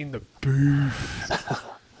you seen the beef?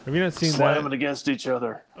 Have you not seen Slamming that? against each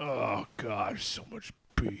other. Oh God, so much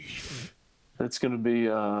beef. It's gonna be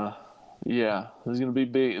there's gonna be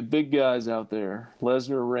big guys out there.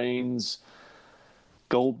 Lesnar, Reigns,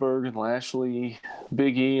 Goldberg and Lashley,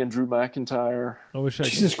 Big E and Drew McIntyre.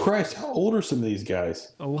 Jesus Christ, how old are some of these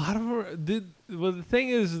guys? A lot of them well, the thing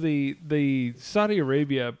is the Saudi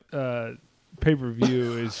Arabia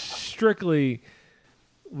pay-per-view is strictly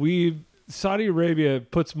Saudi Arabia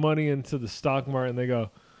puts money into the stock market and they go,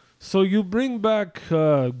 so you bring back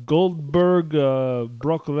Goldberg,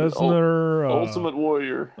 Brock Lesnar, Ultimate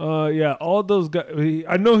Warrior. Yeah, all those guys.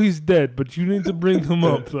 I know he's dead, but you need to bring him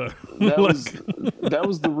up. That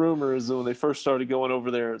was the rumor is when they first started going over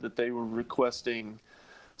there that they were requesting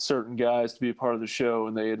certain guys to be a part of the show,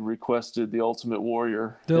 and they had requested the Ultimate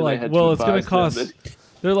Warrior. They're like, well, it's going to cost.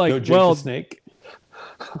 They're like, well, Snake.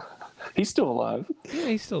 He's still alive. Yeah,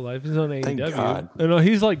 he's still alive. He's on AEW. Thank God. No,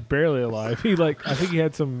 he's barely alive. I think he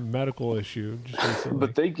had some medical issue just recently.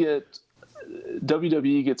 But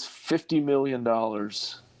WWE gets $50 million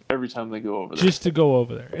every time they go over there. Just to go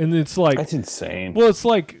over there. And it's that's insane. Well, it's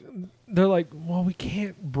they're like, well, we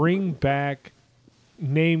can't bring back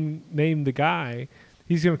name the guy.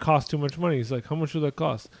 He's going to cost too much money. He's like, how much will that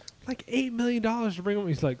cost? Like $8 million to bring him.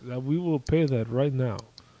 He's like, we will pay that right now.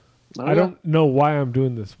 Oh, I don't know why I'm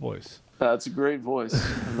doing this voice. That's a great voice.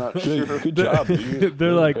 I'm not sure. Good job, dude.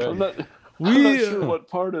 They're like, I'm not sure what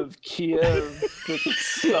part of Kiev the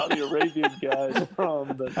Saudi Arabian guys are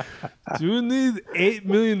from. But do you need $8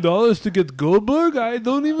 million to get Goldberg? I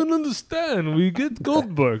don't even understand. We get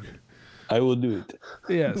Goldberg. I will do it.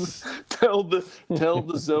 Yes. Tell the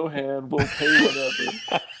Zohan we'll pay whatever.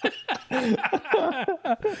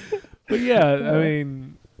 But yeah,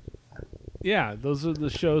 yeah, those are the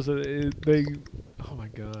shows that they. Oh my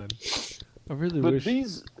God, I really wish.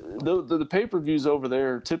 But the pay-per-views over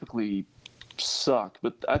there typically suck,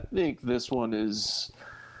 but I think this one it's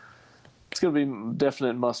going to be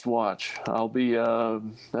definite must-watch. I'm gonna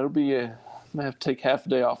have to take half a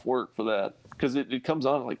day off work for that because it comes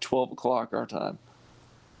on at 12 o'clock our time.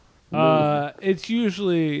 It's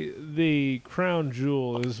usually the crown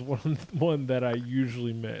jewel is one that I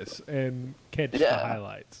usually miss and catch the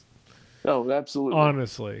highlights. Oh, absolutely.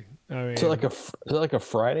 Honestly, I mean, is it like a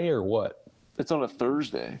Friday or what? It's on a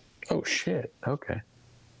Thursday. Oh shit! Okay.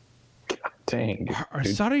 God dang. Are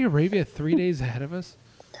Saudi Arabia 3 days ahead of us?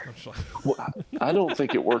 Well, I don't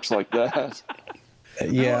think it works like that.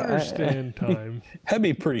 Yeah, I don't understand time. That'd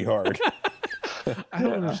be pretty hard. I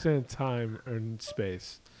don't understand time and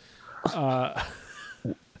space.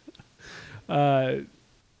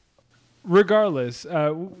 Regardless,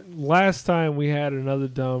 last time we had Another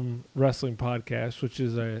Dumb Wrestling Podcast, which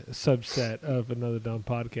is a subset of Another Dumb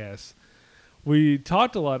Podcast. We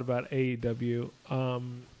talked a lot about AEW.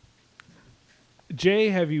 Jay,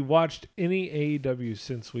 have you watched any AEW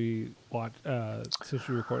since we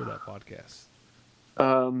recorded that podcast?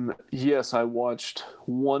 Yes, I watched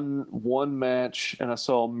one match, and I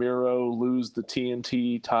saw Miro lose the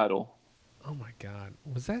TNT title. Oh my God,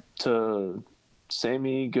 was that to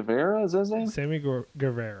Sammy Guevara? Is that his name? Sammy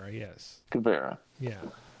Guevara, yes. Guevara. Yeah,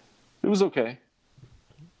 it was okay.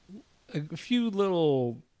 A few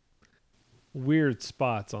little weird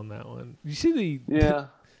spots on that one. You see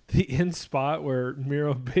the end spot where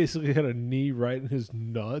Miro basically had a knee right in his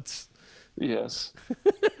nuts. Yes.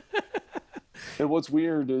 And what's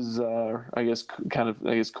weird is, I guess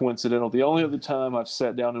coincidental. The only other time I've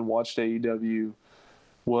sat down and watched AEW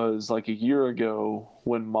was like a year ago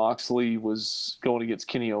when Moxley was going against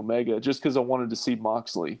Kenny Omega, just because I wanted to see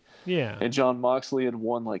Moxley. Yeah. And John Moxley had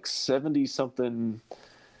won like 70-something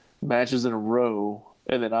matches in a row.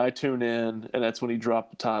 And then I tune in, and that's when he dropped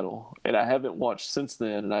the title. And I haven't watched since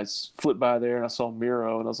then. And I flipped by there, and I saw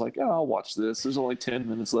Miro, and I was like, oh, I'll watch this. There's only 10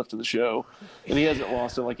 minutes left in the show. And he hasn't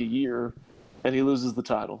lost in like a year, and he loses the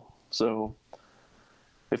title. So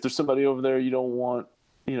if there's somebody over there you don't want,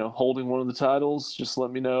 holding one of the titles, just let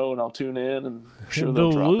me know, and I'll tune in, and I'm sure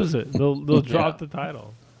they'll drop lose it. They'll drop the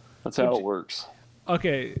title. That's how it works.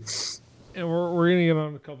 Okay. And we're going to get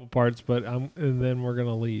on a couple parts, but and then we're going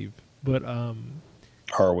to leave. But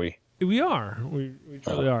are we? We are. We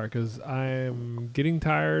truly are, because I'm getting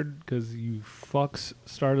tired because you fucks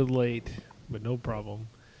started late, but no problem.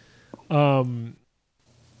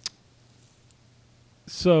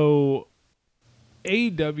 So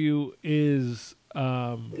AEW is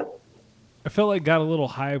I felt like got a little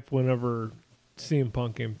hype whenever CM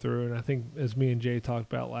Punk came through, and I think, as me and Jay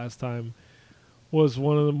talked about last time, was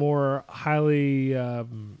one of the more highly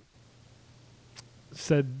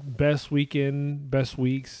said best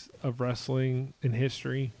weeks of wrestling in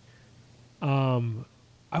history. I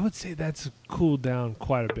would say that's cooled down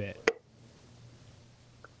quite a bit.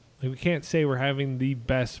 Like, we can't say we're having the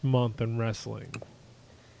best month in wrestling.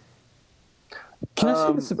 Can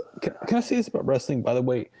I say this about wrestling, by the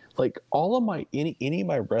way? Like, all of my any of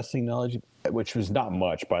my wrestling knowledge, which was not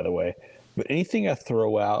much, by the way, but anything I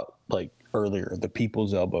throw out like earlier, the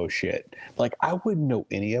people's elbow shit, like, I wouldn't know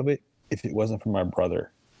any of it if it wasn't for my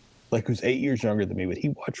brother, like, who's 8 years younger than me, but he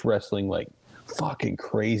watched wrestling like fucking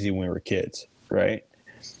crazy when we were kids, right?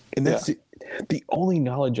 And that's the only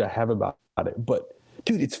knowledge I have about it. But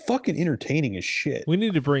dude, it's fucking entertaining as shit. We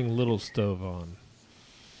need to bring Little Stove on.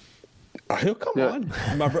 He'll come on.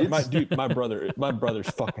 My brother's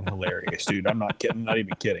fucking hilarious, dude. I'm not kidding. I'm not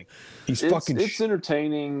even kidding. It's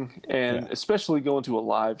entertaining, and especially going to a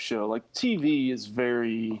live show. Like, TV is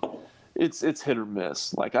it's hit or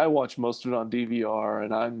miss. Like, I watch most of it on DVR,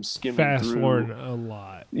 and I'm skimming fast through. forward a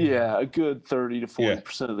lot. Yeah, a good 30 to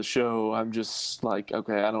 40% of the show. I'm just like,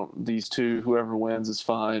 okay, these two, whoever wins is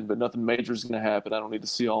fine, but nothing major is going to happen. I don't need to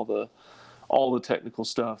see all the technical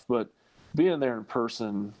stuff, but being there in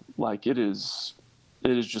person, like, it is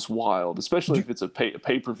just wild, especially if it's a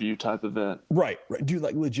pay-per-view type event. Right, dude.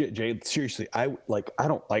 Like, legit, Jay. Seriously, I don't like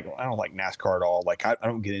NASCAR at all. Like, I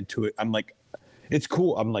don't get into it. I'm like, it's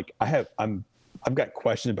cool. I'm like, I've got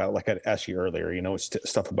questions about it, like I asked you earlier.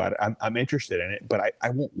 Stuff about it. I'm interested in it, but I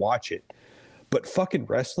won't watch it. But fucking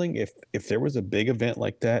wrestling, if there was a big event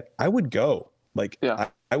like that, I would go. Like,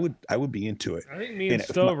 I would be into it. I think me and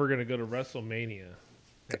Stove are gonna go to WrestleMania.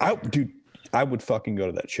 I would fucking go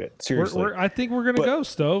to that shit. Seriously. I think we're gonna go,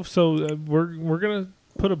 Stove. So we're gonna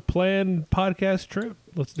put a planned podcast trip.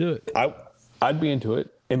 Let's do it. I'd be into it.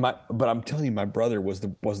 But I'm telling you, my brother was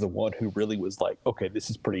the one who really was like, okay, this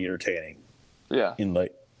is pretty entertaining. Yeah. And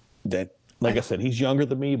like that, like I said, he's younger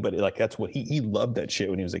than me, but like that's what he loved that shit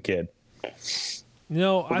when he was a kid. I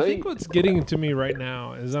think what's getting to me right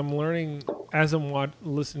now is I'm learning as I'm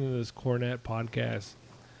listening to this Cornette podcast,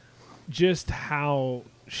 just how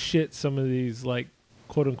shit some of these, like,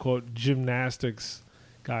 quote unquote gymnastics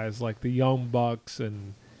guys, like the Young Bucks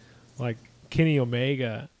and like Kenny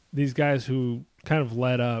Omega, these guys who kind of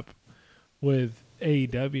led up with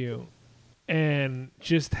AEW and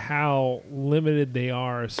just how limited they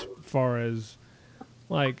are as far as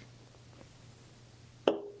like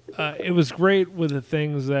it was great with the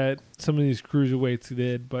things that some of these cruiserweights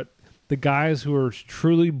did, but the guys who are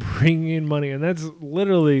truly bringing in money, and that's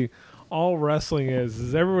literally all wrestling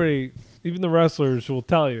is everybody, even the wrestlers will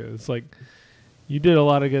tell you, it's like, you did a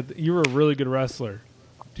lot of good, you were a really good wrestler.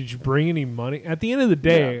 Did you bring any money? At the end of the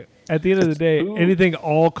day, anything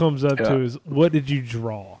all comes up to is what did you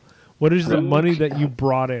draw? What is the money that you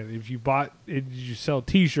brought in? If you did you sell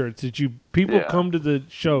T-shirts? Did you people come to the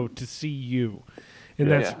show to see you? And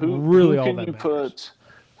that's really all that matters.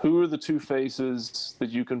 Who are the two faces that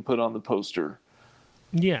you can put on the poster?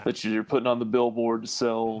 Yeah. That you're putting on the billboard to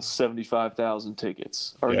sell 75,000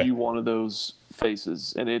 tickets. Are you one of those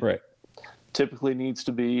faces? And it typically needs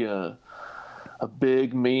to be a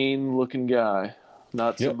big, mean-looking guy,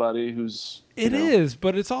 not somebody who's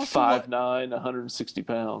but it's also 5'9", 160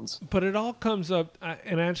 pounds. But it all comes up,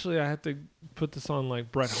 and actually I have to put this on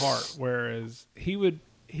like Bret Hart, whereas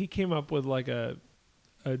he came up with like a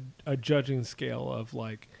judging scale of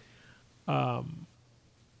like a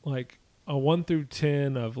 1 through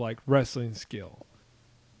 10 of like wrestling skill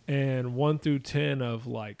and 1 through 10 of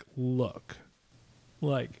like look.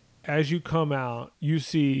 Like as you come out, you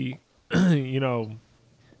see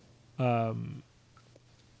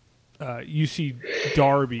you see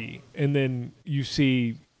Darby and then you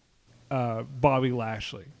see Bobby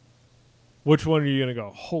Lashley. Which one are you going to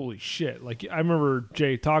go, holy shit? Like I remember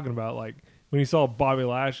Jay talking about like when he saw Bobby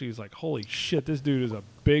Lashley, he's like, holy shit, this dude is a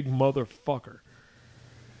big motherfucker.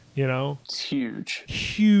 You know? It's huge.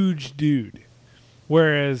 Huge dude.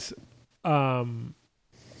 Whereas, and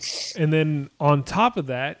then on top of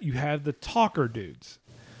that, you have the talker dudes.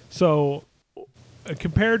 So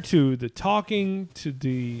compared to the talking, to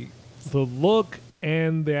the look,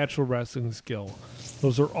 and the actual wrestling skill,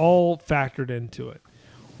 those are all factored into it.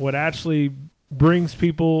 What actually brings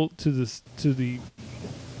people to the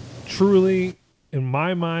truly, in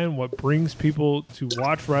my mind, what brings people to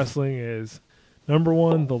watch wrestling is number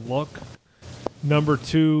 1, the look, number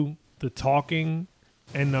 2, the talking,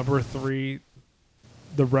 and number 3,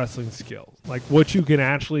 the wrestling skills. Like what you can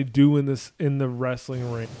actually do in the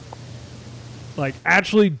wrestling ring. Like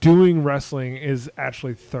actually doing wrestling is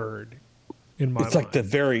actually third in my mind. It's like the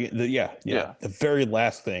very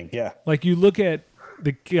last thing. Yeah. Like you look at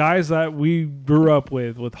the guys that we grew up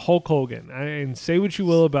with Hulk Hogan, and say what you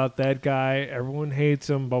will about that guy, everyone hates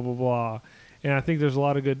him, blah, blah, blah. And I think there's a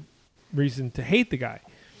lot of good reason to hate the guy.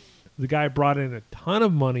 The guy brought in a ton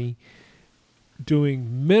of money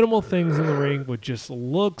doing minimal things in the ring with just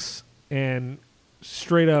looks and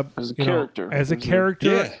straight up as a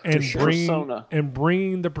character, and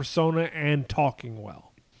bringing the persona and talking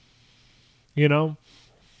well, you know?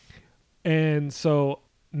 And so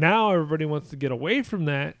now everybody wants to get away from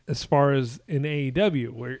that as far as in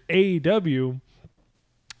AEW, where AEW,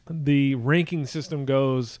 the ranking system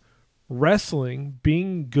goes wrestling,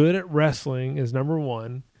 being good at wrestling is number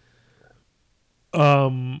 1.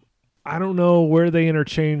 I don't know where they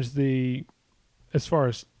interchange as far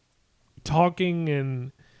as talking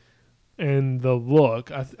and the look.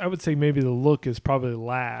 I would say maybe the look is probably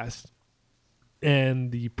last and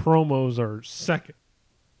the promos are second.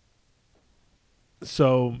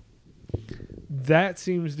 So that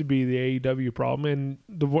seems to be the AEW problem, and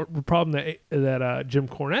the problem that Jim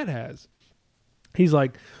Cornette has. He's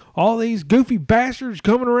like, all these goofy bastards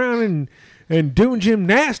coming around and doing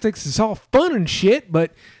gymnastics is all fun and shit,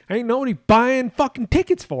 but ain't nobody buying fucking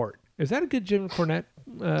tickets for it. Is that a good Jim Cornette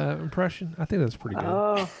impression? I think that's pretty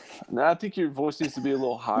good. No, I think your voice needs to be a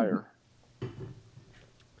little higher.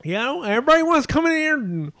 You know, everybody wants to come in here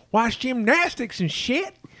and watch gymnastics and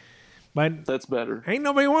shit. But that's better. Ain't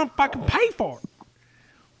nobody want to fucking pay for it.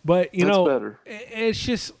 But you know, better. It's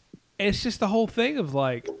just the whole thing of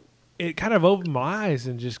like, it kind of opened my eyes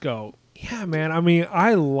and just go, yeah, man. I mean,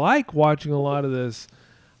 I like watching a lot of this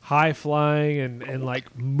high flying and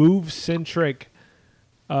like move centric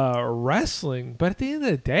wrestling. But at the end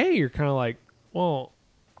of the day, you're kind of like, well,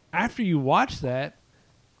 after you watch that,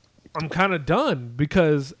 I'm kind of done,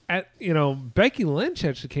 because Becky Lynch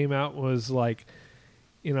actually came out and was like,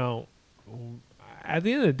 at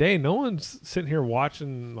the end of the day, no one's sitting here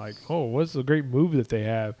watching like, oh, what's the great move that they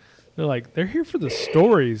have. They're here for the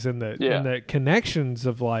stories and the connections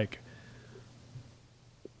of like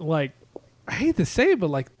I hate to say it, but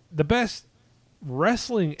like the best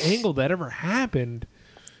wrestling angle that ever happened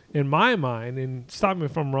in my mind, and stop me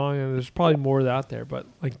if I'm wrong, and there's probably more out there, but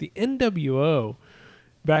like the NWO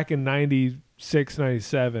back in 96,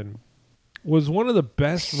 97 was one of the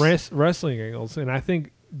best wrestling angles, and I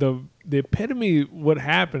think the epitome what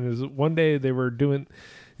happened is one day they were doing,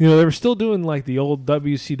 they were still doing like the old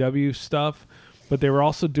WCW stuff, but they were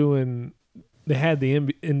also they had the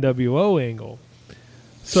NWO angle.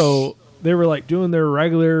 So they were like doing their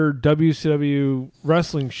regular WCW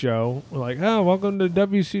wrestling show. We're like, oh, welcome to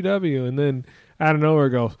WCW. And then out of nowhere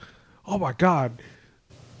goes, oh my God,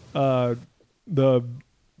 the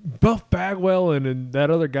Buff Bagwell and that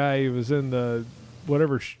other guy who was in the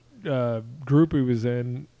whatever group he was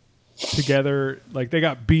in together, like they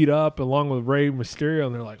got beat up along with Rey Mysterio,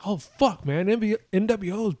 and they're like, oh fuck, man,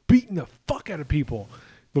 NWO is beating the fuck out of people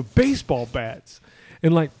with baseball bats.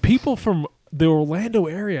 And like people from the Orlando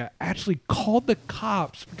area actually called the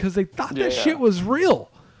cops because they thought that shit was real.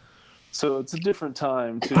 So it's a different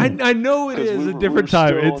time too. I know it is a different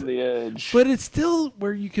time. Still it's on the edge, but it's still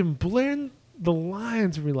where you can blend the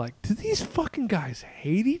lines and be like, do these fucking guys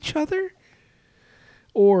hate each other?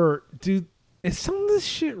 Or is some of this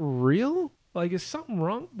shit real? Like, is something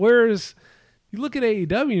wrong? Whereas you look at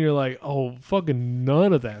AEW and you're like, oh, fucking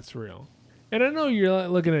none of that's real. And I know you're like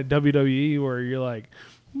looking at WWE where you're like,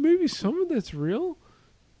 maybe some of that's real,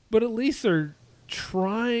 but at least they're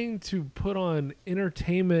trying to put on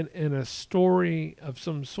entertainment and a story of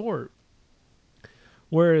some sort.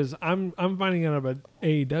 Whereas I'm finding out about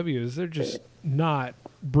AEW is they're just not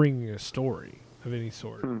bringing a story of any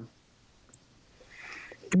sort.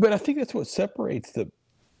 But I think that's what separates the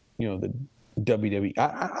WWE.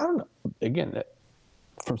 I don't know. Again,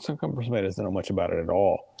 from some somebody doesn't know much about it at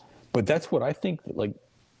all. But that's what I think that, like,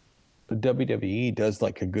 the WWE does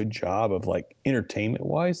like a good job of, like, entertainment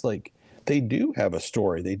wise. Like, they do have a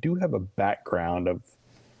story. They do have a background of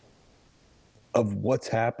what's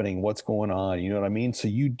happening, what's going on. You know what I mean? So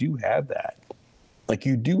you do have that. Like,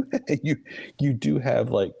 you do you do have,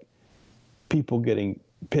 like, people getting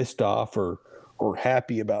pissed off or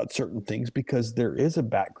happy about certain things because there is a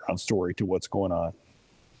background story to what's going on.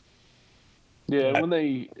 Yeah, when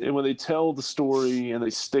they tell the story and they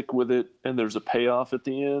stick with it and there's a payoff at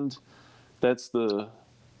the end, that's the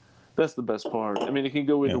best part. I mean, it can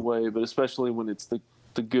go either way, but especially when it's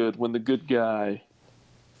the good, when the good guy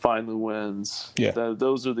finally wins. Yeah.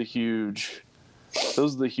 Those are the huge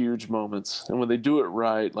moments. And when they do it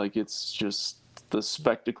right, like, it's just the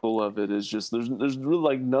spectacle of it is just there's really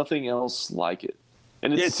like nothing else like it.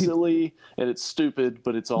 And it's silly and it's stupid,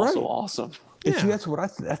 but it's also awesome. Yeah. See, that's what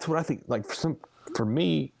I think. Like, for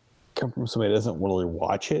me, come from somebody that doesn't really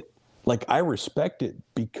watch it. Like, I respect it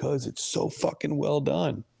because it's so fucking well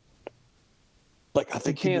done. Like, I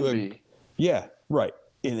think it can be. Yeah, right.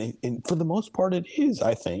 And for the most part, it is.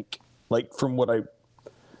 I think, like, from what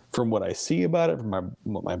I see about it, from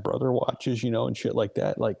what my brother watches, and shit like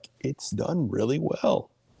that. Like, it's done really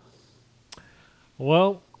well.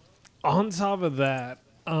 Well, on top of that,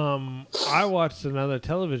 I watched another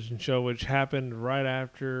television show which happened right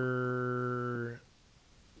after,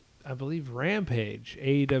 I believe, Rampage,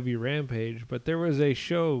 AEW Rampage, but there was a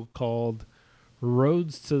show called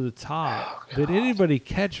Roads to the Top. Did anybody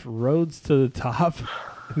catch Roads to the Top?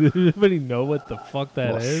 Did anybody know what the fuck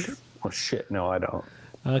that is? Well, shit, no, I don't.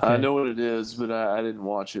 Okay. I know what it is, but I didn't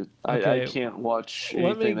watch it. Okay. I can't watch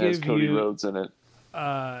anything that has Cody Rhodes in it.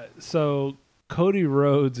 So Cody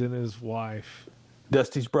Rhodes and his wife.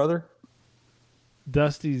 Dusty's brother?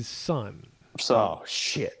 Dusty's son. Oh,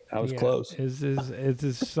 shit. I was close. It's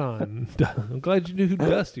his son. I'm glad you knew who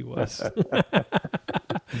Dusty was.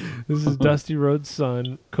 This is Dusty Rhodes'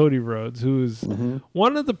 son, Cody Rhodes, who is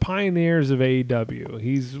one of the pioneers of AEW.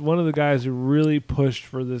 He's one of the guys who really pushed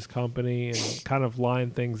for this company and kind of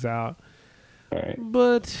lined things out. All right.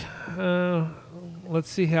 But let's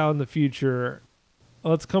see how in the future.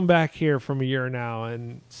 Let's come back here from a year now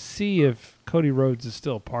and see if Cody Rhodes is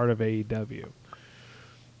still part of AEW.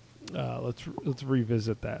 Let's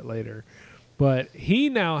revisit that later. But he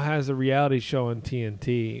now has a reality show on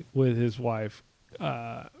TNT with his wife,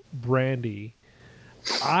 Brandy.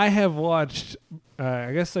 I have watched.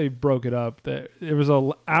 I guess they broke it up. That it was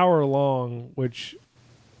an hour long, which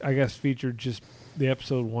I guess featured just the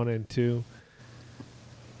episode 1 and 2.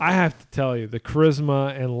 I have to tell you, the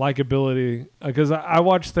charisma and likability, because I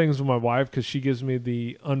watch things with my wife because she gives me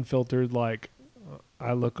the unfiltered, like,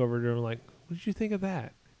 I look over to her and I'm like, what did you think of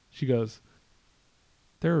that? She goes,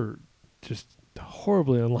 they're just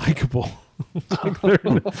horribly unlikable.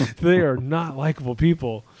 Like they are not likable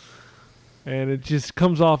people. And it just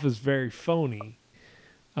comes off as very phony.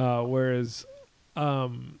 Whereas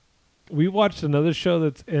we watched another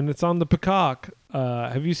show it's on the Peacock.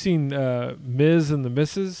 Have you seen Ms. and the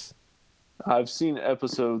Mrs.? I've seen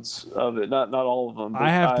episodes of it, not all of them. But I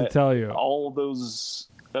have to tell you, all of those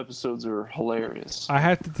episodes are hilarious. I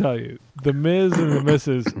have to tell you, The Miz and the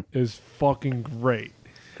Misses is fucking great.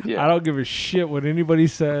 Yeah. I don't give a shit what anybody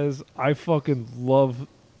says. I fucking love,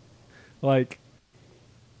 like,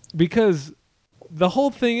 because the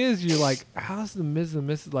whole thing is you're like, how's the Miz and the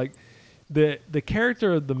Misses like? The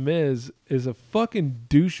character of the Miz is a fucking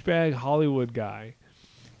douchebag Hollywood guy.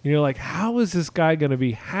 And you're like, how is this guy gonna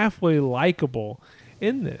be halfway likable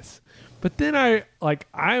in this? But then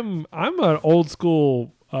I'm an old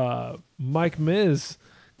school Mike Miz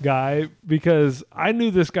guy because I knew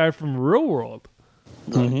this guy from Real World.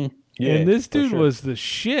 Mm-hmm. Yeah, and this dude sure. was the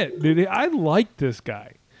shit, dude. I like this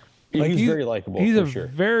guy. Like, he's very likable. He's a sure.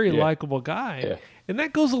 very Yeah. likable guy. Yeah. And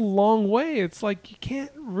that goes a long way. It's like you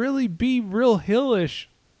can't really be real hillish.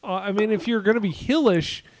 I mean, if you're going to be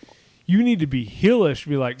hillish, you need to be hillish.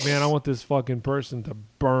 Be like, man, I want this fucking person to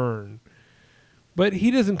burn. But he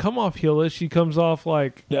doesn't come off hillish. He comes off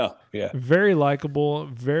like very likable,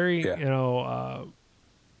 very,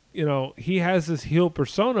 he has this heel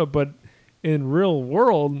persona, but in real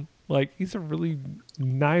world, like, he's a really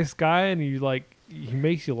nice guy, and he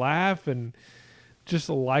makes you laugh, and just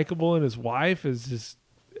likable, and his wife is just,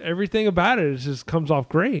 everything about it is just comes off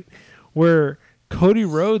great. Where Cody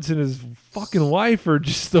Rhodes and his fucking wife are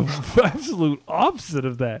just the absolute opposite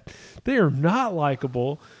of that. They are not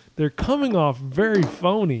likable. They're coming off very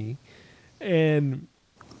phony. And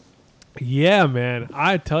yeah, man,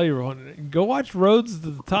 I tell you, go watch Rhodes to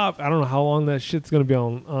the Top. I don't know how long that shit's gonna be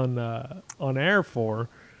on air for,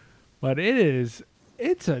 but it's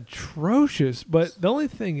atrocious. But the only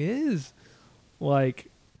thing is,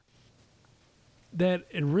 like, that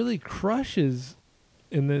it really crushes.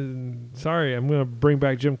 And then, sorry, I'm gonna bring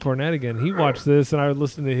back Jim Cornette again. He watched this, and I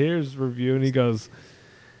listened to his review, and he goes,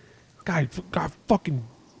 "God, fucking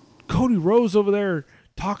Cody Rhodes over there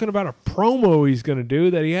talking about a promo he's gonna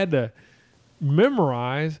do that he had to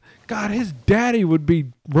memorize. God, his daddy would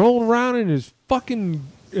be rolling around in his fucking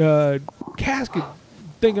casket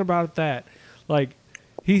thinking about that. Like,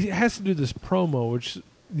 he has to do this promo, which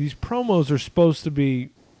these promos are supposed to be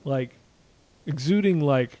like exuding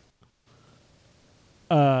like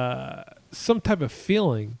some type of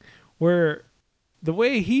feeling, where the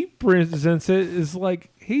way he presents it is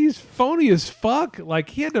like he's phony as fuck. Like,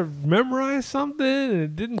 he had to memorize something and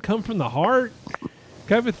it didn't come from the heart,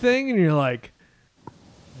 type of thing. And you're like,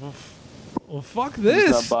 well, fuck this.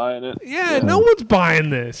 He's not buying it. Yeah, no one's buying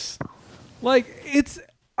this. Like,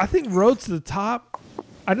 I think Road to the Top,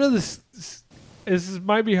 I know this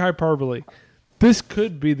might be hyperbole. This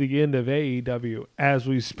could be the end of AEW as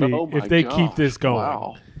we speak if they keep this going.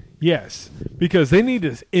 Wow. Yes, because they need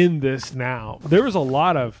to end this now. There was a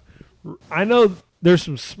lot of, I know there's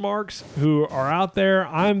some smarks who are out there.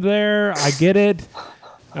 I'm there. I get it.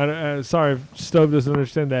 Sorry if Stove doesn't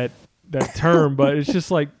understand that term, but it's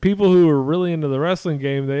just like people who are really into the wrestling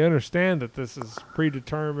game, they understand that this is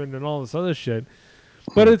predetermined and all this other shit.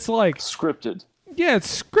 But it's like scripted. Yeah,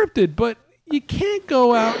 it's scripted, but you can't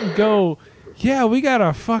go out and go, yeah, we got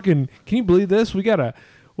a fucking, can you believe this? We got a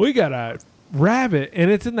rabbit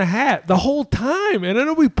and it's in the hat the whole time. And I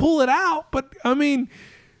know we pull it out, but I mean,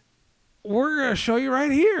 we're going to show you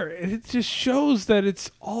right here. And it just shows that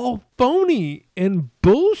it's all phony and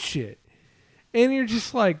bullshit. And you're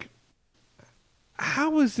just like,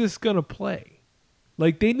 how is this going to play?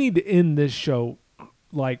 Like, they need to end this show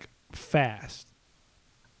like fast.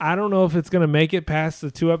 I don't know if it's going to make it past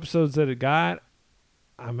the 2 episodes that it got.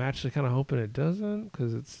 I'm actually kind of hoping it doesn't,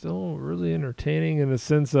 because it's still really entertaining in the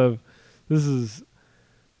sense of this is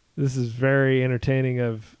very entertaining.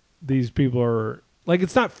 Of these people are like,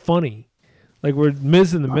 it's not funny. Like, we're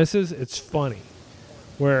Miz and the Misses, it's funny.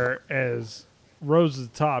 Whereas Rose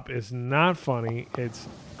at the Top is not funny. It's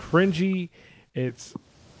cringy. It's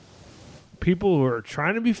people who are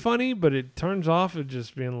trying to be funny, but it turns off at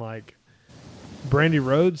just being like Brandy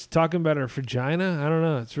Rhodes talking about her vagina. I don't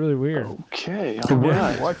know. It's really weird. Okay.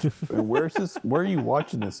 Where's this? Where are you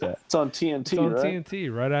watching this at? It's on TNT, It's on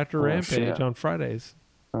TNT right after Rampage on Fridays.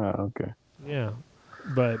 Oh, okay. Yeah,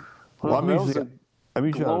 but well, I'm usually at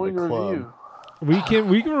a club. Review.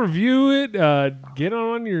 We can review it. Get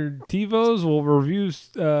on your TiVos. We'll review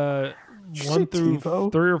 1 through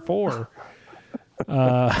TiVo? 3 or 4.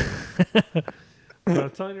 But I'm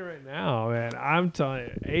telling you right now, man. I'm telling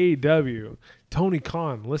you, AEW, Tony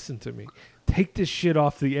Khan, listen to me. Take this shit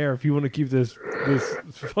off the air if you want to keep this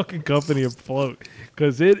fucking company afloat,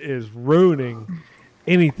 because it is ruining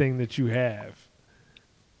anything that you have.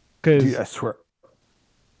 Dude, I swear.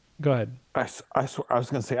 Go ahead. I swear. I was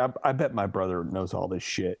gonna say. I bet my brother knows all this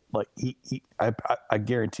shit. Like I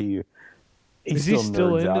guarantee you, Is he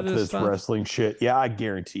still into this stuff? Wrestling shit? Yeah, I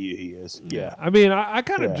guarantee you he is. Yeah. I mean, I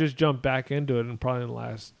kind of just jumped back into it in probably the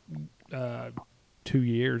last 2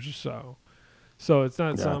 years or so. So it's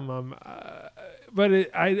not something but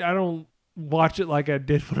I don't watch it like I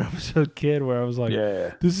did when I was a kid, where I was like,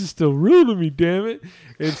 this is still real to me, damn it.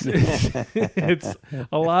 It's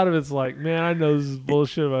a lot of it's like, man, I know this is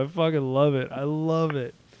bullshit, but I fucking love it. I love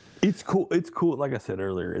it. It's cool. It's cool. Like I said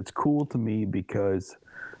earlier, it's cool to me because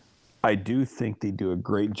I do think they do a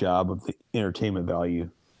great job of the entertainment value.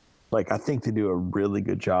 Like, I think they do a really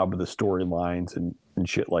good job of the storylines and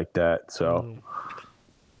shit like that. So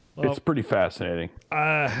it's pretty fascinating.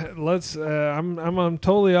 Let's. I'm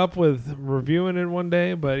totally up with reviewing it one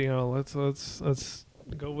day, but let's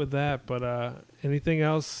go with that. But anything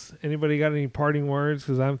else? Anybody got any parting words?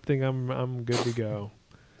 Because I think I'm good to go.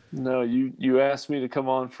 No, you asked me to come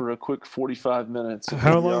on for a quick 45 minutes.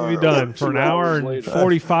 How long have you done? For an hour and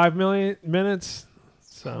 45 minutes?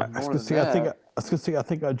 So I was gonna say I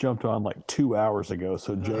think I jumped on like 2 hours ago.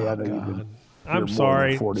 So Jay, I know you've been. I'm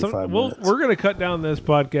sorry. We're gonna cut down this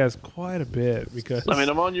podcast quite a bit because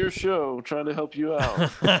I'm on your show trying to help you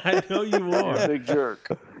out. I know you are. You're a big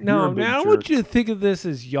jerk. No, now I want you to think of this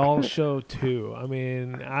as y'all show too. I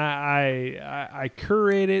mean, I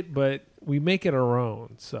curate it, but we make it our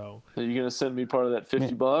own. So are you gonna send me part of that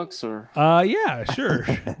 $50 or? Yeah, sure.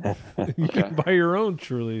 You can buy your own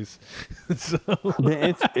Trulies. So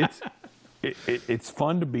man, it's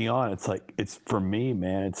fun to be on. It's for me,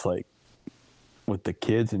 man. It's like with the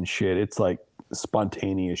kids and shit. It's like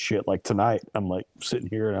spontaneous shit. Like tonight, I'm like sitting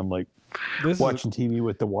here and I'm like watching TV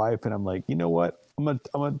with the wife, and I'm like, you know what? I'm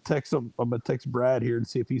gonna text him. I'm gonna text Brad here and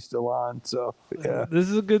see if he's still on. So yeah, this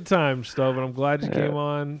is a good time, Stove, and I'm glad you came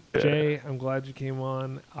on. Jay, I'm glad you came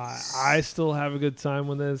on. I still have a good time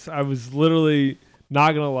with this. I was literally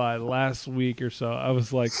not gonna lie. Last week or so, I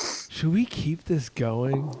was like, should we keep this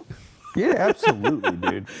going? Yeah, absolutely,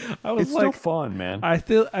 dude. It's still fun, man. I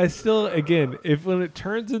still again, when it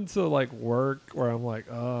turns into like work, where I'm like,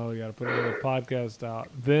 oh, we gotta put another podcast out,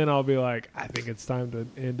 then I'll be like, I think it's time to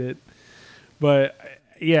end it. But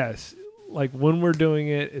yes, like when we're doing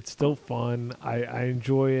it, it's still fun. I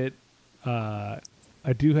enjoy it.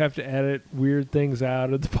 I do have to edit weird things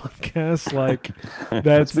out of the podcast, like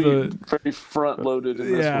that's very front loaded.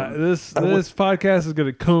 In this one. This podcast is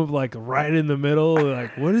gonna come like right in the middle.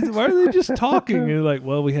 Like, why are they just talking? And like,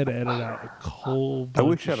 well, we had to edit out a whole bunch. I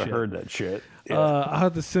wish I'd have heard that shit. Yeah. I'll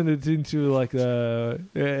have to send it into like we'll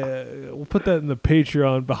put that in the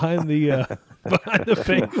Patreon behind the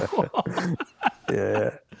paywall.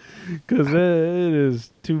 Yeah, because it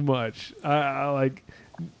is too much. I like.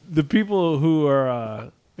 The people who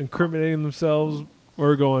are incriminating themselves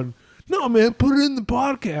are going, no, man, put it in the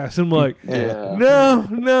podcast. I'm like, no.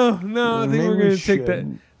 I think we're going to take that. I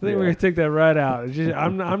think we're going to take that right out. It's just,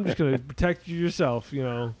 I'm just going to protect you yourself. You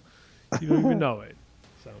don't even know it.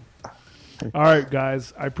 So, all right,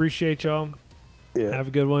 guys, I appreciate y'all. Yeah. Have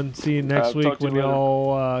a good one. See you next week when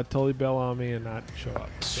y'all totally bail on me and not show up.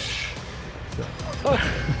 So. All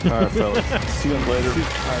right, fellas. See you later.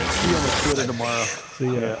 See you on the Twitter tomorrow.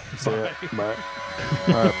 See ya. See ya. Bye.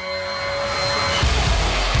 All right.